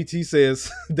 BT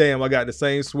says, damn, I got the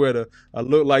same sweater. I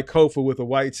look like Kofa with a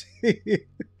white tee.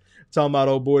 Talking about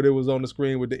old boy that was on the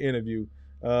screen with the interview.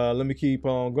 Let me keep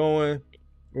on going.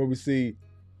 Where we see,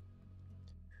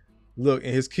 look,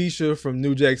 and his Keisha from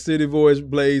New Jack City voice,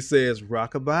 Blaze says,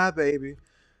 rockabye, baby.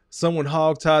 Someone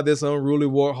hog-tie this unruly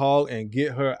warthog and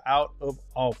get her out of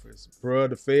office. Bruh,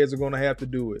 the feds are going to have to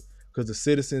do it because the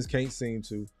citizens can't seem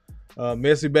to.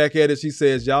 Messi back at it. She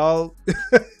says, y'all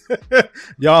the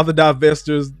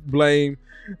divestors blame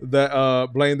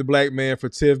the black man for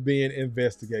Tiff being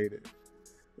investigated.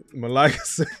 Malika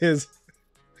says,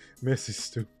 Messi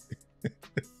stupid.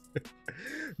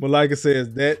 Malika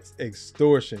says, that's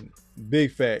extortion.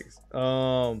 Big facts.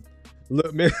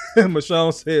 Look,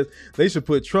 Michonne says they should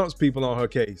put Trump's people on her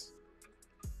case.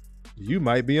 You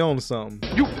might be on to something.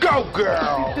 You go,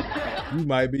 girl. You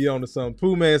might be on to something.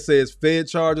 Pooh Man says Fed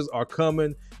charges are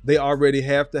coming. They already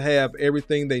have to have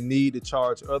everything they need to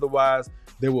charge. Otherwise,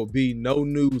 there will be no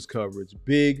news coverage.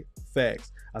 Big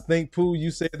facts. I think, Pooh,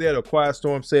 you said that, or Quiet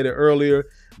Storm said it earlier.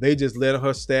 They just letting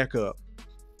her stack up.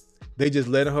 They just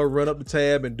letting her run up the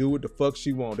tab and do what the fuck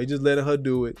she want. They just letting her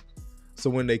do it. So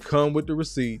when they come with the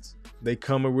receipts, they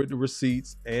coming with the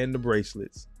receipts and the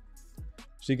bracelets.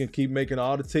 She can keep making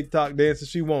all the TikTok dances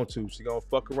she want to. She gonna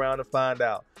fuck around and find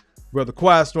out. Brother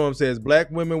Quiet Storm says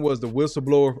black women was the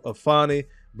whistleblower of Fonnie.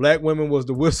 Black women was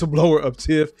the whistleblower of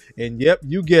Tiff. And yep,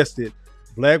 you guessed it.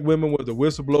 Black women was the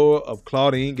whistleblower of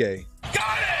Claudine Gay. Got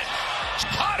it!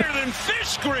 Hotter than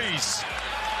fish grease.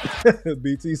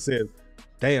 BT says,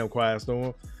 damn, Quiet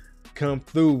Storm. Come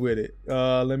through with it.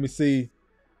 Let me see.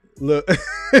 Look.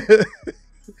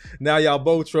 Now y'all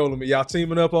both trolling me. Y'all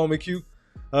teaming up on me, Q.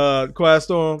 Quiet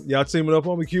Storm, y'all teaming up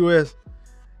on me, QS.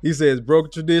 He says,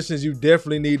 broken traditions, you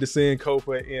definitely need to send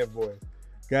Kofa an invoice.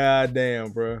 God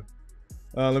damn, bro.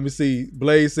 Let me see.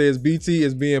 Blaze says BT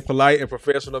is being polite and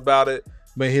professional about it,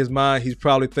 but in his mind, he's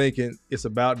probably thinking it's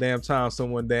about damn time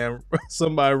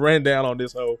somebody ran down on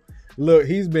this hoe. Look,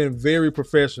 he's been very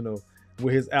professional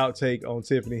with his outtake on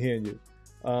Tiffany Henyard.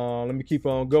 Let me keep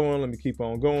on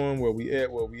going. Where we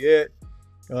at?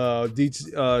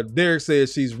 Derek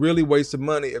says she's really wasting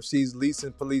money if she's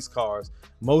leasing police cars.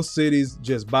 Most cities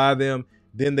just buy them,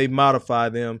 then they modify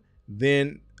them,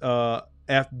 then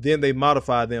they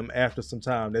modify them after some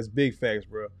time. That's big facts,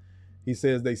 bro. He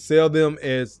says they sell them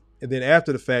and then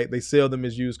after the fact, they sell them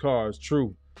as used cars.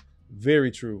 True. Very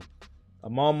true.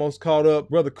 I'm almost caught up.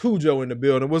 Brother Cujo in the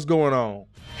building. What's going on?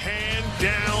 Hand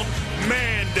down,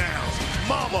 man down.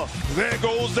 Mama, there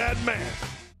goes that man.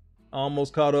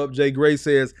 Almost caught up. Jay Gray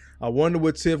says, I wonder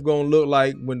what Tiff gonna look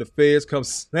like when the feds come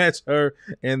snatch her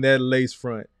and that lace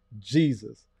front.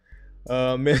 Jesus.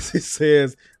 Messi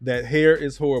says that hair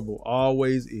is horrible.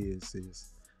 Always is,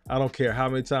 sis. I don't care how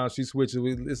many times she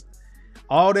switches.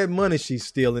 All that money she's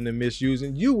stealing and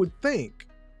misusing. You would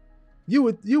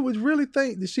really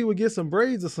think that she would get some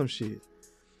braids or some shit.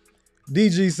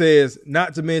 DG says,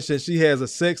 not to mention she has a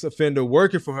sex offender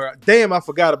working for her. Damn, I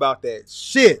forgot about that.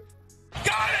 Shit.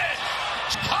 Got it!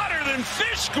 Hotter than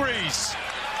fish grease.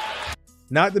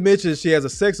 Not to mention she has a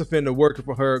sex offender working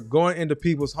for her, going into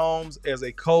people's homes as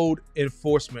a code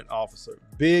enforcement officer.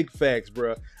 Big facts,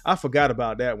 bro. I forgot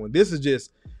about that one. This is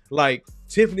just like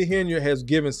Tiffany Henyard has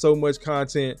given so much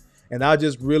content, and I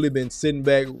just really been sitting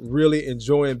back, really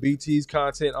enjoying BT's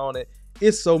content on it.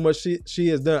 It's so much she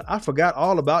has done. I forgot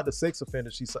all about the sex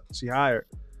offender she hired.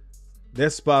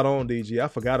 That's spot on, DG. I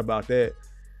forgot about that.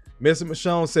 Mr.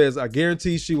 Michonne says, I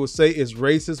guarantee she will say it's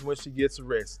racist when she gets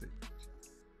arrested.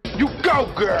 You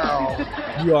go, girl.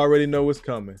 You already know what's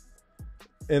coming.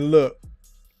 And look,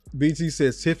 BT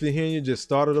says Tiffany Henyard just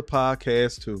started a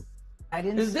podcast too.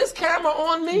 Is this camera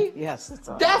on me? Yes, it's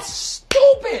on. That's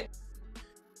stupid.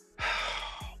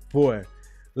 Boy,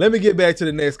 let me get back to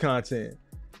the next content.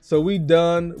 So we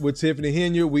done with Tiffany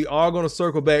Henyard. We are going to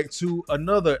circle back to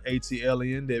another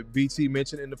ATLian that BT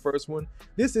mentioned in the first one.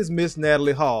 This is Miss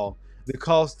Natalie Hall that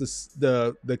cost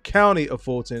the county of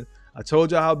Fulton. I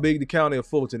told y'all how big the county of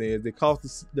Fulton is. They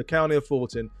cost the county of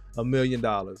Fulton $1 million.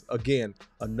 Again,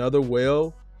 another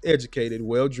well-educated,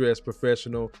 well-dressed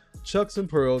professional. Chucks and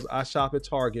pearls. I shop at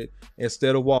Target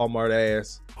instead of Walmart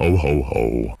ass. Ho, ho,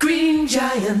 ho. Green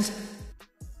Giant.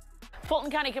 Fulton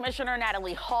County Commissioner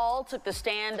Natalie Hall took the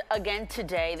stand again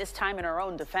today, this time in her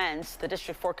own defense. The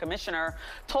District 4 Commissioner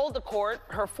told the court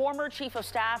her former chief of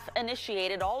staff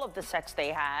initiated all of the sex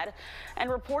they had and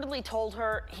reportedly told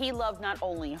her he loved not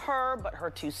only her, but her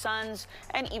 2 sons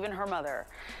and even her mother.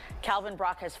 Calvin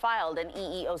Brock has filed an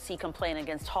EEOC complaint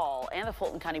against Hall and the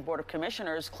Fulton County Board of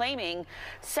Commissioners claiming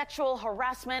sexual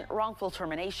harassment, wrongful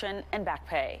termination, and back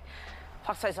pay.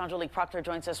 Fox 5's Angelique Proctor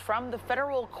joins us from the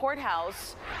federal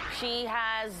courthouse. She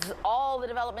has all the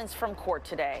developments from court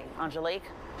today. Angelique.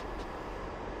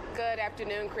 Good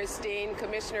afternoon, Christine.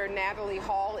 Commissioner Natalie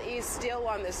Hall is still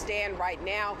on the stand right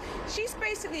now. She's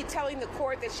basically telling the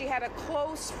court that she had a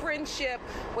close friendship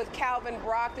with Calvin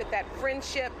Brock, that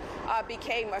friendship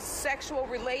became a sexual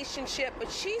relationship.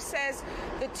 But she says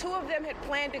the 2 of them had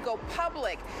planned to go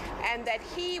public and that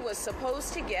he was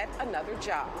supposed to get another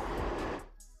job.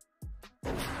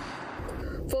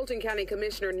 Fulton County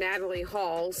Commissioner Natalie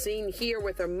Hall, seen here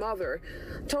with her mother,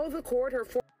 told the court her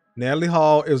Natalie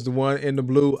Hall is the one in the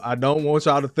blue. I don't want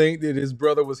y'all to think that his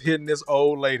brother was hitting this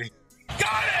old lady. Got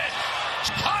it!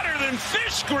 Hotter than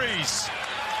fish grease.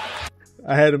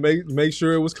 I had to make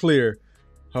sure it was clear.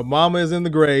 Her mama is in the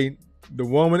gray. The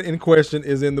woman in question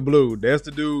is in the blue. That's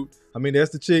the dude. I mean,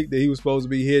 that's the chick that he was supposed to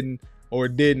be hitting or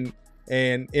didn't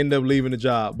and end up leaving the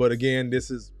job. But again, this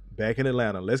is back in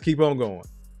Atlanta. Let's keep on going.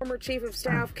 Former Chief of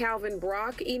Staff Calvin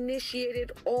Brock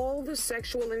initiated all the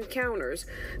sexual encounters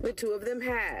the 2 of them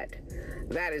had.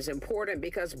 That is important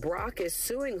because Brock is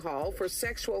suing Hall for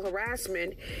sexual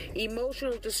harassment,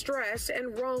 emotional distress,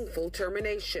 and wrongful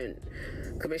termination.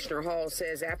 Commissioner Hall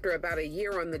says after about a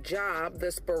year on the job,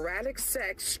 the sporadic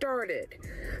sex started.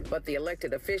 But the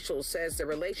elected official says the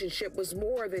relationship was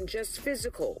more than just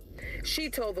physical. She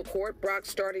told the court Brock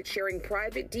started sharing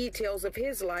private details of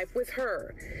his life with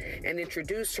her and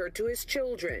introduced her to his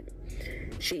children.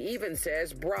 She even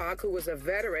says Brock, who was a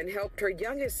veteran, helped her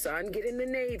youngest son get in the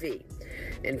Navy.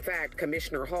 In fact,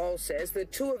 Commissioner Hall says the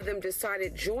 2 of them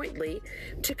decided jointly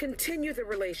to continue the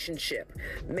relationship,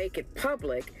 make it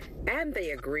public, and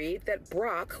they agreed that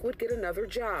Brock would get another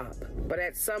job. But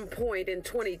at some point in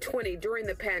 2020 during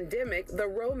the pandemic, the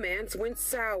romance went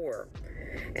sour.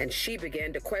 and she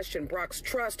began to question Brock's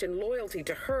trust and loyalty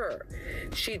to her.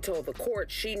 She told the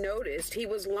court she noticed he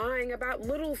was lying about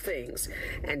little things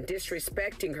and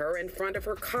disrespecting her in front of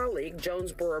her colleague,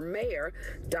 Jonesboro Mayor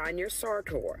Danya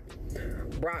Sartor.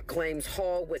 Brock claims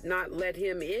Hall would not let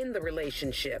him in the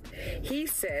relationship. He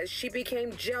says she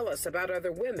became jealous about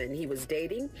other women he was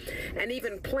dating and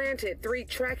even planted 3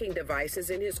 tracking devices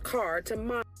in his car to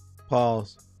monitor.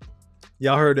 Pause.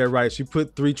 Y'all heard that right. She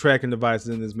put 3 tracking devices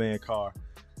in this man's car.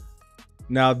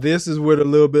 Now, this is where a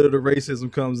little bit of the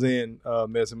racism comes in,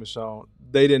 Messi Michonne.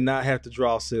 They did not have to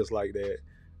draw sis like that.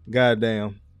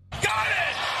 Goddamn. Got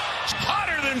it!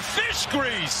 Hotter than fish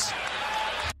grease!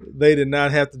 They did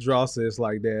not have to draw sis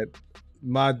like that.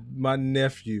 My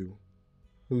nephew,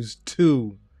 who's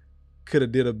 2, could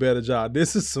have did a better job.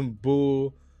 This is some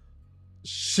bull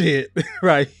shit,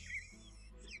 right?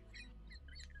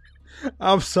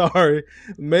 I'm sorry.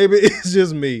 Maybe it's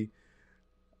just me.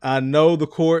 I know the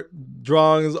court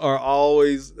drawings are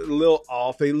always a little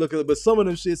off. They look at it, but some of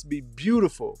them shits be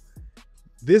beautiful.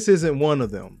 This isn't one of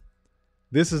them.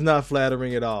 This is not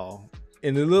flattering at all.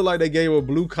 And it looked like they gave her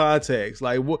blue contacts.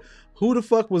 Like, who the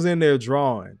fuck was in there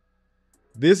drawing?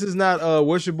 This is not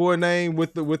what's your boy name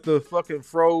with the fucking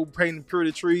fro painting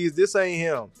pretty trees. This ain't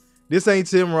him. This ain't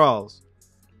Tim Ross.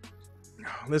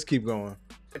 Let's keep going.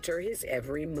 His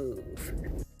every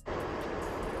move.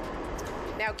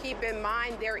 Now keep in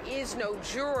mind there is no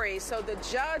jury, so the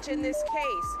judge in this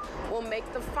case will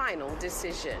make the final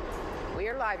decision. We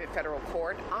are live at federal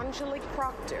court. Angelique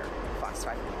Proctor, Fox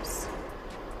 5 News.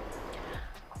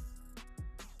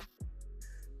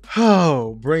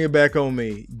 Oh, bring it back on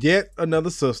me. Yet another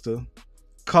sister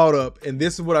caught up, and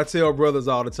this is what I tell brothers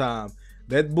all the time.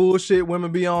 That bullshit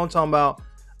women be on talking about,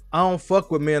 I don't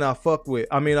fuck with men I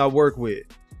work with.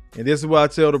 And this is what I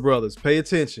tell the brothers. Pay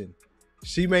attention.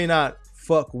 She may not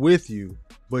fuck with you,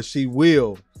 but she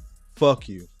will fuck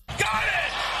you. Got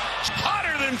it!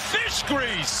 Hotter than fish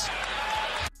grease!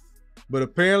 But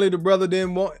apparently the brother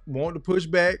didn't want to push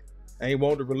back, ain't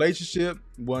want the relationship,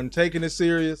 wasn't taking it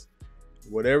serious.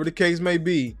 Whatever the case may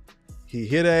be, he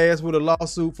hit her ass with a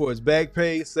lawsuit for his back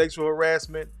pay, sexual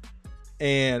harassment,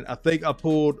 and I think I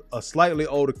pulled a slightly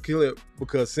older clip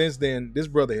because since then, this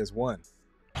brother has won.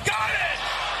 Got it!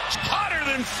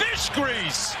 Hotter than fish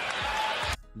grease!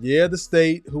 Yeah, the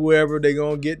state, whoever, they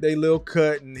gonna get their little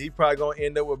cut, and he probably gonna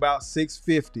end up with about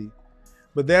 $650.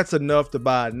 But that's enough to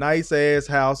buy a nice ass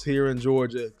house here in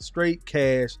Georgia, straight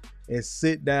cash, and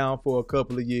sit down for a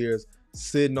couple of years,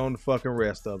 sitting on the fucking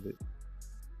rest of it.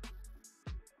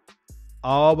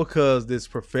 All because this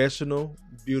professional,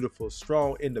 beautiful,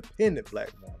 strong, independent black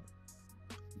woman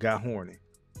got horny.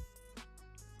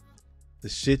 The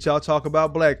shit y'all talk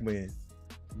about black men,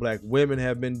 black women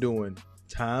have been doing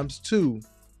 ×2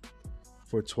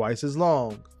 for twice as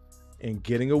long and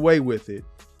getting away with it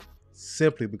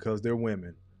simply because they're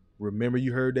women. Remember,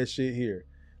 you heard that shit here.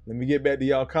 Let me get back to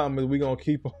y'all comments. We're gonna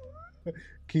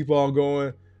keep on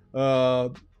going.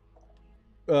 What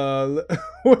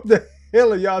the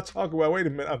hell are y'all talking about? Wait a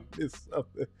minute,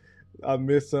 I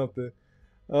missed something.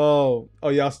 Oh,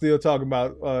 y'all still talking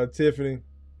about Tiffany?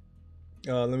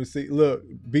 Let me see. Look,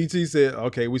 BT said,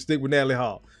 okay, we stick with Natalie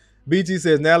Hall. BT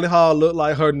says Natalie Hall looked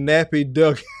like her nappy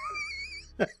duck.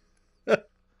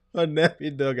 Her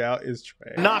nappy dugout is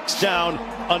trash. Knocks down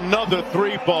another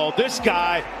 3-ball. This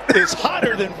guy is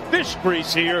hotter than fish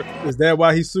grease here. Is that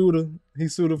why he sued her? He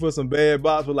sued her for some bad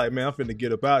bops. But like, man, I'm finna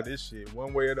get up out of this shit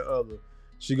one way or the other.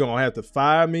 She gonna have to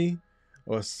fire me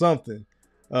or something.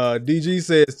 DG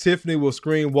says Tiffany will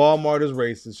scream Walmart as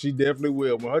racist. She definitely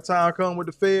will. When her time comes with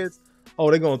the feds,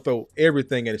 they're gonna throw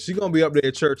everything at it. She gonna be up there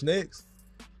at church next.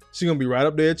 She gonna be right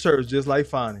up there at church, just like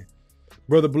Fonnie.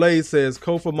 Brother Blaze says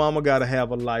Kofa mama gotta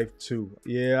have a life too.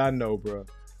 Yeah, I know, bro.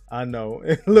 I know.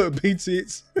 And look, BT,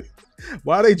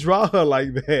 why they draw her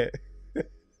like that?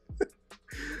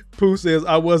 Pooh says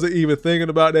I wasn't even thinking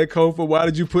about that, Kofa. Why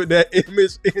did you put that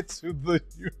image into the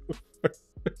universe?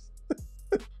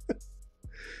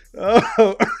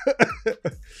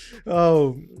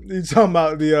 Oh, you talking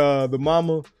about the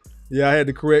mama? Yeah, I had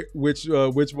to correct which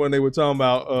one they were talking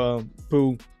about.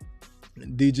 Pooh.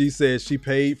 DG says she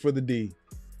paid for the D.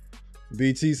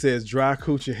 BT says dry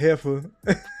coochie heifer.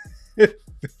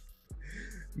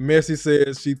 Messi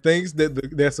says she thinks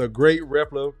that that's a great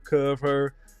replica of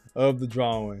her of the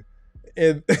drawing.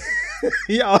 And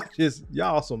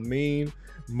y'all some mean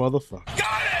motherfuckers.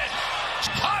 Got it!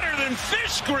 Hotter than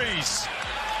fish grease!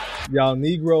 Y'all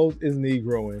Negroes is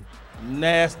Negroing.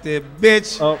 Nasty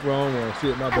bitch. Oh, wrong one.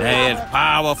 Shit, my bad. There's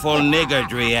powerful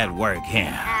niggardry at work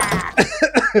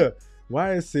here.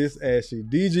 Why is sis ashy?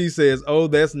 DG says, oh,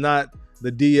 that's not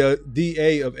the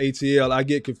DA of ATL. I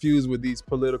get confused with these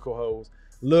political hoes.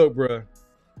 Look, bruh.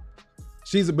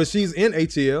 She's in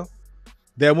ATL.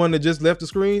 That one that just left the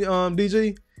screen,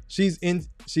 DG. She's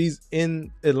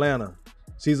in Atlanta.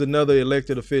 She's another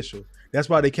elected official. That's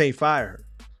why they can't fire her.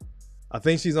 I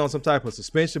think she's on some type of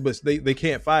suspension, but they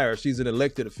can't fire her. She's an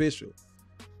elected official.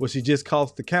 Well, she just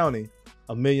cost the county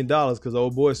 $1 million because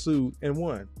old boy sued and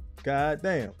won. God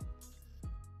damn.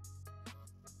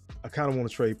 I kind of want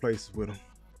to trade places with him.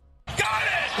 Got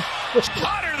it!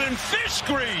 Hotter than fish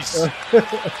grease!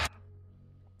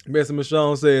 Bessie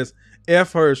Michonne says,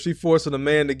 F her. She forcing a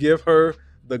man to give her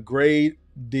the grade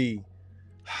D.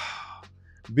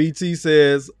 BT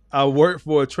says, I work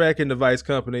for a tracking device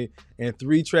company and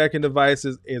 3 tracking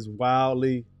devices is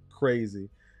wildly crazy.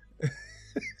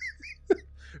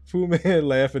 Fu Man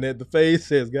laughing at the face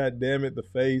says, God damn it, the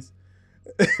face.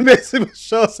 Bessie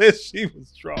Michonne says she was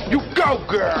strong. You go,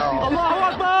 girl! Allahu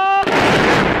Akbar!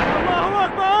 Allahu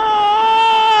Akbar!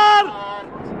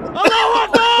 Allahu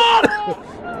Akbar!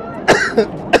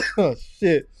 Oh,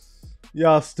 shit.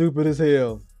 Y'all stupid as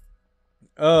hell.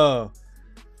 Oh,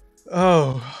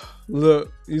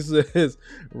 look, he says,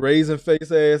 raisin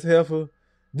face ass heifer.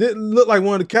 Didn't look like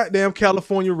one of the goddamn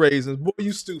California raisins. Boy,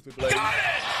 you stupid, lady. Got it!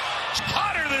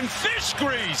 Hotter than fish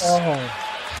grease! Oh.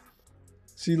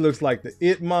 She looks like the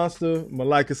it monster.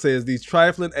 Malika says, these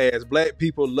trifling ass black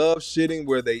people love shitting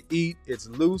where they eat. It's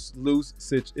a lose-lose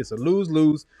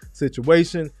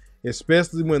situation,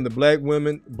 especially when the black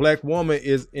woman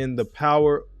is in the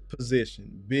power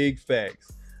position. Big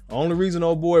facts. The only reason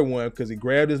old boy won because he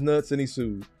grabbed his nuts and he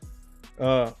sued.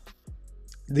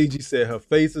 DG said her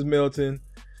face is melting.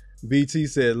 BT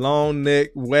said long neck,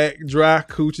 whack, dry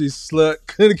coochie slut,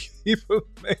 couldn't keep her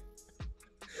man,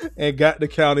 and got the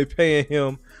county paying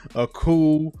him a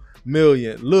cool $1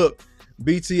 million. Look,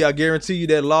 BT, I guarantee you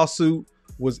that lawsuit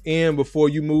was in before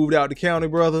you moved out the county,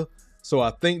 brother. So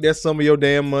I think that's some of your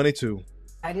damn money too.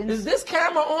 Is this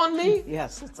camera on me?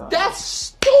 Yes, it's on. That's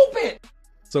stupid.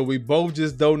 So we both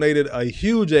just donated a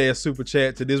huge ass super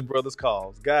chat to this brother's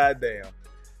cause. God damn.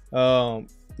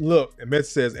 Look, and Metz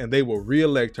says, and they will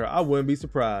reelect her. I wouldn't be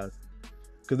surprised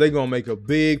because they're gonna make a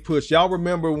big push. Y'all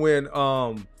remember when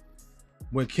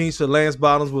Keisha Lance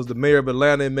Bottoms was the mayor of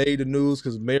Atlanta and made the news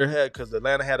because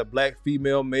Atlanta had a black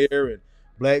female mayor and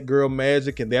black girl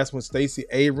magic, and that's when Stacey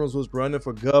Abrams was running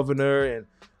for governor and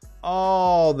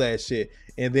all that shit.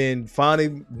 And then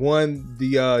finally won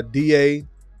the DA.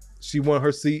 She won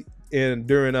her seat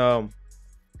during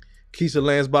Keisha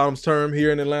Lance Bottoms' term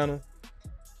here in Atlanta.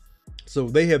 So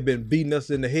they have been beating us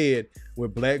in the head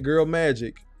with black girl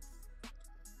magic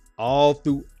all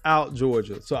throughout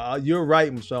Georgia. So you're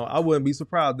right, Michonne. I wouldn't be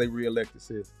surprised they reelected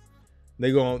sis.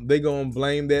 They gonna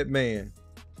blame that man.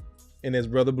 And as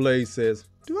Brother Blaze says,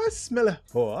 do I smell a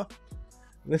whore?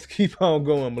 Let's keep on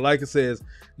going. Malika says,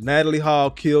 Natalie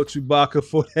Hall killed Chewbacca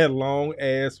for that long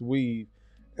ass weave.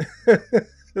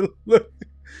 Look,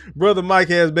 Brother Mike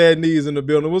has bad knees in the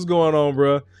building. What's going on,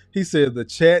 bro? He said the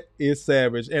chat is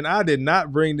savage. And I did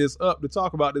not bring this up to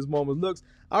talk about this woman's looks.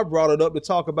 I brought it up to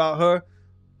talk about her,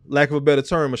 lack of a better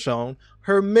term, Michonne,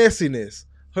 her messiness.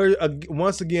 Her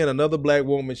once again, another black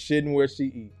woman shitting where she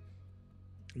eat.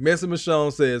 Messy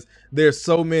Michonne says, there's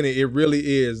so many, it really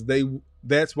is.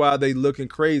 That's why they looking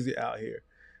crazy out here.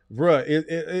 Bruh,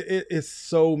 it's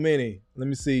so many. Let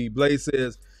me see. Blaze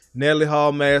says, Natalie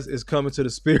Hall mask is coming to the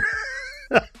Spirit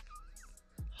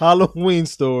Halloween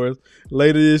stores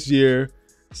later this year,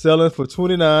 selling for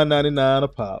 $29.99 a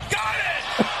pop. Got it!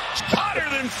 Hotter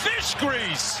than fish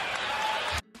grease!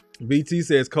 BT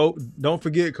says, don't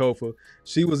forget Kofa.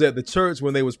 She was at the church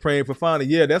when they was praying for Fonnie.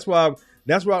 Yeah, that's why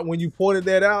when you pointed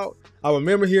that out, I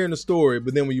remember hearing the story,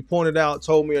 but then when you pointed out,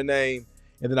 told me her name,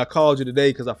 and then I called you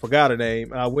today because I forgot her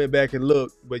name, and I went back and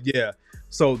looked. But yeah,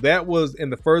 so that was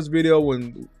in the first video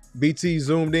when BT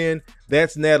zoomed in.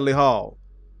 That's Natalie Hall.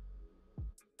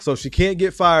 So she can't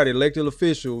get fired, elected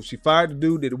official. She fired the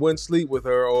dude that wouldn't sleep with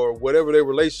her or whatever their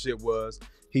relationship was.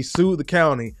 He sued the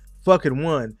county, fucking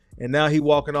won, and now he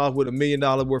walking off with $1 million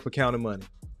worth of county money.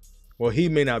 Well, he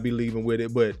may not be leaving with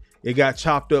it, but it got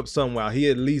chopped up somehow.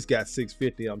 He at least got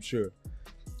 $650, I'm sure.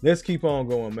 Let's keep on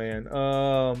going, man.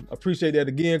 Appreciate that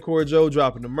again, Corey Joe,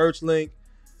 dropping the merch link.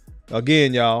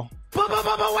 Again, y'all. But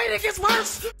wait, it gets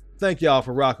worse. Thank y'all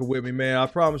for rocking with me, man. I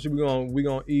promise you we're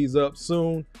gonna ease up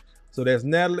soon. So that's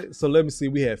Natalie. So let me see.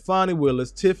 We had Fonnie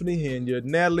Willis, Tiffany Henyard,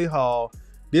 Natalie Hall.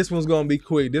 This one's gonna be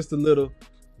quick. This the little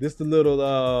This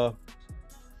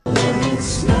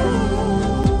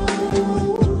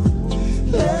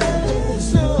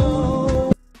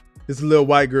is a little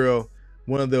white girl,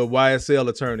 one of the YSL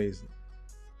attorneys.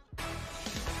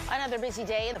 Another Another busy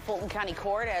day in the Fulton County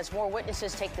Court as more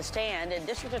witnesses take the stand in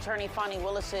District Attorney Fonnie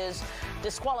Willis's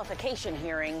disqualification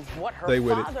hearing. What her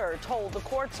father told the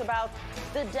courts about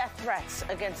the death threats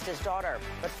against his daughter.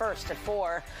 But first, at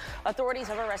 4, authorities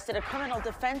have arrested a criminal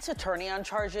defense attorney on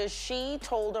charges she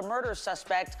told a murder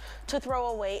suspect to throw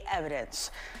away evidence.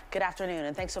 Good afternoon,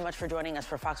 and thanks so much for joining us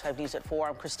for Fox 5 News at 4.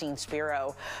 I'm Christine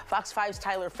Spiro. Fox 5's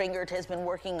Tyler Fingert has been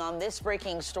working on this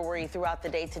breaking story throughout the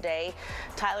day today.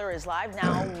 Tyler is live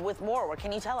now with more. What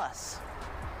can you tell us?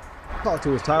 Talk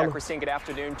to us, Tyler. Yeah, Christine, good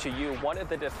afternoon to you. One of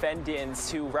the defendants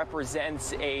who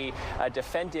represents one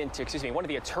of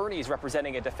the attorneys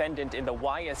representing a defendant in the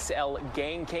YSL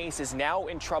gang case is now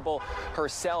in trouble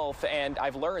herself, and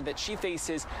I've learned that she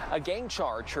faces a gang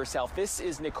charge herself. This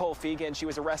is Nicole Fegan. She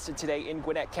was arrested today in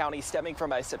Gwinnett County, stemming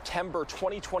from a September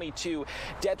 2022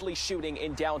 deadly shooting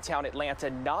in downtown Atlanta,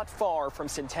 not far from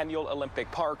Centennial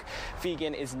Olympic Park.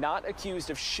 Fegan is not accused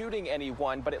of shooting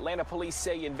anyone, but Atlanta police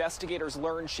say investigators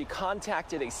learned she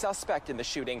contacted a suspect in the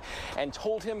shooting and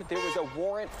told him there was a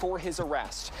warrant for his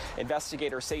arrest.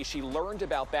 Investigators say she learned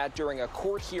about that during a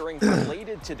court hearing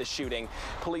related to the shooting.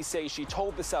 Police say she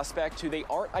told the suspect, who they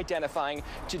aren't identifying,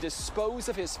 to dispose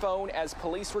of his phone as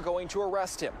police were going to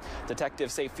arrest him.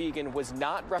 Detectives say Fegan was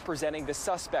not representing the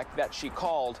suspect that she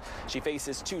called. She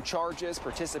faces 2 charges: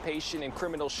 participation in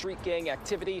criminal street gang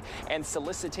activity and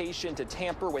solicitation to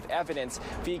tamper with evidence.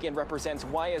 Fegan represents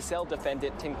YSL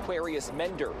defendant Tinquarius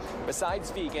Mender. Besides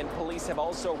Fegan, police have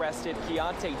also arrested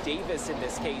Keontae Davis in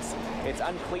this case. It's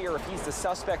unclear if he's the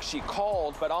suspect she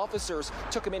called, but officers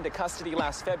took him into custody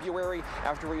last February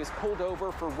after he was pulled over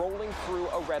for rolling through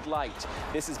a red light.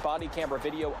 This is body camera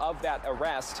video of that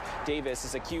arrest. Davis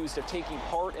is accused of taking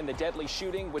part in the deadly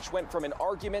shooting, which went from an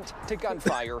argument to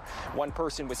gunfire. One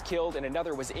person was killed and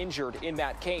another was injured in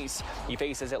that case. He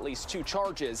faces at least 2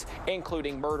 charges,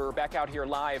 including murder. Back out here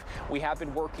live, we have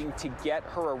been working to get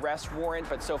her arrest warrant,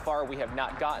 but so far we have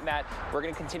not gotten that. We're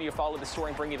going to continue to follow the story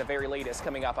and bring you the very latest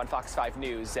coming up on Fox 5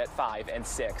 News at 5 and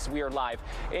 6. We are live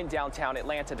in downtown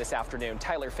Atlanta this afternoon.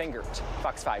 Tyler Fingert,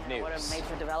 Fox 5 News. What a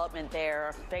major development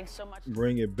there. Thanks so much.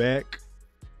 Bring it back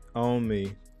on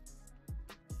me.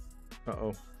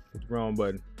 Uh-oh. Hit the wrong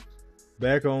button.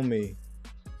 Back on me.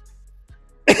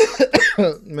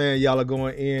 Man, y'all are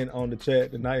going in on the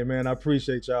chat tonight, man. I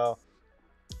appreciate y'all.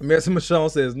 Messi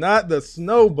Michonne says, not the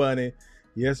snow bunny.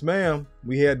 Yes, ma'am.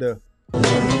 We had the...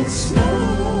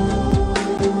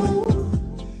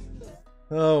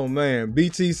 Oh, man.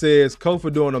 BT says,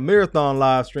 Kofa doing a marathon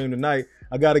live stream tonight.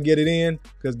 I got to get it in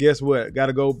because guess what? Got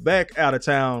to go back out of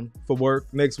town for work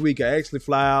next week. I actually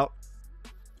fly out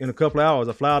in a couple of hours.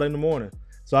 I fly out in the morning.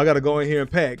 So I got to go in here and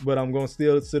pack, but I'm going to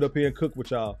still sit up here and cook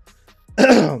with y'all.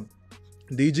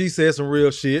 DG said some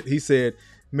real shit. He said,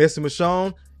 Messi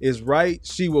Michonne is right.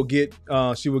 She will get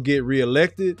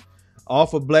reelected.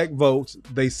 Off of black votes,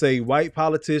 they say white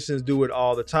politicians do it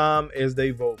all the time as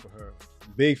they vote for her.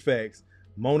 Big facts.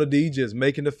 Mona D just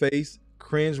making the face.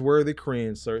 Cringe-worthy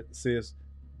cringe, sir, sis.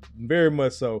 Very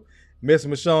much so. Miss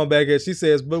Michonne back here, she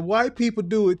says, but white people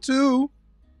do it too.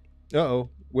 Uh-oh.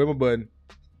 Where my button?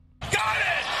 Got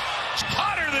it!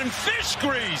 Hotter than fish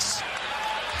grease!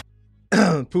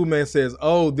 Pooh Man says,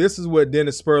 oh, this is what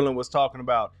Dennis Sperling was talking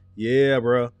about. Yeah,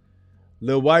 bro.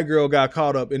 Little white girl got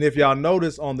caught up. And if y'all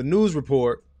notice on the news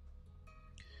report,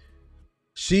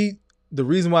 the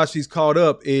reason why she's caught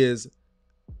up is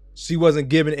she wasn't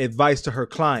giving advice to her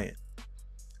client.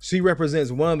 She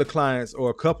represents one of the clients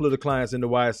or a couple of the clients in the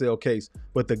YSL case.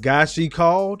 But the guy she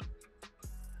called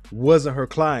wasn't her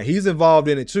client. He's involved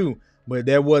in it too, but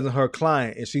that wasn't her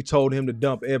client. And she told him to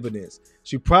dump evidence.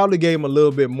 She probably gave him a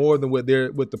little bit more than what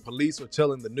the police are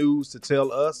telling the news to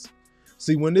tell us.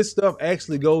 See, when this stuff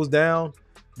actually goes down,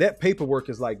 that paperwork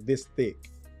is like this thick.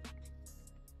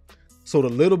 So the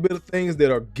little bit of things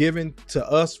that are given to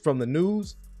us from the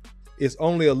news is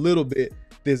only a little bit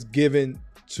that's given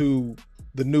to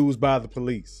the news by the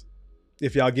police,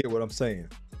 if y'all get what I'm saying,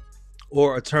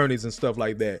 or attorneys and stuff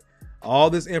like that.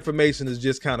 All this information is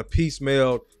just kind of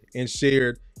piecemealed and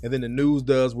shared, and then the news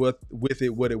does with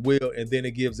it what it will, and then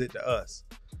it gives it to us.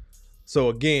 So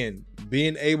again,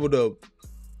 being able to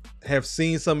have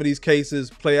seen some of these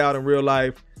cases play out in real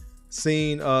life,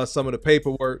 seen some of the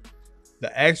paperwork,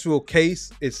 the actual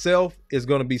case itself is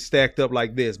going to be stacked up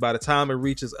like this. By the time it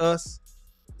reaches us,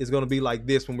 it's going to be like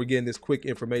this when we're getting this quick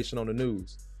information on the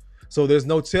news. So there's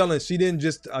no telling. She didn't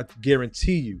just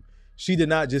guarantee you. She did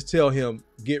not just tell him,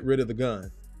 get rid of the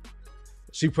gun.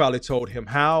 She probably told him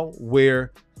how,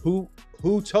 where, who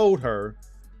told her,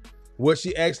 what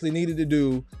she actually needed to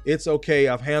do. It's okay.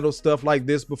 I've handled stuff like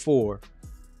this before.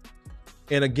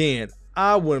 And again,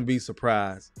 I wouldn't be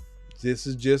surprised. This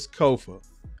is just Kofa.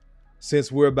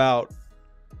 since we're about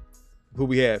who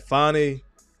we had, Fonnie,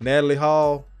 Natalie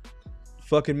Hall,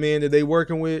 fucking men that they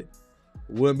working with,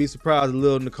 wouldn't be surprised if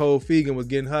little Nicole Fegan was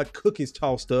getting her cookies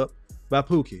tossed up by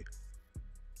Pookie.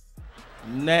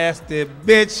 Nasty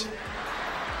bitch.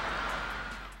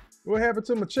 What happened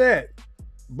to my chat?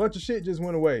 A bunch of shit just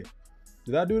went away.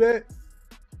 Did I do that?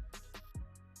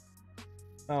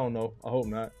 I don't know. I hope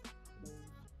not.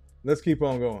 Let's keep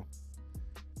on going.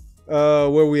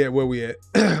 Where we at?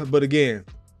 But again,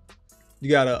 you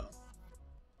gotta,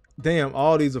 damn,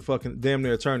 all these are fucking damn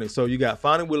near attorneys. So you got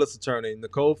Fonnie Willis attorney,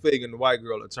 Nicole Fagan, the white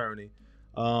girl attorney,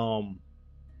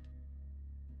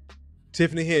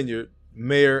 Tiffany Henyard,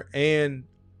 mayor and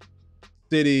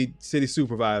city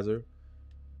supervisor.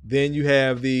 Then you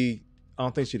have I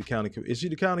don't think she's the county, is she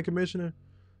the county commissioner?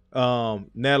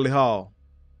 Natalie Hall.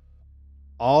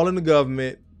 All in the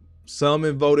government, some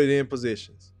in voted in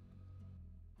positions.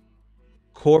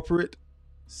 Corporate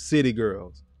city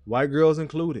girls, white girls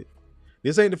included.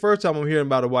 This ain't the first time I'm hearing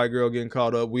about a white girl getting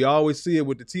caught up. We always see it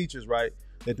with the teachers, right?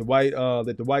 That the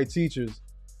white teachers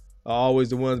are always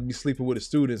the ones be sleeping with the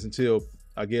students until,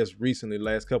 I guess, recently, the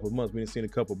last couple of months, we done seen a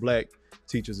couple black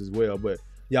teachers as well. But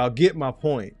y'all get my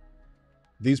point.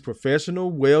 These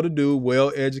professional, well-to-do,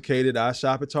 well-educated, I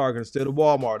shop at Target instead of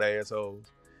Walmart assholes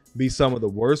be some of the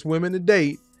worst women to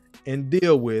date and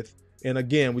deal with. And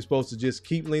again, we're supposed to just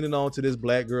keep leaning on to this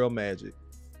black girl magic.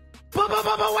 But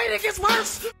wait, it gets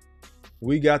worse.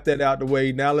 We got that out the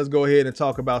way. Now let's go ahead and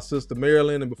talk about Sister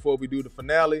Marilyn. And before we do the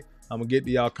finale, I'm going to get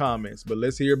to y'all comments. But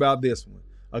let's hear about this one.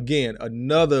 Again,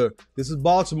 this is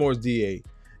Baltimore's DA.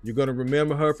 You're going to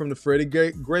remember her from the Freddie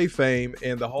Gray fame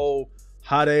and the whole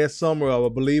hot ass summer of, I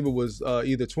believe it was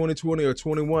either 2020 or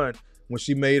 21 when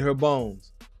she made her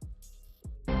bones.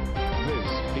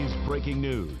 This is breaking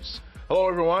news. Hello,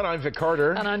 everyone. I'm Vic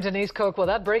Carter. And I'm Denise Koch. Well,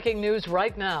 that breaking news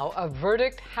right now. A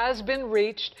verdict has been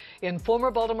reached in former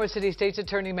Baltimore City State's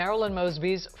Attorney Marilyn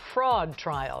Mosby's fraud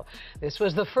trial. This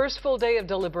was the first full day of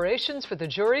deliberations for the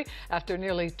jury after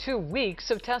nearly 2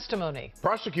 weeks of testimony.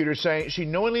 Prosecutors say she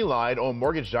knowingly lied on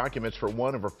mortgage documents for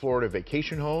one of her Florida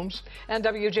vacation homes. And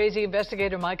WJZ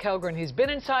investigator Mike Helgren, he's been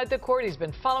inside the court. He's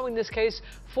been following this case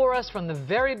for us from the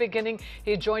very beginning.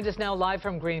 He joins us now live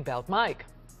from Greenbelt. Mike.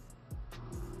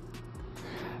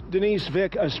 Denise,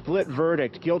 Vic, a split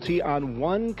verdict, guilty on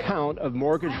one count of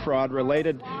mortgage fraud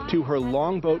related to her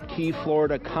Longboat Key,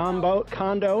 Florida condo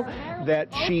that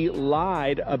she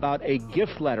lied about a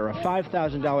gift letter, a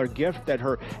 $5,000 gift that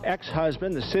her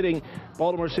ex-husband, the sitting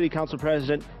Baltimore City Council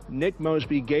President Nick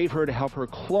Mosby, gave her to help her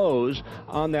close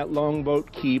on that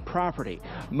Longboat Key property.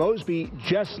 Mosby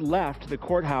just left the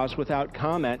courthouse without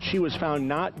comment. She was found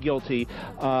not guilty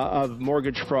of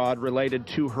mortgage fraud related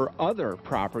to her other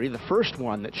property, the first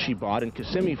one that she bought in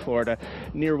Kissimmee, Florida,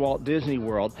 near Walt Disney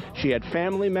World. She had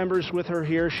family members with her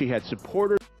here. She had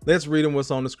supporters. Let's read them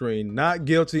what's on the screen. Not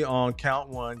guilty on count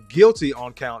one, guilty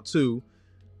on count two.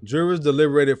 Jurors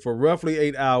deliberated for roughly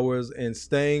 8 hours and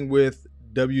staying with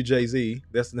WJZ,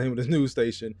 that's the name of the news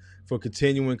station, for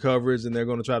continuing coverage, and they're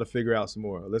going to try to figure out some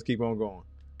more. Let's keep on going.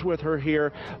 With her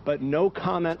here, but no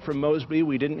comment from Mosby.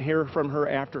 We didn't hear from her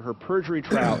after her perjury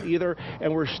trial either,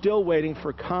 and we're still waiting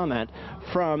for comment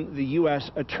from the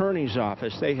U.S. Attorney's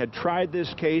Office. They had tried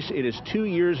this case. It is 2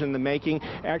 years in the making.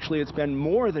 Actually, it's been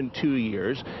more than 2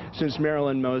 years since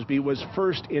Marilyn Mosby was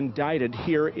first indicted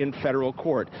here in federal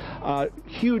court.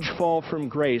 Huge fall from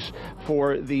grace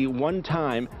for the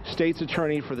one-time state's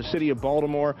attorney for the city of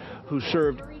Baltimore who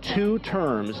served 2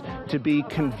 terms to be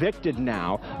convicted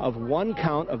now of one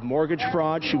count of mortgage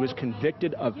fraud. She was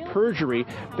convicted of perjury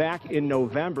back in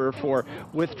November for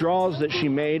withdrawals that she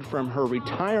made from her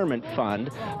retirement fund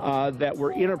that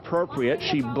were inappropriate.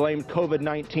 She blamed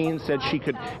COVID-19, said she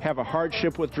could have a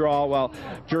hardship withdrawal. Well,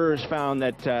 jurors found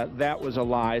that that was a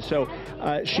lie. So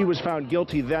she was found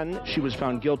guilty then. She was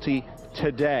found guilty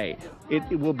today. It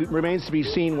remains to be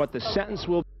seen what the sentence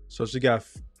will be. So she got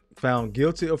found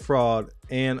guilty of fraud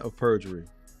and of perjury.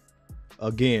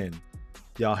 Again,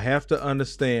 y'all have to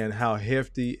understand how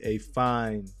hefty a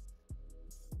fine,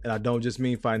 and I don't just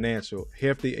mean financial,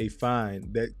 hefty a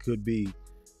fine that could be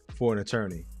for an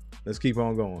attorney. Let's keep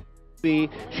on going.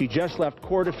 She just left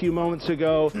court a few moments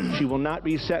ago. She will not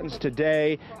be sentenced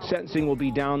today. Sentencing will be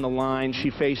down the line.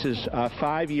 She faces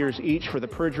 5 years each for the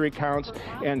perjury counts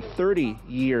and 30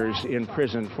 years in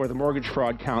prison for the mortgage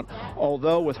fraud count.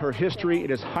 Although with her history,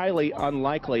 it is highly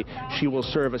unlikely she will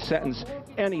serve a sentence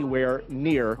anywhere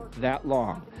near that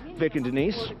long. Vic and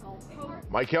Denise.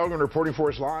 Mike Helgren reporting for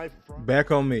us live. Back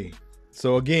on me.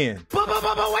 So again. But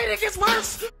wait, it gets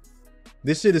worse.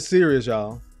 This shit is serious,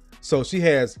 y'all. So she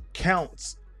has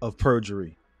counts of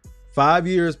perjury, 5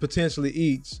 years potentially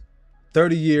each,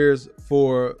 30 years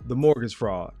for the mortgage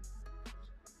fraud.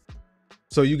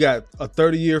 So you got a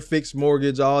 30-year fixed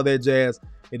mortgage, all that jazz.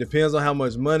 It depends on how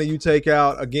much money you take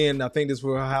out. Again, I think this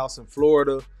for her house in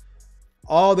Florida.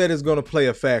 All that is going to play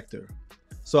a factor.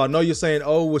 So I know you're saying,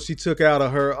 oh, well, she took out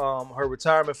of her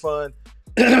retirement fund.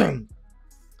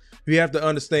 You have to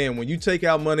understand, when you take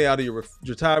out money out of your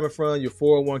retirement fund, your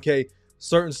 401k,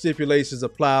 certain stipulations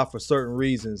apply for certain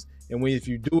reasons. And if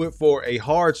you do it for a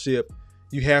hardship,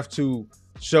 you have to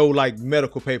show like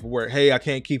medical paperwork. Hey, I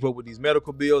can't keep up with these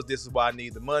medical bills. This is why I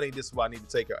need the money. This is why I need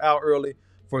to take it out early.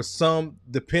 For some,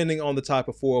 depending on the type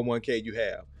of 401k you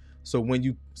have. So when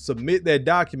you submit that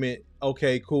document,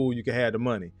 okay, cool, you can have the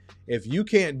money. If you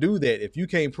can't do that, if you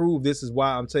can't prove this is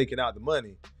why I'm taking out the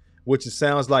money, which it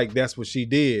sounds like that's what she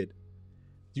did,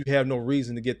 you have no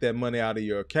reason to get that money out of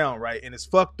your account, right? And it's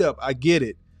fucked up. I get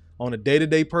it. On a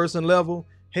day-to-day person level,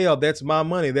 hell, that's my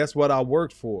money. That's what I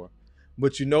worked for.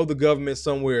 But you know the government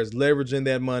somewhere is leveraging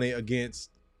that money against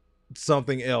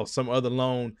something else, some other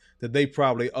loan that they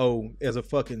probably owe as a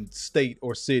fucking state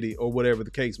or city or whatever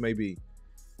the case may be.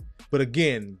 But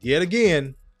again, yet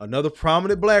again, another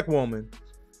prominent black woman.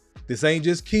 This ain't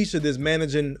just Keisha that's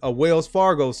managing a Wells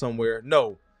Fargo somewhere.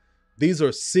 No, these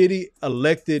are city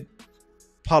elected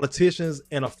politicians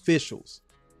and officials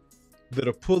that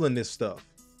are pulling this stuff.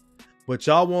 But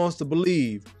y'all want us to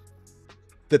believe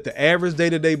that the average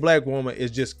day-to-day black woman is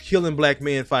just killing black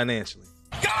men financially.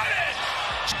 Got it!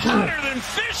 Hotter than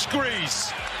fish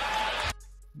grease!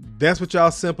 That's what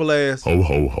y'all simple ass Ho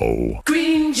ho ho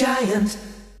Green Giant.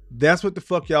 That's what the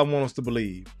fuck y'all want us to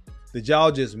believe. That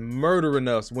y'all just murdering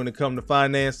us when it comes to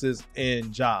finances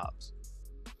and jobs.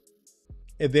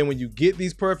 And then when you get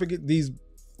this perfect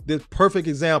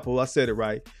example, I said it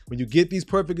right. When you get these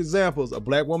perfect examples, a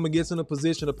black woman gets in a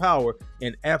position of power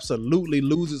and absolutely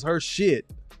loses her shit.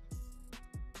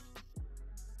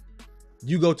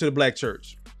 You go to the black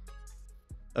church.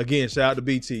 Again, shout out to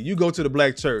BT. You go to the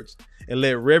black church and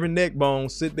let Reverend Neckbone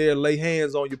sit there, lay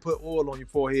hands on you, put oil on your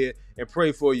forehead, and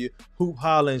pray for you, hoop,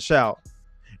 holler, and shout.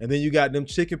 And then you got them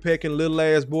chicken pecking little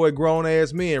ass boy, grown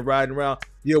ass men riding around.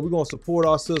 Yeah, we're gonna support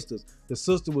our sisters. The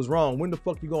sister was wrong. When the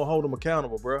fuck you gonna hold them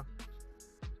accountable, bro?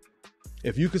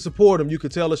 If you could support them, you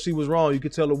could tell her she was wrong. You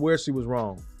could tell her where she was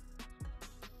wrong.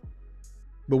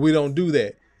 But we don't do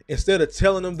that. Instead of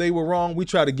telling them they were wrong, we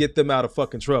try to get them out of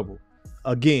fucking trouble.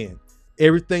 Again,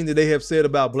 everything that they have said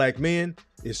about black men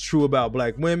is true about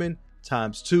black women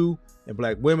 ×2, and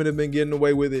black women have been getting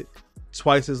away with it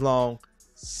twice as long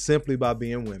simply by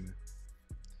being women.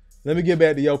 Let me get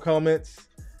back to your comments,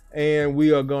 and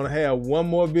we are gonna have one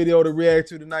more video to react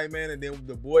to tonight, man, and then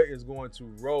the boy is going to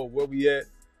roll. Where we at?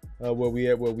 Where we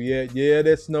at? Yeah,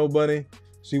 that's Snow Bunny.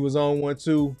 She was on one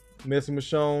too. Messy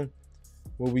Michonne.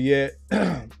 Where we at?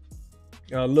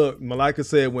 Look, Malika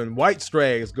said when white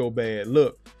strags go bad,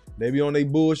 look, they be on their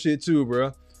bullshit too,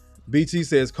 bro. BT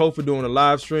says Kofa doing a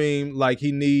live stream like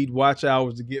he need watch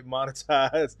hours to get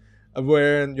monetized.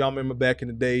 Where y'all remember back in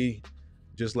the day,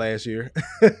 just last year,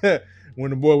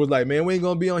 when the boy was like, man, we ain't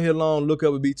gonna be on here long. Look up,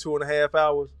 it'd be 2.5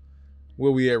 hours.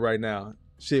 Where we at right now?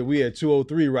 Shit, we at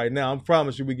 2:03 right now. I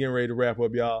promise you we getting ready to wrap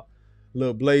up, y'all.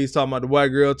 Little Blaze talking about the white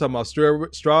girl, talking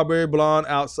about strawberry blonde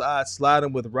outside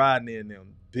sliding with riding in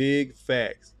them. Big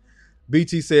facts.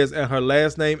 BT says, and her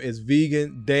last name is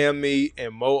vegan. Damn me,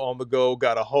 and Mo on the go.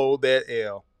 Gotta hold that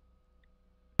L.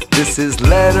 This is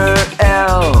letter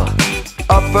L.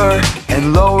 Upper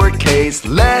and lowercase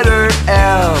letter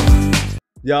L.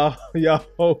 Y'all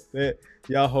hold that.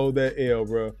 Y'all hold that L,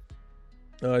 bro.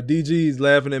 DG's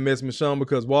laughing at Miss Michonne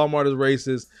because Walmart is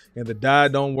racist and the dye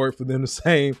don't work for them the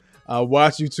same. I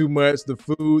watch you too much. The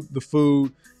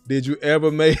food. Did you ever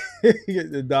make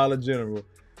the Dollar General?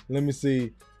 Let me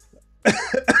see.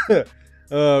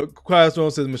 Quiet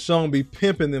Storm says Michonne be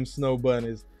pimping them snow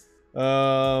bunnies.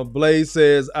 Blaze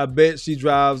says, I bet she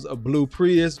drives a blue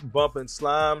Prius, bumping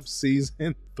slime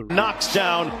season 3. Knocks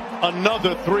down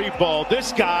another 3-ball.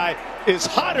 This guy is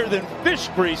hotter than fish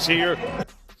grease here.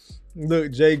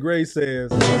 Look, Jay Gray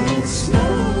says,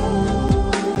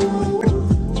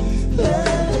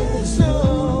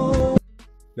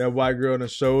 that white girl done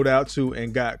showed out too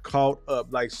and got caught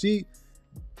up. Like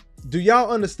do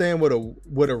y'all understand what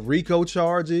a RICO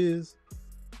charge is?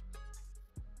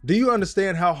 Do you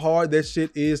understand how hard that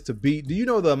shit is to beat? Do you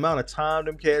know the amount of time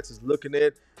them cats is looking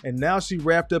at? And now she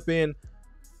wrapped up in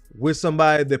with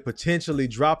somebody that potentially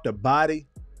dropped a body.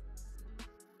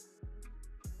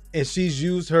 And she's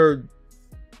used her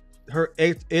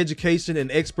education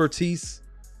and expertise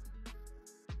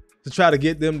to try to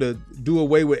get them to do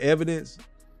away with evidence.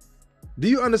 Do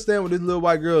you understand what this little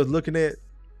white girl is looking at?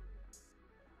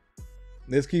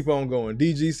 Let's keep on going.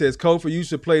 DG says, Kofa, you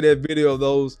should play that video of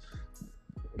those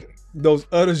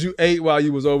udders you ate while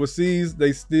you was overseas.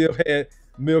 They still had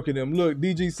milk in them. Look,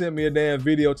 DG sent me a damn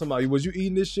video talking about, was you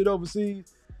eating this shit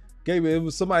overseas? It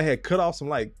was somebody had cut off some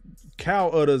like cow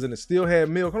udders and it still had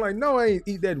milk. I'm like, no, I ain't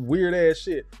eat that weird ass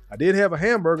shit. I did have a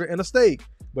hamburger and a steak,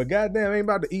 but goddamn, I ain't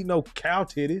about to eat no cow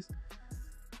titties.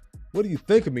 What do you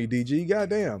think of me, DG?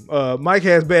 Goddamn. Mike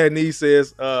Has Bad Knees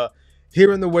says,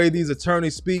 hearing the way these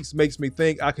attorneys speaks makes me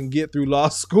think I can get through law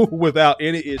school without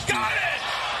any issues. Got it!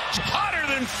 Hotter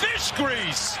than fish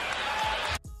grease.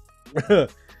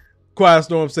 Quiet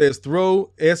Storm says,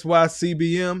 throw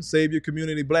SYCBM, Save Your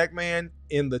Community Black Man,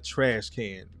 in the trash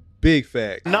can. Big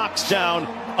fact. Knocks down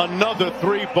another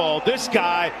 3-ball. This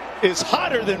guy is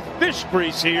hotter than fish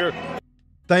grease here.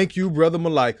 Thank you, Brother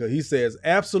Malika. He says,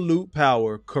 absolute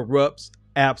power corrupts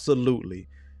absolutely.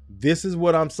 This is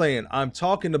what I'm saying. I'm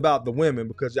talking about the women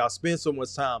because y'all spend so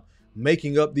much time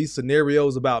making up these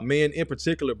scenarios about men, in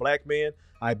particular black men,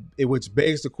 which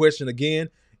begs the question again,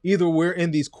 either we're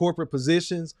in these corporate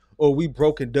positions or we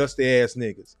broken dusty ass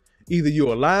niggas. Either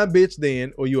you a lying bitch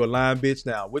then or you a lying bitch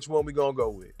now. Which one we gonna go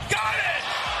with? Got it!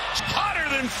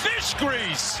 Hotter than fish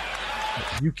grease.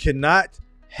 You cannot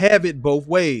have it both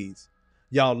ways.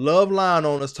 Y'all love lying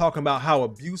on us, talking about how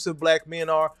abusive black men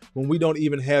are when we don't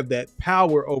even have that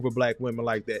power over black women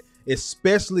like that,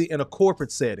 especially in a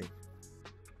corporate setting.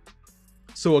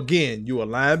 So again, you a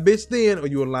lying bitch then or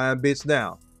you a lying bitch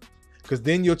now? Because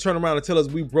then you'll turn around and tell us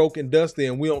we broke and dusty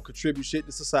and we don't contribute shit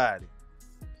to society.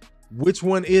 Which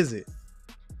one is it?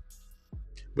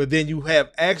 But then you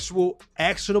have actual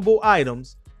actionable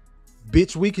items.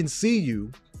 Bitch, we can see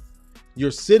you.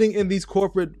 You're sitting in these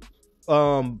corporate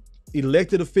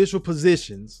elected official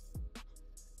positions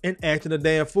and acting a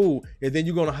damn fool. And then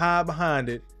you're going to hide behind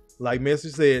it, like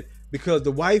Messi said, because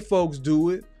the white folks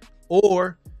do it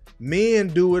or men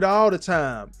do it all the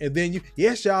time. And then you,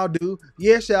 yes, y'all do.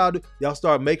 Yes, y'all do. Y'all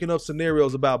start making up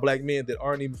scenarios about black men that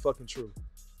aren't even fucking true.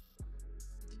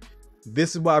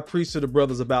 This is why I preach to the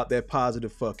brothers about that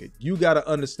positive fuck it. You got to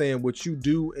understand what you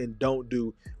do and don't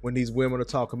do when these women are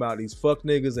talking about these fuck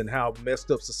niggas and how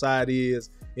messed up society is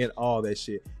and all that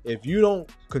shit. If you don't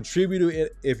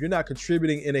contribute, if you're not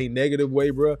contributing in a negative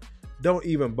way, bro, don't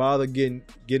even bother getting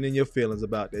in your feelings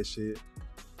about that shit.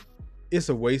 It's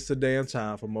a waste of damn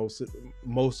time for most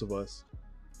of us.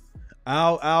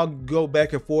 I'll go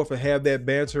back and forth and have that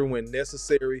banter when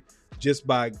necessary, just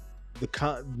by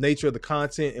the nature of the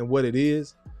content and what it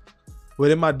is. But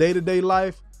in my day-to-day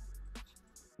life,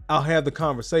 I'll have the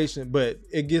conversation, but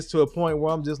it gets to a point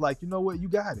where I'm just like, you know what, you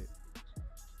got it.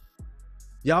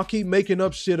 Y'all keep making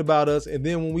up shit about us, and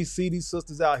then when we see these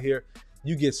sisters out here,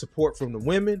 you get support from the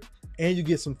women, and you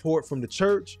get support from the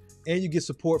church, and you get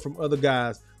support from other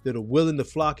guys that are willing to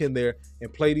flock in there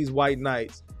and play these white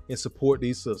knights and support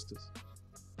these sisters.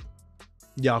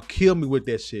 Y'all kill me with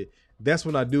that shit. That's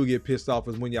when I do get pissed off,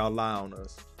 is when y'all lie on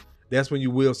us. That's when you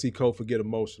will see Kofa get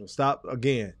emotional. Stop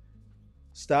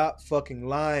fucking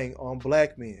lying on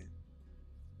black men.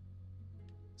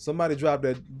 Somebody drop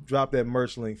that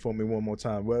merch link for me one more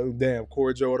time. Well, damn,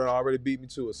 Corey Jordan already beat me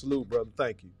to it. Salute, brother.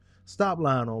 Thank you. Stop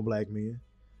lying on black men.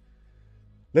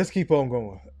 Let's keep on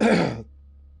going.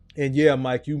 And yeah,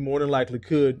 Mike, you more than likely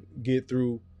could get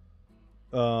through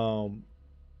law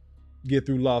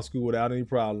school without any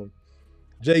problem.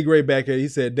 Jay Gray back here, he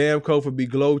said, damn, Kofa be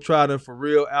globetrotting for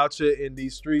real out here in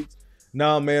these streets.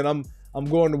 Nah, man, I'm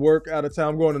going to work out of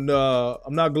town. I'm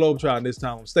not globetrotting this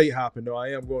time. I'm state hopping though. I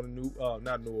am going to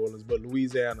not New Orleans, but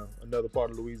Louisiana, another part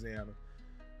of Louisiana.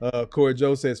 Corey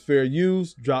Joe says fair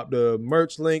use. Drop the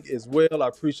merch link as well. I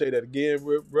appreciate that again,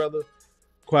 brother.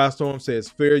 Quiet Storm says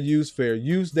fair use,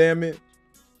 damn it.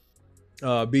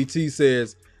 BT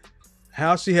says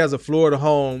how she has a Florida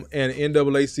home and an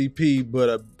NAACP,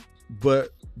 but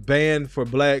ban for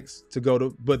blacks to go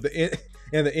to, the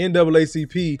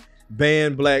NAACP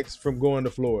ban blacks from going to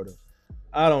Florida.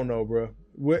 I don't know, bro.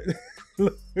 What?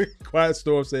 Quiet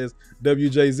Storm says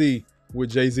WJZ with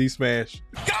Jay-Z smash.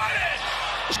 Got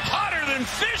it! Hotter than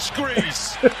fish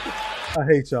grease. I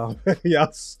hate y'all.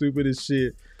 Y'all stupid as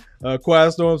shit.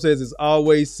 Quiet Storm says it's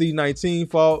always C19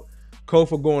 fault.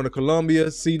 Kofa going to Columbia.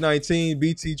 C19.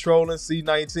 BT trolling.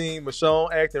 C19.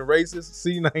 Michonne acting racist.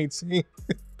 C19.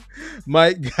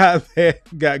 Mike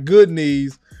got good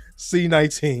knees.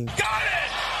 C19. Got it!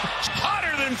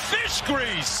 Hotter than fish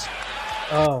grease.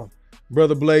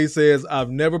 Brother Blaze says,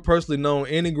 I've never personally known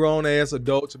any grown-ass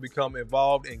adult to become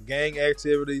involved in gang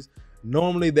activities.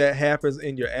 Normally that happens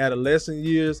in your adolescent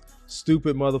years.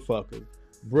 Stupid motherfucker.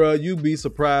 Bruh, you be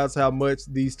surprised how much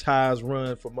these ties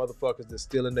run for motherfuckers that's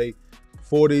still in their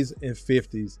 40s and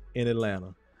 50s in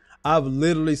Atlanta. I've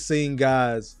literally seen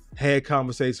guys, had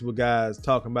conversations with guys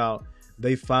talking about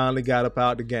they finally got up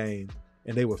out the game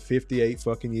and they were 58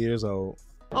 fucking years old.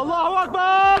 Allahu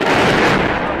Akbar!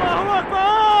 Allahu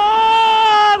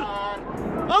Akbar!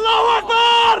 Allahu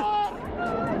Akbar!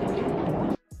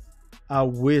 I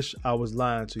wish I was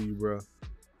lying to you, bro.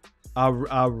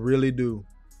 I really do.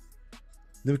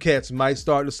 Them cats might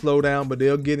start to slow down, but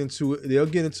they'll get into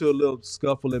a little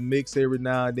scuffle and mix every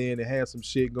now and then and have some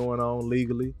shit going on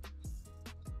legally.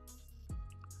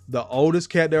 The oldest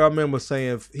cat that I remember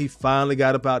saying he finally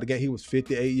got up out the game, he was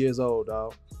 58 years old,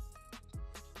 dog.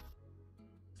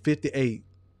 58.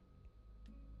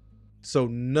 So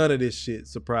none of this shit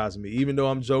surprised me. Even though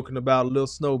I'm joking about a little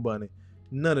snow bunny,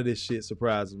 none of this shit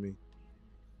surprises me.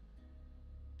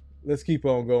 Let's keep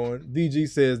on going. DG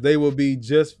says they will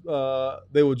just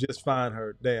find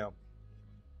her. Damn.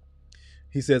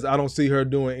 He says, I don't see her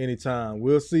doing any time.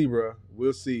 We'll see, bro.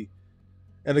 We'll see.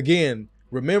 And again,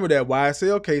 remember that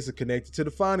YSL case is connected to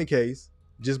the Fonnie case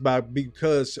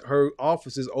because her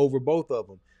office is over both of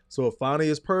them. So if Fonnie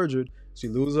is perjured, she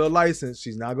loses her license.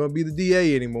 She's not going to be the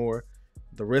DA anymore.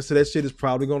 The rest of that shit is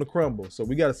probably going to crumble. So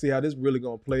we got to see how this really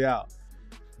going to play out.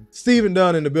 Steven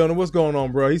Dunn in the building. What's going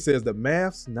on, bro? He says the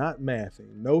math's not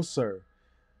mathing. No, sir.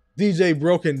 DJ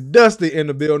Broken Dusty in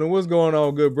the building. What's going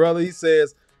on, good brother? He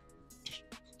says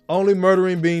only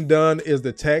murdering being done is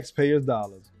the taxpayers'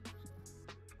 dollars.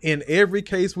 In every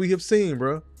case we have seen,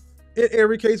 bro. In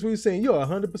every case we've seen. You're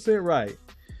 100% right.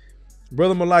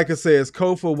 Brother Malika says,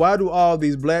 Kofa, why do all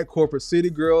these black corporate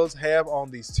city girls have on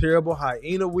these terrible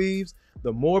hyena weaves?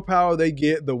 The more power they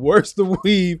get, the worse the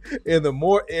weave, and the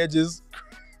more edges,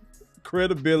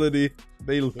 credibility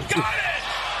they lose. Got it!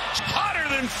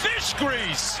 Hotter than fish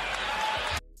grease.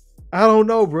 I don't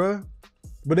know, bro.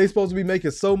 But they supposed to be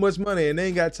making so much money and they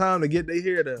ain't got time to get their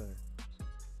hair done.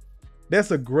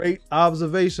 That's a great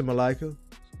observation, Malika.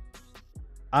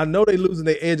 I know they losing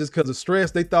their edges because of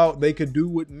stress. They thought they could do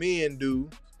what men do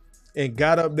and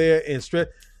got up there and stress.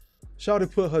 Shawty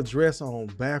put her dress on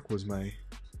backwards, man.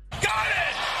 Got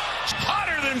it!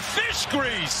 Hotter than fish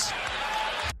grease.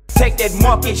 Take that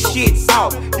monkey shit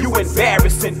off. You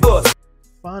embarrassing us.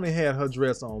 Fonnie had her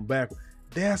dress on backwards.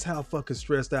 That's how fucking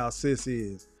stressed out sis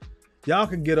is. Y'all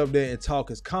can get up there and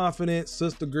talk as confident,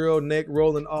 sister girl, neck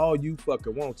rolling, all you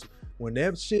fucking want to. When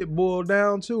that shit boiled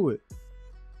down to it,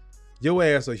 your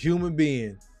ass a human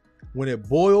being. When it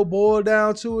boiled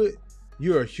down to it,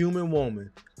 you're a human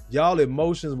woman. Y'all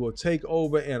emotions will take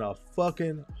over in a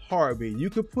fucking heartbeat.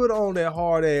 You could put on that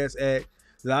hard ass act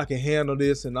that I can handle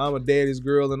this and I'm a daddy's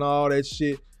girl and all that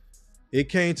shit. It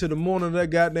came to the morning of that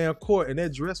goddamn court and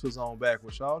that dress was on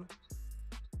backwards, y'all.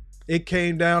 It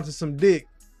came down to some dick.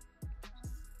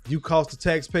 You cost the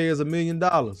taxpayers $1 million.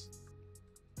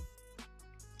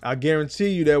 I guarantee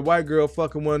you that white girl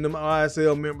fucking one of them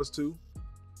ISL members too.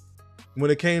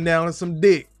 When it came down to some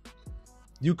dick,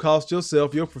 you cost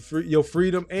yourself your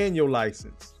freedom and your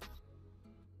license.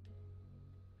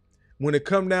 When it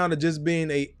come down to just being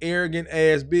a arrogant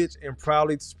ass bitch and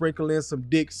probably sprinkle in some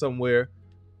dick somewhere,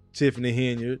 Tiffany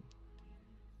Henyard,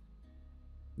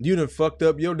 you done fucked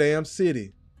up your damn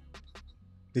city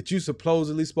that you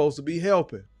supposedly supposed to be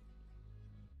helping.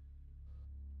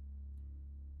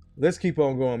 Let's keep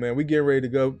on going, man. We getting ready to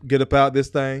go get up out this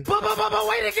thing. But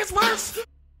wait, it gets worse.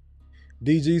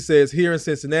 DG says here in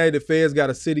Cincinnati, the feds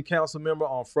got a city council member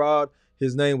on fraud.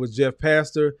 His name was Jeff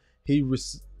Pastor. He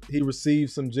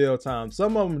received some jail time.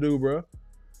 Some of them do, bro.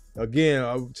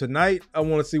 Again, tonight, I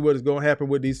want to see what is going to happen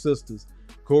with these sisters.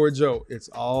 Corey Joe, it's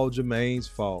all Jermaine's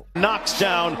fault. Knocks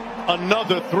down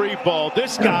another 3-ball.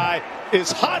 This guy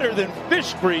is hotter than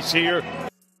fish grease here.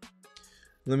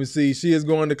 Let me see. She is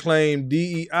going to claim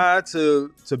DEI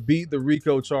to beat the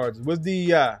RICO charges. What's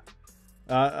DEI?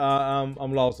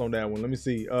 I'm lost on that one. Let me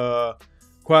see.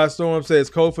 Quiet Storm says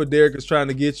Kofa Derek is trying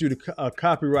to get you to a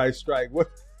copyright strike. What?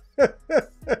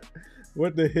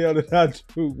 What the hell did I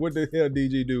do? What the hell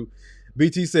did you do?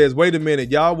 BT says, wait a minute.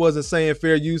 Y'all wasn't saying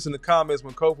fair use in the comments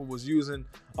when Kofa was using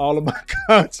all of my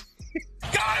content.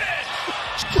 Got it!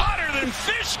 Hotter than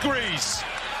fish grease.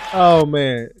 Oh,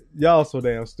 man. Y'all so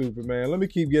damn stupid, man. Let me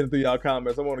keep getting through y'all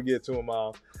comments. I want to get to them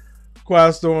all.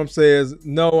 Quiet Storm says,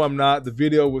 no, I'm not. The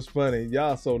video was funny.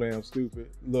 Y'all so damn stupid.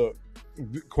 Look,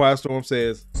 Quiet Storm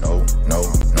says, no.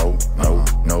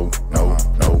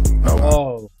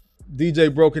 Oh,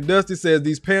 DJ Broken Dusty says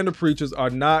these panda preachers are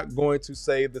not going to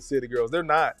save the city girls. They're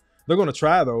not. They're going to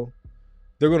try, though.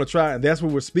 They're going to try. And that's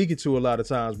what we're speaking to a lot of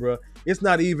times, bro. It's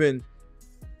not even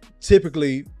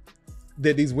typically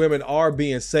that these women are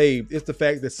being saved. It's the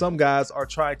fact that some guys are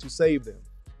trying to save them.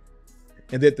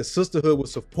 and that the sisterhood would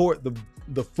support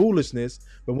the foolishness.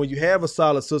 But when you have a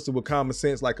solid sister with common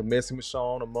sense, like a Messy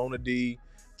Michonne, a Mona D,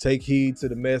 take heed to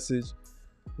the message.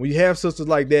 When you have sisters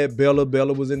like that,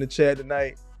 Bella was in the chat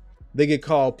tonight, they get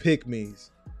called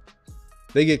pick-me's.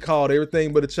 They get called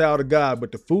everything but a child of God.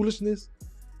 But the foolishness,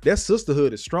 that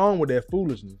sisterhood is strong with that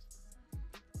foolishness.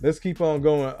 Let's keep on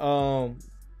going.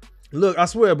 Look, I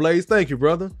swear, Blaze, thank you,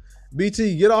 brother.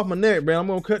 BT, get off my neck, man. I'm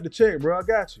going to cut the check, bro. I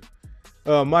got you.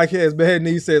 Mike has bad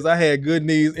knees, says, I had good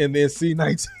knees, and then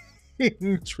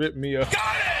C19 tripped me up.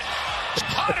 Got it!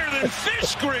 Hotter than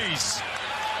fish grease!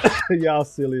 Y'all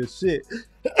silly as shit.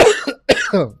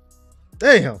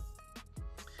 Damn.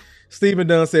 Stephen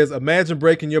Dunn says, imagine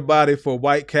breaking your body for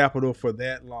white capital for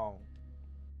that long.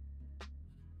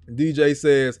 DJ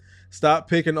says, stop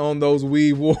picking on those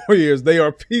weed warriors. They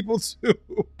are people too.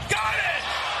 Got it!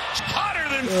 Hotter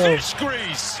than fish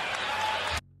grease!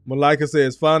 Malika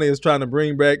says, Fonny is trying to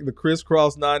bring back the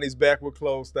crisscross 90s backward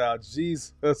clothes style.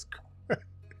 Jesus Christ.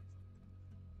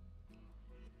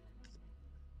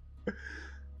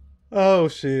 Oh,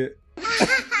 shit.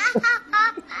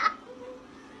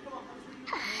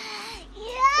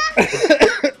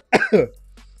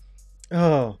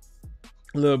 Oh.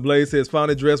 Little Blaze says,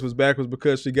 Fonny dress was backwards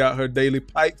because she got her daily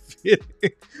pipe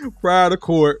fitting prior to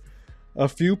court. A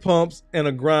few pumps and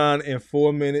a grind in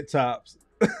 4-minute tops.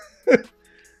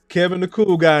 Kevin, the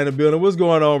cool guy in the building. What's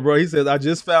going on, bro? He says, I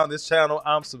just found this channel.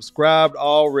 I'm subscribed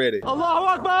already. Allahu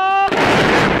Akbar!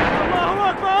 Allahu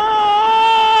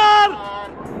Akbar!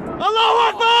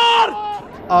 Allahu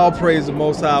Akbar! All praise the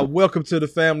Most High. Welcome to the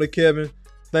family, Kevin.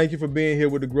 Thank you for being here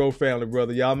with the Grow family,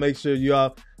 brother. Y'all make sure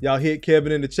y'all hit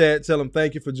Kevin in the chat. Tell him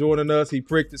thank you for joining us. He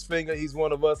pricked his finger. He's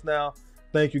one of us now.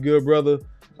 Thank you, good brother.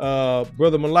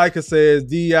 Brother Malika says,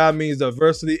 DEI means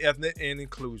diversity, ethnic, and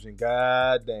inclusion.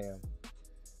 God damn.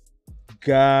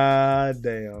 God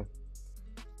damn.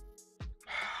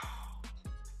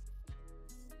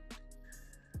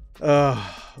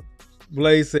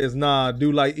 Blaze says, nah,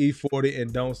 do like E40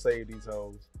 and don't save these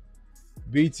hoes.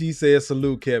 BT says,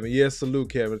 salute, Kevin. Yes, salute,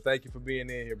 Kevin. Thank you for being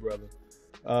in here, brother.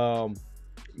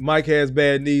 Mike has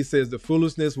bad knees, says the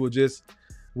foolishness will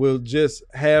just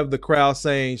have the crowd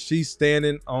saying she's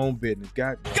standing on business.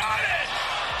 God damn. Got it!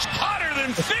 Hotter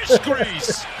than fish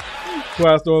grease!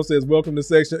 Quiet Storm says, welcome to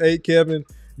Section 8, Kevin.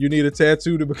 You need a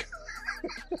tattoo to become...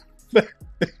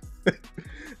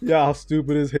 Y'all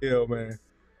stupid as hell, man.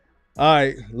 All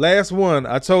right, last one.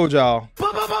 I told y'all.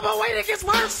 Wait, it gets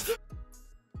worse.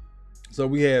 So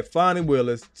we had Fonnie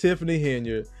Willis, Tiffany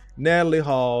Henyard, Natalie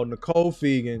Hall, Nicole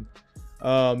Fegan,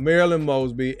 Marilyn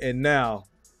Mosby, and now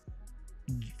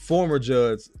former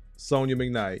judge Sonia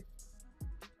McKnight.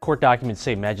 Court documents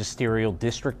say Magisterial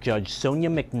District Judge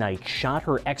Sonia McKnight shot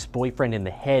her ex-boyfriend in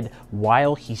the head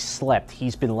while he slept.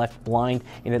 He's been left blind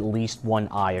in at least one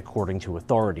eye, according to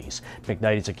authorities.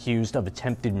 McKnight is accused of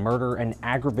attempted murder and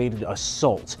aggravated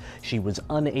assault. She was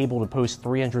unable to post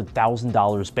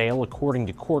 $300,000 bail, according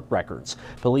to court records.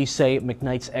 Police say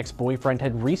McKnight's ex-boyfriend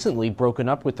had recently broken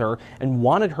up with her and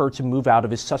wanted her to move out of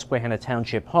his Susquehanna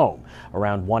Township home.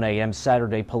 Around 1 a.m.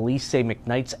 Saturday, police say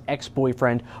McKnight's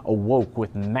ex-boyfriend awoke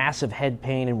with massive head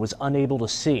pain and was unable to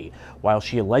see, while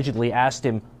she allegedly asked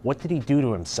him, what did he do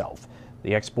to himself?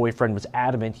 The ex-boyfriend was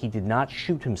adamant he did not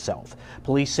shoot himself.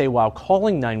 Police say while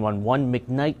calling 911,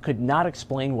 McKnight could not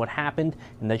explain what happened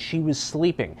and that she was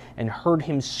sleeping and heard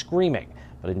him screaming.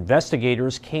 But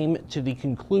investigators came to the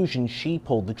conclusion she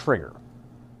pulled the trigger.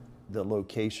 The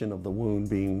location of the wound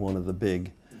being one of the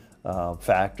big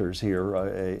factors here,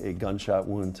 a gunshot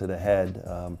wound to the head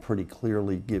pretty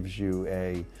clearly gives you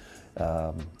a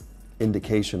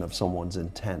indication of someone's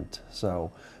intent. So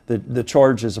the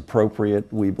charge is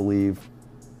appropriate, we believe.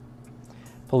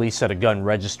 Police said a gun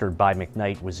registered by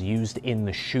McKnight was used in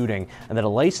the shooting and that a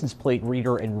license plate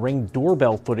reader and Ring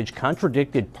doorbell footage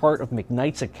contradicted part of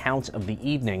McKnight's account of the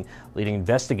evening, leading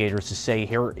investigators to say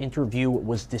her interview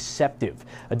was deceptive.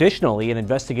 Additionally, an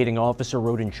investigating officer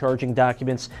wrote in charging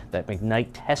documents that McKnight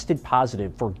tested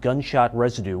positive for gunshot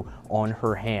residue on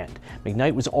her hand.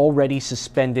 McKnight was already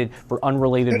suspended for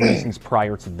unrelated reasons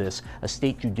prior to this. A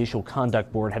state judicial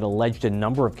conduct board had alleged a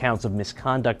number of counts of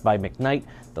misconduct by McKnight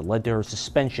that led to her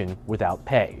suspension without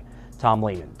pay. Tom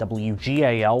Layton,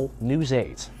 WGAL News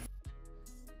 8.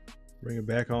 Bring it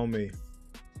back on me.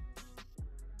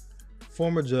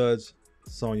 Former judge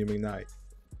Sonia McKnight.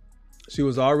 She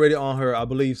was already on her, I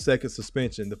believe, second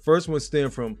suspension. The first one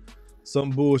stemmed from some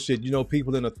bullshit. You know,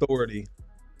 people in authority,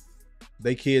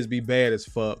 they kids be bad as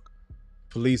fuck.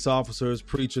 Police officers,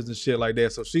 preachers, and shit like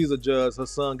that. So she's a judge. Her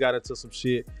son got into some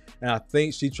shit, and I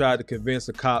think she tried to convince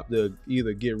a cop to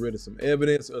either get rid of some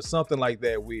evidence or something like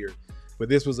that weird. But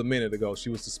this was a minute ago.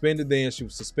 She was suspended then. She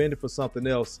was suspended for something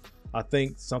else. I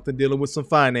think something dealing with some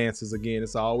finances again.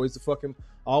 It's always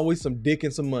always some dick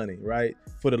and some money, right?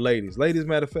 For the ladies. Ladies,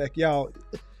 matter of fact, y'all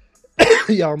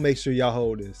make sure y'all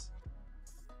hold this.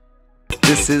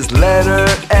 This is letter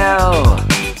L,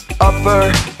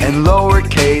 upper and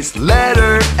lowercase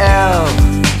letter L.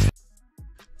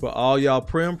 For all y'all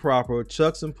prim proper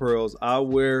Chucks and Pearls, I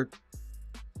wear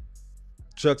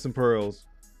Chucks and Pearls,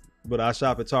 but I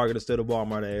shop at Target instead of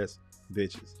Walmart ass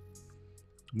bitches.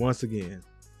 Once again,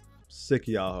 sick of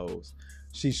y'all hoes.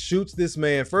 She shoots this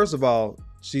man. First of all,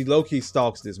 she low-key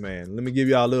stalks this man. Let me give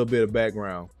y'all a little bit of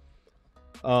background.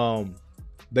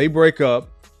 They break up.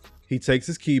 He takes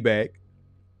his key back.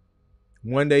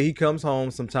 One day he comes home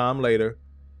sometime later.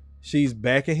 She's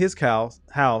back in his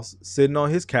house, sitting on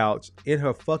his couch in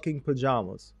her fucking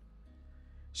pajamas.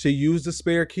 She used the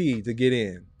spare key to get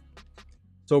in.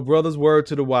 So brothers, word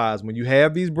to the wise, when you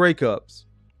have these breakups,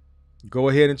 go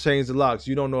ahead and change the locks.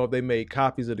 You don't know if they made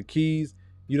copies of the keys.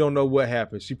 You don't know what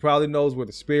happened. She probably knows where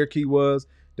the spare key was,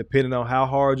 depending on how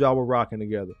hard y'all were rocking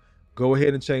together. Go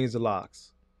ahead and change the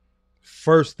locks.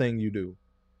 First thing you do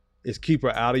is keep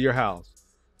her out of your house.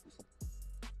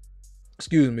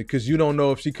 Excuse me, because you don't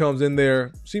know if she comes in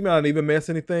there, she might not even mess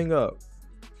anything up.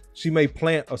 She may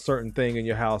plant a certain thing in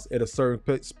your house at a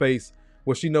certain space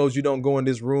where she knows you don't go in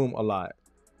this room a lot.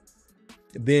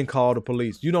 Then call the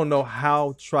police. You don't know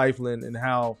how trifling and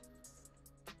how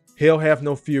hell hath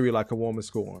no fury like a woman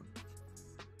scorned.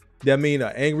 That means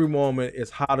an angry woman is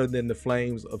hotter than the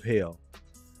flames of hell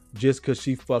just because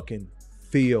she fucking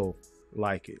feel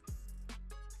like it.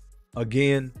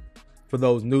 Again, for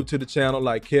those new to the channel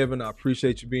like Kevin, I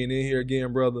appreciate you being in here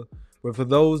again, brother. But for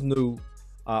those new,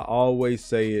 I always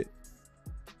say it.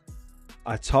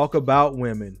 I talk about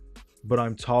women, but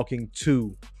I'm talking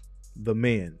to the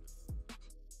men.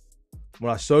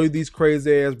 When I show you these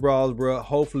crazy ass bras, bro,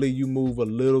 hopefully you move a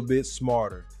little bit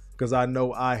smarter, because I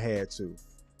know I had to.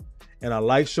 And I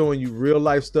like showing you real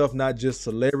life stuff, not just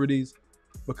celebrities,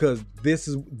 because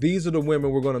these are the women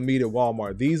we're going to meet at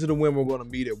Walmart. These are the women we're going to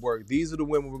meet at work. These are the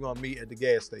women we're going to meet at the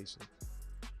gas station.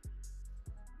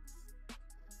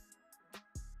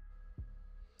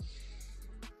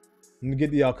 Let me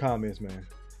get to y'all comments, man.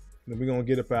 Then we're going to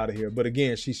get up out of here. But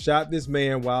again, she shot this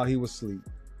man while he was asleep.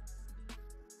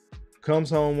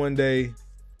 Comes home one day.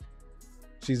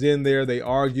 She's in there. They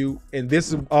argue. And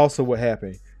this is also what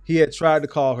happened. He had tried to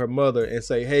call her mother and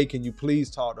say, hey, can you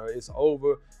please talk to her? It's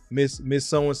over. Miss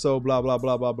so-and-so, blah, blah,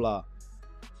 blah, blah, blah.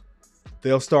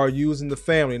 They'll start using the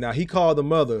family. Now, he called the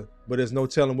mother, but there's no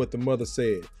telling what the mother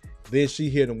said. Then she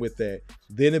hit him with that.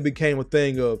 Then it became a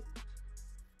thing of,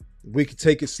 we could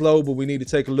take it slow, but we need to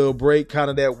take a little break.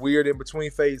 Kind of that weird in-between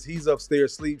phase. He's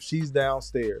upstairs asleep. She's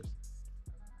downstairs.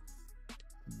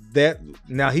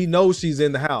 Now he knows she's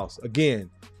in the house. Again,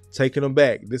 taking him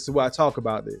back. This is why I talk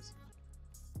about this.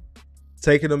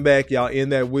 Taking them back, y'all in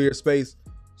that weird space.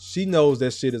 She knows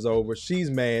that shit is over. She's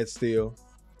mad still.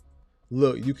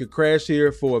 Look, you could crash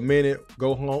here for a minute,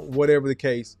 go home, whatever the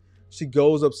case. She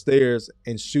goes upstairs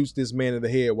and shoots this man in the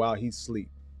head while he's asleep.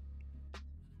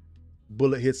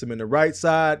 Bullet hits him in the right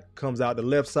side, comes out the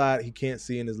left side. He can't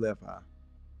see in his left eye.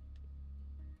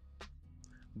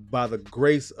 By the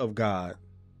grace of God.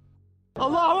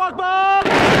 Allahu Akbar!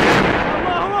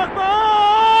 Allahu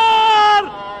Akbar!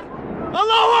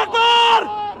 Allahu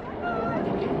Akbar!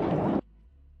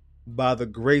 By the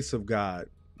grace of God,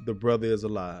 the brother is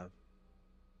alive.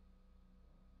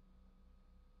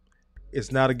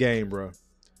 It's not a game, bro.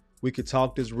 We could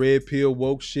talk this red pill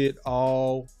woke shit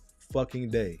all fucking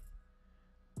day.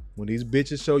 When these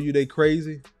bitches show you they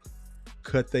crazy,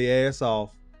 cut their ass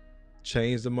off,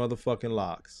 change the motherfucking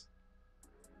locks.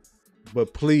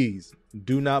 But please,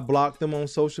 do not block them on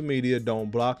social media. Don't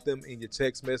block them in your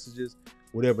text messages.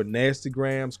 Whatever nasty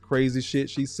grams, crazy shit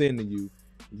she's sending you,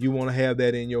 you want to have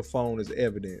that in your phone as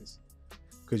evidence.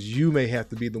 Because you may have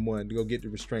to be the one to go get the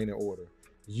restraining order.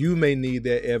 You may need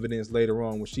that evidence later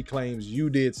on when she claims you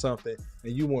did something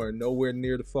and you weren't nowhere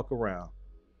near the fuck around.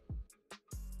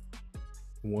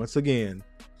 Once again,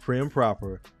 prim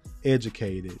proper,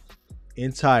 educated,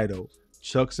 entitled,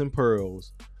 Chucks and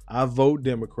Pearls. I vote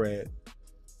Democrat.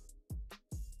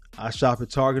 I shop at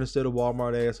Target instead of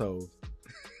Walmart assholes.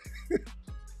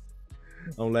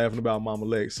 I'm laughing about Mama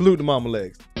Lex. Salute to Mama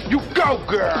Lex. You go,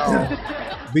 girl.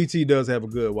 BT does have a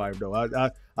good wife, though. I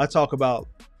don't talk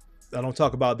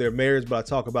about their marriage, but I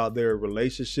talk about their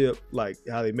relationship, like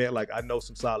how they met. Like, I know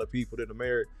some solid people that are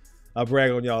married. I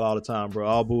brag on y'all all the time, bro.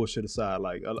 All bullshit aside,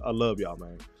 like, I love y'all,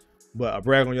 man. But I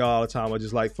brag on y'all all the time. I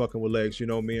just like fucking with Lex. You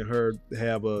know, me and her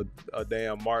have a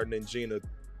damn Martin and Gina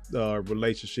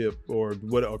relationship, or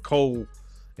what, a Cole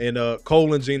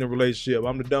and Gina relationship.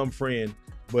 I'm the dumb friend,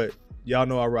 but y'all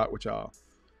know I rock with y'all.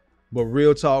 But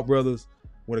real talk, brothers,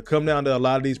 when it come down to a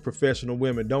lot of these professional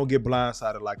women, don't get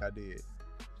blindsided like I did.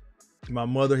 My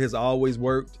mother has always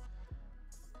worked,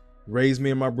 raised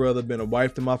me and my brother, been a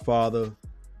wife to my father.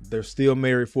 They're still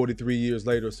married 43 years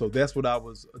later. So that's what I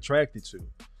was attracted to.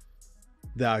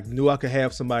 That I knew I could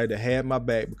have somebody that had my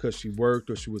back because she worked,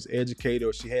 or she was educated,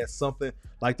 or she had something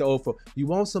like the old folk. You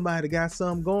want somebody that got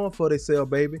something going for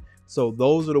themselves, baby. So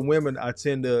those are the women I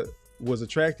was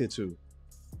attracted to.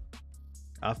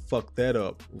 I fucked that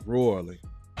up royally.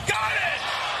 Got it!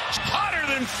 Hotter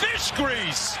than fish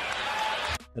grease!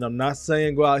 And I'm not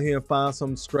saying go out here and find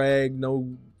some scrag,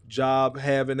 no job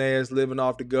having ass, living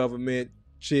off the government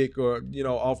chick, or,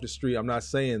 off the street. I'm not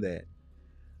saying that.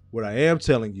 What I am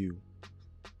telling you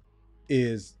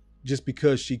is, just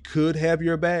because she could have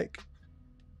your back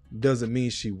doesn't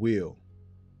mean she will.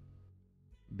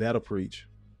 That'll preach.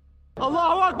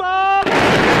 Allahu Akbar!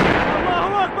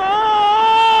 Allahu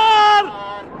Akbar!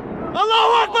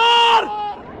 Allahu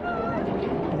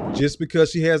Akbar! Just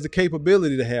because she has the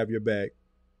capability to have your back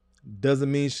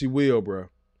doesn't mean she will, bro.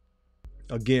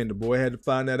 Again, the boy had to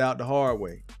find that out the hard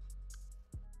way.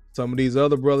 Some of these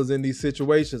other brothers in these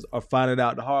situations are finding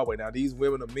out the hard way. Now, these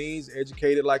women are means,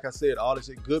 educated, like I said, all this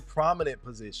shit, good, prominent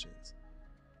positions,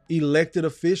 elected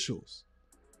officials,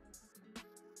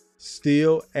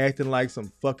 still acting like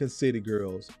some fucking city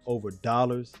girls over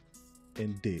dollars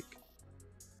and dick.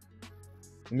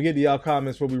 Let me get to y'all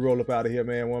comments before we roll up out of here,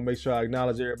 man. I want to make sure I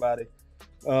acknowledge everybody.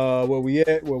 Where we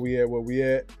at?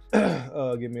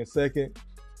 Give me a second.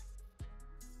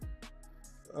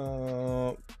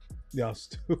 Y'all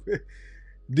stupid.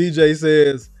 DJ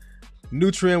says, new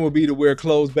trend will be to wear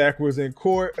clothes backwards in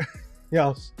court.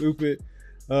 Y'all stupid.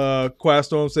 Quiet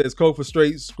Storm says, Kofa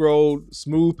straight scrolled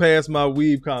smooth past my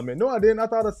weave comment. No, I didn't. I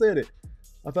thought I said it.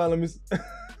 I thought,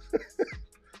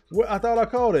 I thought I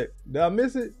called it. Did I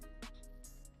miss it?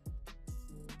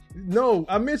 No,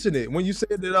 I mentioned it when you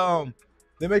said that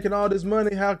they're making all this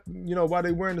money. How, why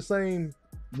they wearing the same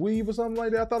weave or something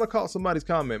like that? I thought I caught somebody's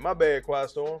comment. My bad, Quiet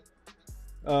Storm.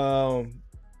 Let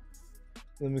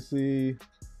me see.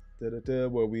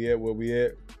 Where we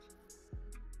at?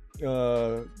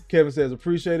 Kevin says,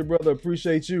 appreciate it, brother.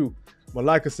 Appreciate you.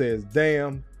 Malika says,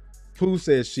 damn. Pooh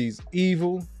says she's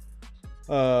evil.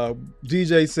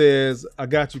 DJ says, I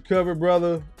got you covered,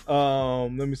 brother.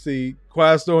 Let me see.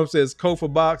 Quiet Storm says,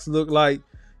 Kofa box look like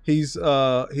he's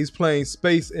playing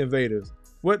Space Invaders.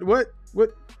 What?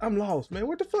 I'm lost, man.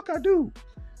 What the fuck I do?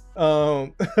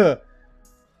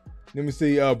 Let me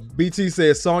see. BT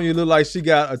says Sonya look like she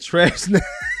got a trash net.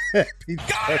 Got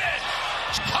it!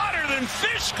 Hotter than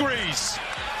fish grease!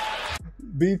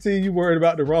 BT, you worried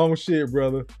about the wrong shit,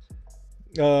 brother.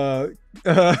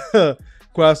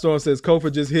 Quiet Storm says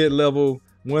Kofa just hit level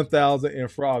 1000 in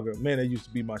Frogger. Man, that used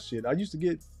to be my shit. I used to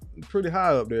get pretty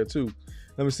high up there too.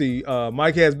 Let me see.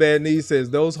 Mike Has Bad Knees says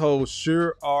those hoes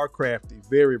sure are crafty.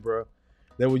 Very, bro.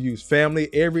 They will use family,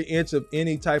 every inch of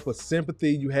any type of sympathy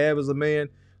you have as a man.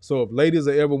 So if ladies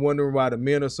are ever wondering why the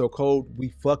men are so cold, we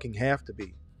fucking have to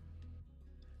be.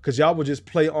 Because y'all will just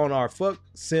play on our fuck,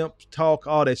 simp, talk,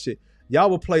 all that shit. Y'all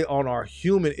will play on our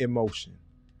human emotion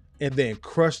and then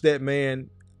crush that man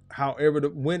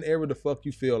whenever the fuck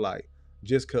you feel like,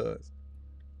 just cause.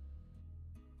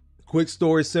 Quick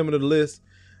story similar to this.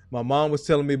 My mom was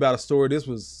telling me about a story. This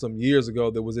was some years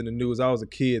ago that was in the news. I was a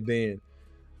kid then.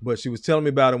 But she was telling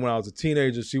me about it when I was a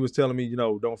teenager. She was telling me,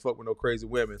 don't fuck with no crazy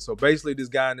women. So basically this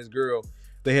guy and this girl,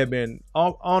 they had been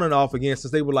on and off again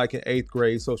since they were like in 8th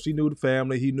grade. So she knew the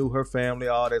family. He knew her family,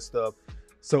 all that stuff.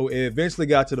 So it eventually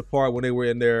got to the part when they were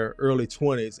in their early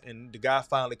 20s. And the guy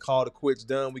finally called it quits.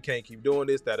 Done. We can't keep doing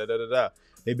this. Da-da-da-da-da.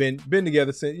 They've been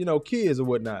together since, kids or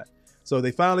whatnot. So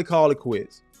they finally called it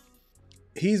quits.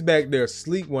 He's back there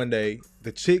asleep one day.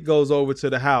 The chick goes over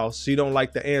to the house. She don't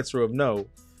like the answer of no.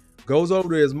 Goes over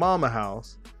to his mama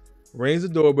house, rings the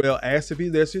doorbell, asks if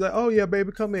he's there. She's like, oh yeah,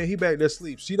 baby, come in. He back there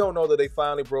asleep. She don't know that they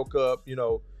finally broke up. We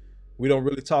don't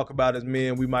really talk about as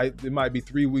men. It might be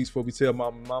 3 weeks before we tell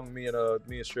mama, me and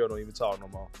Cheryl don't even talk no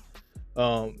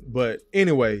more. But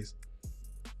anyways,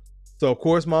 so of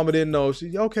course mama didn't know.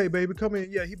 She, okay, baby, come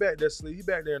in. Yeah, he back there asleep. He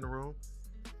back there in the room.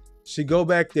 She go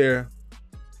back there,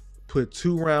 put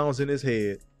 2 rounds in his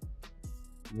head,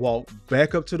 walk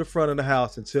back up to the front of the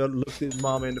house and look his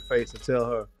mama in the face and tell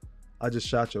her, I just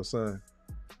shot your son.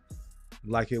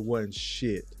 Like it wasn't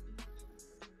shit.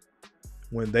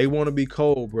 When they want to be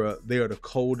cold, bro, they are the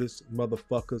coldest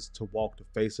motherfuckers to walk the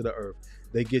face of the earth.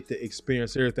 They get to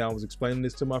experience everything. I was explaining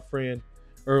this to my friend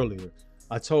earlier.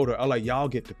 I told her, y'all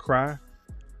get to cry.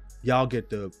 Y'all get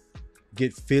to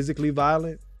get physically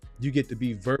violent. You get to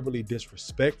be verbally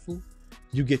disrespectful.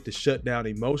 You get to shut down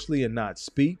emotionally and not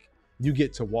speak. You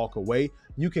get to walk away.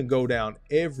 You can go down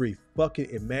every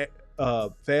fucking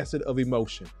facet of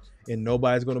emotion, and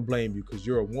nobody's going to blame you because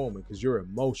you're a woman, because you're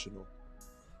emotional.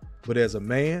 But as a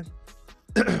man,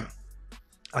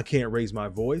 I can't raise my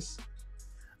voice.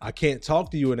 I can't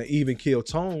talk to you in an even keel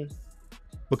tone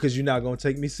because you're not going to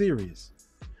take me serious.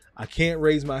 I can't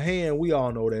raise my hand. We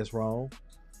all know that's wrong.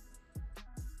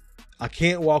 I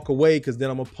can't walk away because then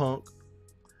I'm a punk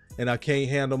and I can't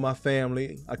handle my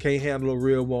family. I can't handle a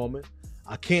real woman.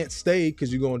 I can't stay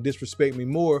because you're going to disrespect me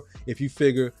more if you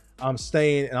figure I'm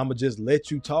staying and I'm going to just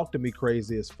let you talk to me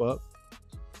crazy as fuck.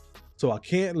 So I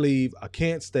can't leave. I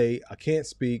can't stay. I can't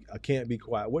speak. I can't be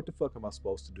quiet. What the fuck am I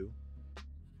supposed to do?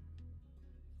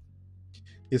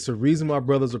 It's a reason my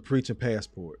brothers are preaching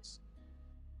passports.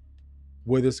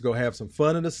 Whether it's to go have some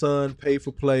fun in the sun, pay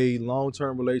for play,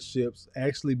 long-term relationships,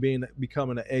 actually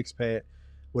becoming an expat,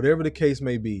 whatever the case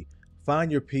may be,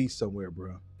 find your peace somewhere,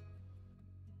 bro.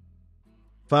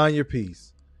 Find your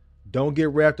peace. Don't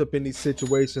get wrapped up in these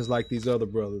situations like these other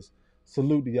brothers.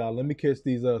 Salute to y'all. Let me catch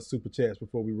these super chats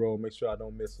before we roll. Make sure I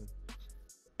don't miss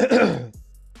them.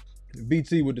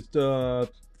 BT with the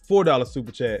 $4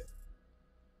 super chat.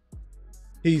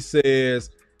 He says,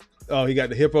 oh, he got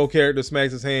the hippo character,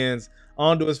 smacks his hands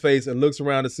onto his face and looks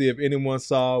around to see if anyone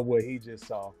saw what he just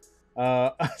saw.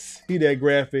 I see that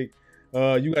graphic.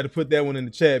 You got to put that one in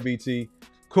the chat, BT.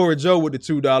 Corey Joe with the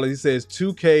 $2. He says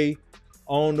 2K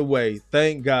on the way.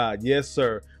 Thank God. Yes,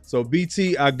 sir. So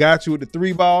BT, I got you with the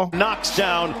 3-ball. Knocks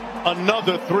down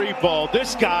another 3-ball.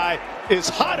 This guy is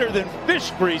hotter than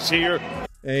fish grease here.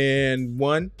 And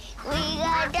one. We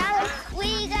got a dollar.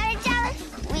 We got a dollar.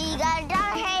 We got a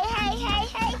dollar. Hey, hey,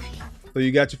 hey, hey. So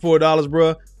you got your $4,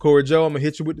 bro. Corey Joe, I'm gonna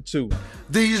hit you with the 2.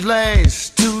 These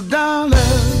last $2.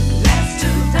 Last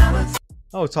 $2.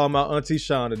 I was talking about Auntie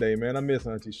Sean today, man. I miss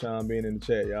Auntie Sean being in the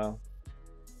chat, y'all.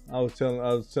 I was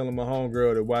telling my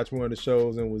homegirl to watch one of the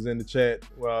shows and was in the chat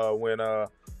when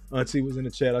Auntie was in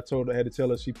the chat. I had to tell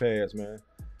her she passed, man.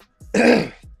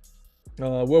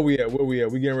 Where we at? We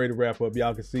getting ready to wrap up.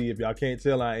 Y'all can see. If y'all can't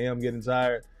tell, I am getting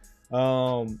tired.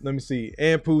 Let me see.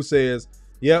 Ann Pooh says,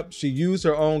 yep, she used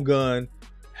her own gun.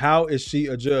 How is she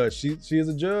a judge? She is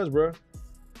a judge, bro.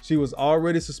 She was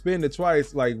already suspended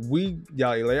twice. Like,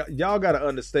 y'all got to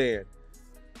understand.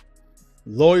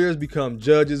 Lawyers become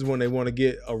judges when they want to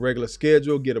get a regular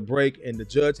schedule, get a break, and the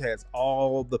judge has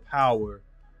all the power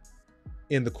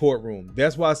in the courtroom.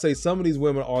 That's why I say some of these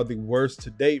women are the worst to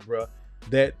date, bro.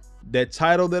 That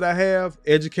title that I have,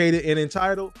 educated and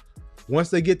entitled,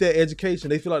 once they get that education,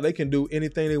 they feel like they can do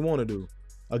anything they want to do.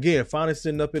 Again, finally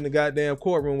sitting up in the goddamn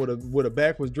courtroom with a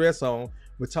backwards dress on,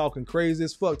 we're talking crazy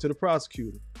as fuck to the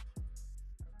prosecutor.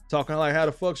 Talking like how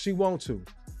the fuck she want to.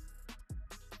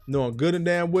 Knowing good and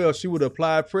damn well she would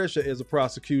apply pressure as a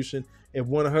prosecution if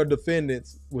one of her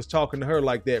defendants was talking to her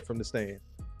like that from the stand.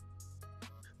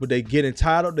 But they get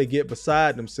entitled, they get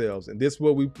beside themselves. And this is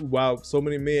why so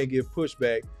many men give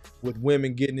pushback with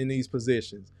women getting in these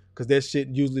positions. Because that shit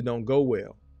usually don't go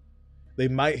well. They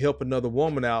might help another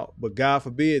woman out, but God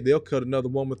forbid they'll cut another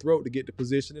woman's throat to get the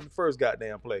position in the first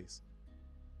goddamn place.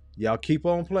 Y'all keep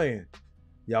on playing.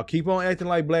 Y'all keep on acting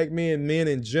like black men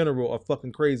in general are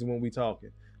fucking crazy when we talking.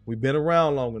 We've been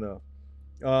around long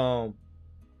enough.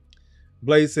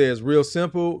 Blaze says, real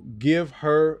simple, give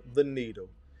her the needle.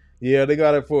 Yeah, they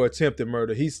got it for attempted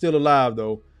murder. He's still alive,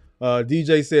 though.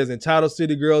 DJ says, entitled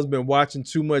city girls been watching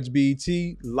too much BET,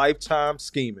 lifetime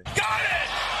scheming. Got it!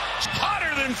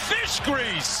 Hotter than fish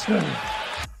grease!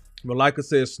 Malika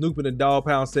says, Snoop and the Dog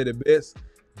Pound said it best.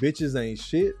 Bitches ain't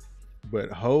shit, but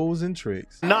hoes and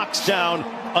tricks. Knocks down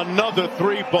another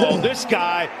 3-ball. This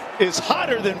guy is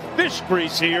hotter than fish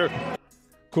grease here.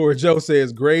 Corey Joe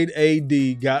says, grade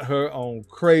AD got her on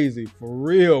crazy. For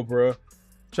real, bro.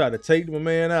 Try to take my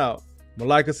man out.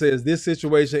 Malika says, this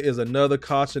situation is another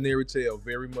cautionary tale.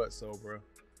 Very much so, bro.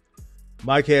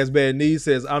 Mike Has Bad Knees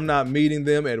says, I'm not meeting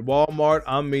them at Walmart.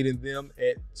 I'm meeting them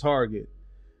at Target.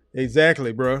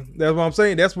 Exactly, bro. That's what I'm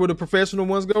saying. That's where the professional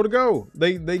ones go to go.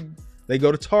 They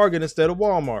go to Target instead of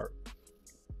Walmart.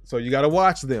 So you got to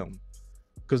watch them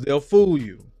because they'll fool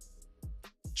you.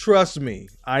 Trust me.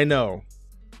 I know.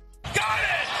 Got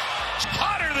it!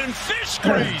 Hotter than fish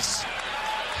grease!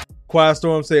 Quiet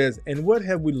Storm says, and what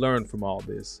have we learned from all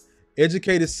this?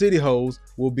 Educated city hoes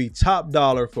will be top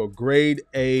dollar for grade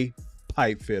A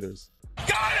pipe fitters.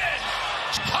 Got it!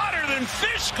 Hotter than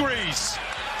fish grease!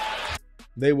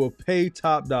 They will pay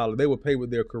top dollar. They will pay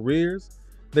with their careers.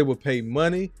 They will pay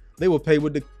money. They will pay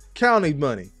with the county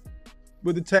money,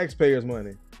 with the taxpayers'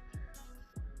 money.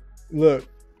 Look,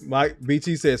 Mike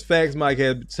BT says facts. Mike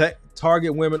has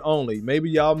target women only. Maybe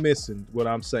y'all missing what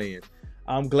I'm saying.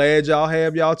 I'm glad y'all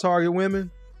have y'all target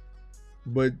women,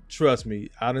 but trust me,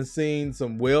 I done seen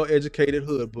some well-educated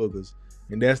hood boogers,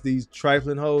 and that's these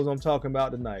trifling hoes I'm talking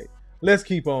about tonight. Let's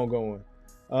keep on going.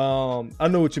 I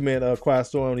know what you meant, Quiet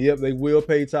Storm. Yep, they will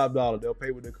pay top dollar. They'll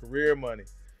pay with their career money.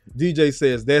 DJ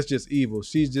says that's just evil.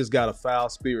 She's just got a foul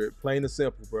spirit, plain and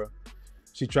simple, bro.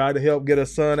 She tried to help get her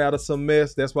son out of some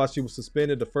mess. That's why she was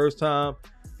suspended the first time.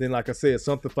 Then, like I said,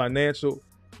 something financial.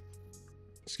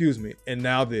 Excuse me. And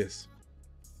now this.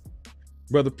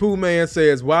 Brother Pooh Man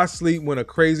says, why sleep when a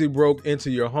crazy broke into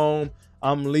your home?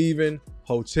 I'm leaving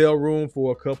hotel room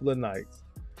for a couple of nights.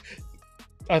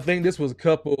 I think this was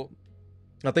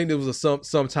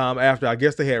some time after. I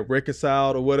guess they had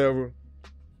reconciled or whatever.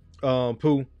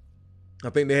 Pooh. I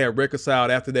think they had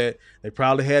reconciled after that. They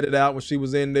probably had it out when she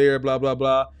was in there, blah, blah,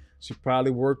 blah. She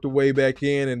probably worked her way back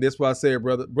in. And that's why I said,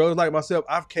 brothers like myself,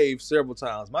 I've caved several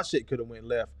times. My shit could have went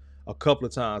left a couple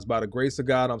of times. By the grace of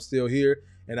God, I'm still here.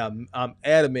 And I'm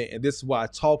adamant. And this is why I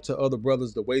talk to other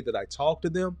brothers the way that I talk to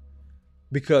them.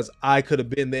 Because I could have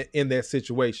been in that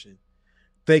situation.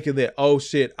 Thinking that, oh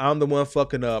shit, I'm the one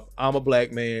fucking up. I'm a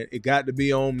black man. It got to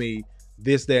be on me.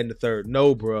 This, that, and the third.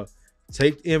 No, bruh.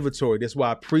 Take inventory. That's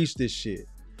why I preach this shit.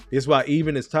 That's why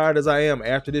even as tired as I am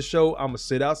after this show, I'm going to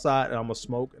sit outside and I'm going to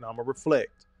smoke and I'm going to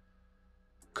reflect.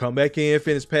 Come back in,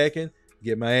 finish packing,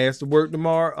 get my ass to work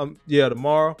tomorrow.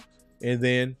 Tomorrow. And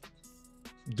then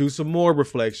do some more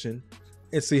reflection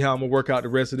and see how I'm going to work out the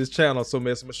rest of this channel. So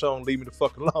Mr. Michonne, leave me the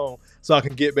fuck alone so I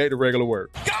can get back to regular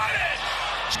work. Got it!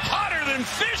 It's hotter than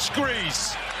fish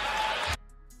grease.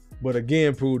 But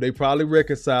again, Pooh, they probably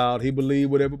reconciled. He believed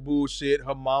whatever bullshit.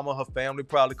 Her mama, her family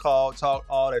probably called, talked,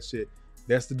 all that shit.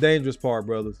 That's the dangerous part,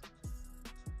 brothers.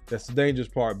 That's the dangerous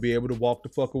part. Be able to walk the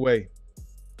fuck away.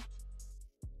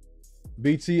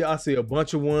 BT, I see a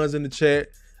bunch of ones in the chat.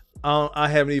 I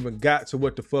haven't even got to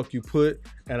what the fuck you put,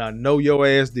 and I know your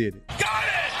ass did it. Got it!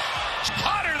 It's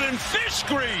hotter than fish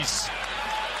grease.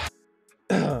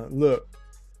 Look,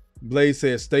 Blaze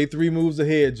says, stay 3 moves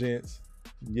ahead, gents.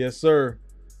 Yes, sir.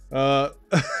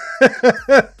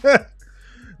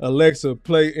 Alexa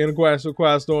play International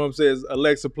Quiet Storm says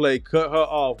Alexa play Cut Her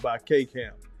Off by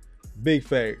K-Camp. Big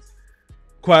facts.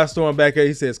 Quiet Storm back here,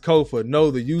 he says Kofa,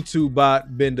 no, the YouTube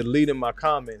bot been deleting my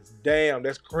comments. Damn,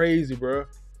 that's crazy, bro.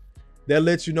 That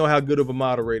lets you know how good of a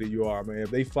moderator you are, man.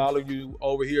 If they follow you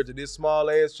over here to this small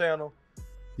ass channel,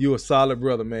 you a solid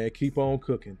brother, man. Keep on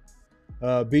cooking.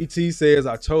 BT says,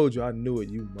 I told you, I knew it,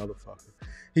 you motherfucker.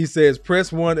 He says,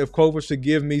 press 1 if Kofa should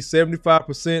give me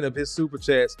 75% of his super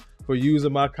chats for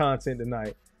using my content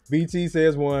tonight. BT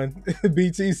says 1.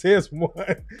 BT says 1.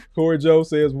 Corey Joe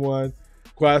says 1.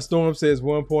 Quiet Storm says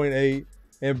 1.8.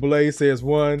 And Blaze says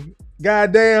 1.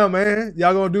 God damn, man.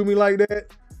 Y'all gonna do me like that?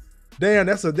 Damn,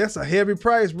 that's a heavy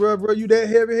price, bro. You that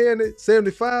heavy-handed?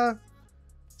 75?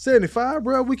 75,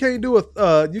 bro? We can't do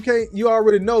you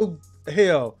already know,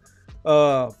 hell,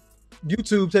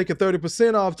 YouTube taking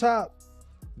 30% off top.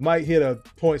 Mike hit a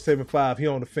 0.75. He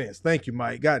on the fence. Thank you,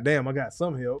 Mike. God damn, I got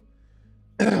some help.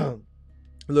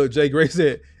 Look, Jay Gray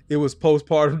said it was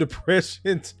postpartum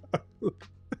depression.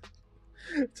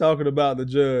 Talking about the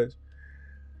judge.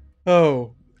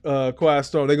 Oh, Quiet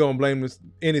Storm. They're going to blame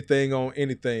anything on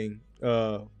anything,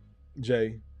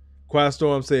 Jay. Quiet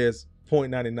Storm says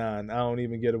 0.99. I don't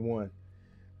even get a 1.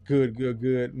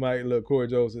 Good. Mike, look, Corey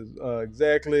Joe says,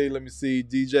 exactly. Let me see.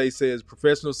 DJ says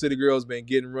professional city girls been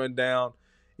getting run down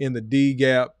in the D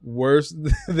gap worse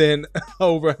than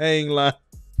overhang line.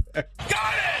 Got it!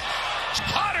 It's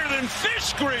hotter than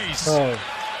fish grease. Oh.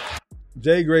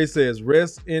 Jay Gray says,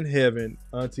 rest in heaven,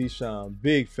 Auntie Sean.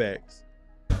 Big facts.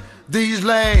 These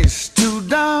last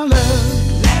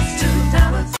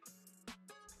 $2.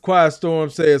 Quiet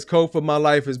Storm says, Kofa, my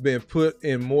life has been put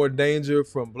in more danger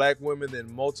from black women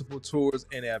than multiple tours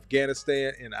in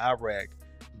Afghanistan and Iraq.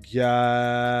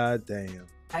 God damn.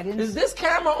 Is this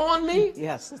camera on me?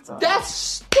 Yes, it's on. That's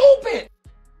stupid.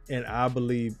 And I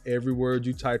believe every word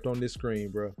you typed on this screen,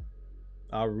 bro.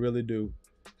 I really do.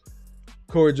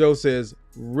 Corey Joe says,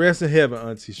 rest in heaven,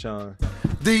 Auntie Sean.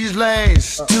 These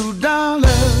last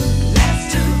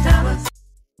 $2.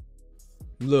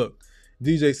 Look,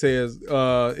 DJ says,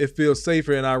 it feels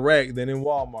safer in Iraq than in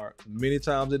Walmart. Many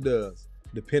times it does,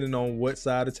 depending on what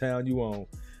side of town you on.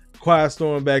 Quiet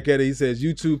Storm back at it. He says,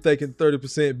 YouTube taking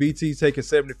 30%, BT taking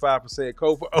 75%.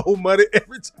 Kofa owe money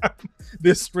every time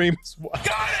this stream is watched.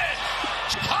 Got it!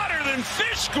 It's hotter than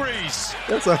fish grease.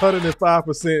 That's 105%,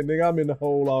 nigga. I'm in the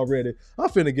hole already. I'm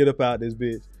finna get up out this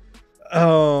bitch.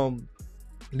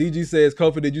 DG says,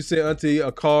 Kofa, did you send Auntie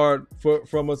a card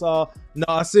from us all? No,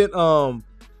 I sent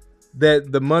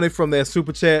that the money from that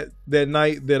super chat that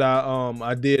night that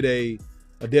I did a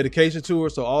dedication to her.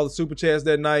 So all the super chats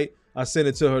that night, I sent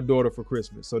it to her daughter for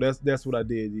Christmas. So that's what I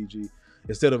did, DG.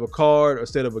 Instead of a card,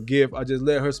 instead of a gift, I just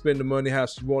let her spend the money how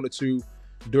she wanted to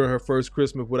during her first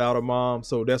Christmas without her mom.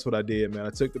 So that's what I did, man. I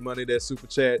took the money, that super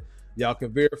chat. Y'all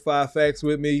can verify facts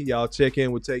with me. Y'all check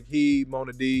in with Take Heed,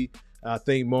 Mona D. I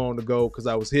think more on the go because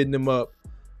I was hitting them up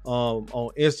on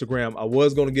Instagram. I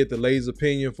was going to get the lady's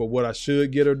opinion for what I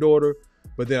should get her daughter,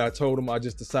 but then I told him I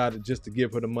just decided just to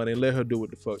give her the money and let her do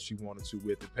what the fuck she wanted to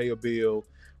with it. Pay a bill,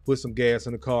 put some gas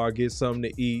in the car, get something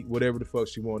to eat, whatever the fuck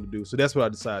she wanted to do. So that's what I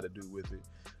decided to do with it.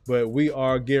 But we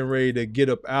are getting ready to get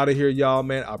up out of here, y'all,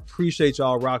 man. I appreciate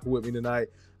y'all rocking with me tonight.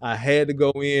 I had to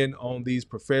go in on these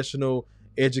professional,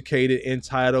 educated,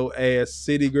 entitled ass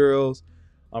city girls.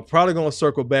 I'm probably going to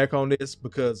circle back on this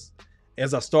because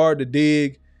as I started to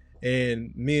dig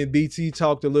and me and BT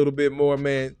talked a little bit more,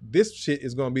 man, this shit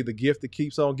is going to be the gift that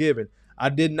keeps on giving. I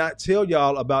did not tell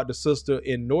y'all about the sister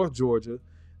in North Georgia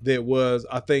that was,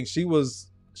 I think she was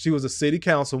a city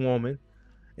councilwoman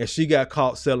and she got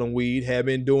caught selling weed, had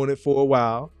been doing it for a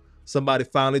while. Somebody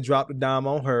finally dropped a dime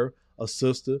on her, a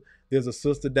sister. There's a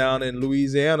sister down in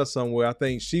Louisiana somewhere. I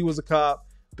think she was a cop.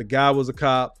 The guy was a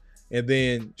cop. And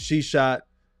then she shot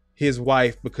his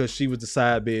wife because she was the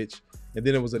side bitch. And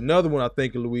then there was another one, I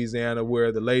think, in Louisiana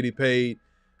where the lady paid,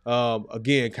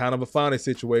 again, kind of a finance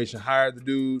situation, hired the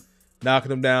dude,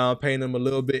 knocking him down, paying him a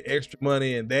little bit extra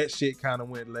money, and that shit kind of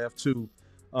went left too.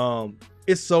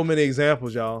 It's so many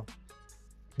examples, y'all.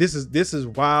 This is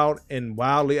wild and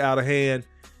wildly out of hand,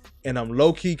 and I'm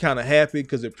low-key kind of happy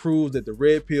because it proves that the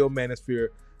Red Pill Manosphere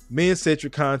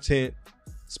men-centric content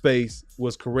space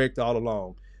was correct all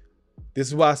along. This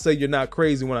is why I say you're not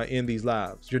crazy when I end these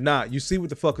lives. You're not. You see what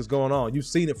the fuck is going on. You've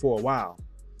seen it for a while.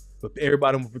 But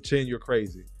everybody will pretend you're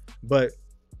crazy. But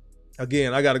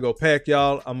again, I got to go pack,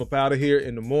 y'all. I'm up out of here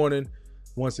in the morning.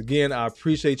 Once again, I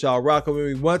appreciate y'all rocking with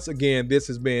me. Once again, this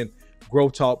has been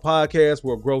Growth Talk Podcast,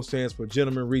 where growth stands for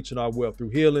gentlemen reaching our wealth through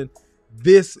healing.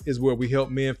 This is where we help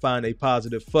men find a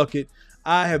positive fuck it.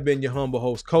 I have been your humble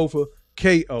host, Kofa,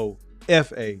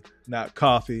 K-O-F-A, not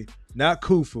coffee, not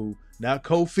kufu, not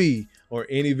Kofi, or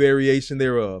any variation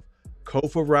thereof.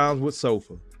 Kofa rhymes with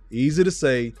sofa. Easy to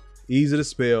say, easy to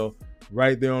spell,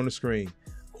 right there on the screen.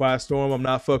 Quiet Storm, I'm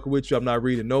not fucking with you. I'm not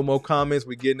reading no more comments.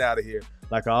 We getting out of here.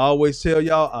 Like I always tell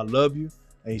y'all, I love you.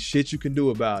 Ain't shit you can do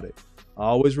about it.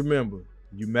 Always remember,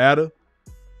 you matter.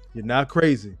 You're not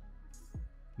crazy.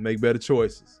 Make better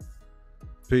choices.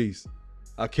 Peace.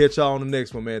 I'll catch y'all on the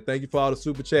next one, man. Thank you for all the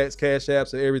super chats, cash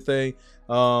apps, and everything.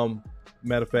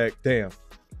 Matter of fact, damn.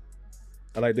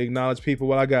 I like to acknowledge people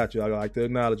while I got you. I like to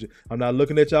acknowledge you. I'm not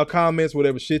looking at y'all comments,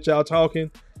 whatever shit y'all talking.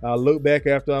 I'll look back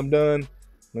after I'm done.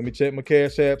 Let me check my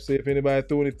cash app, see if anybody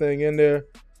threw anything in there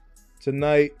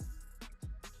tonight.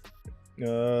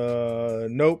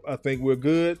 Nope, I think we're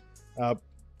good. Man,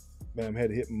 I had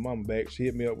to hit my mama back. She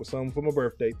hit me up with something for my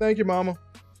birthday. Thank you, mama.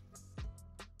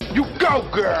 You go,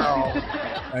 girl.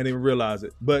 I didn't even realize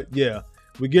it. But yeah,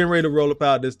 we're getting ready to roll up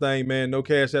out this thing, man. No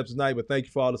cash apps tonight, but thank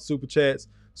you for all the super chats,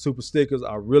 super stickers.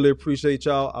 I really appreciate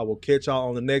y'all. I will catch y'all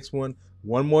on the next one.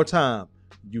 One more time.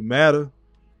 You matter.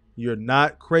 You're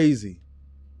not crazy.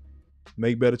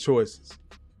 Make better choices.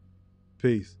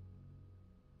 Peace.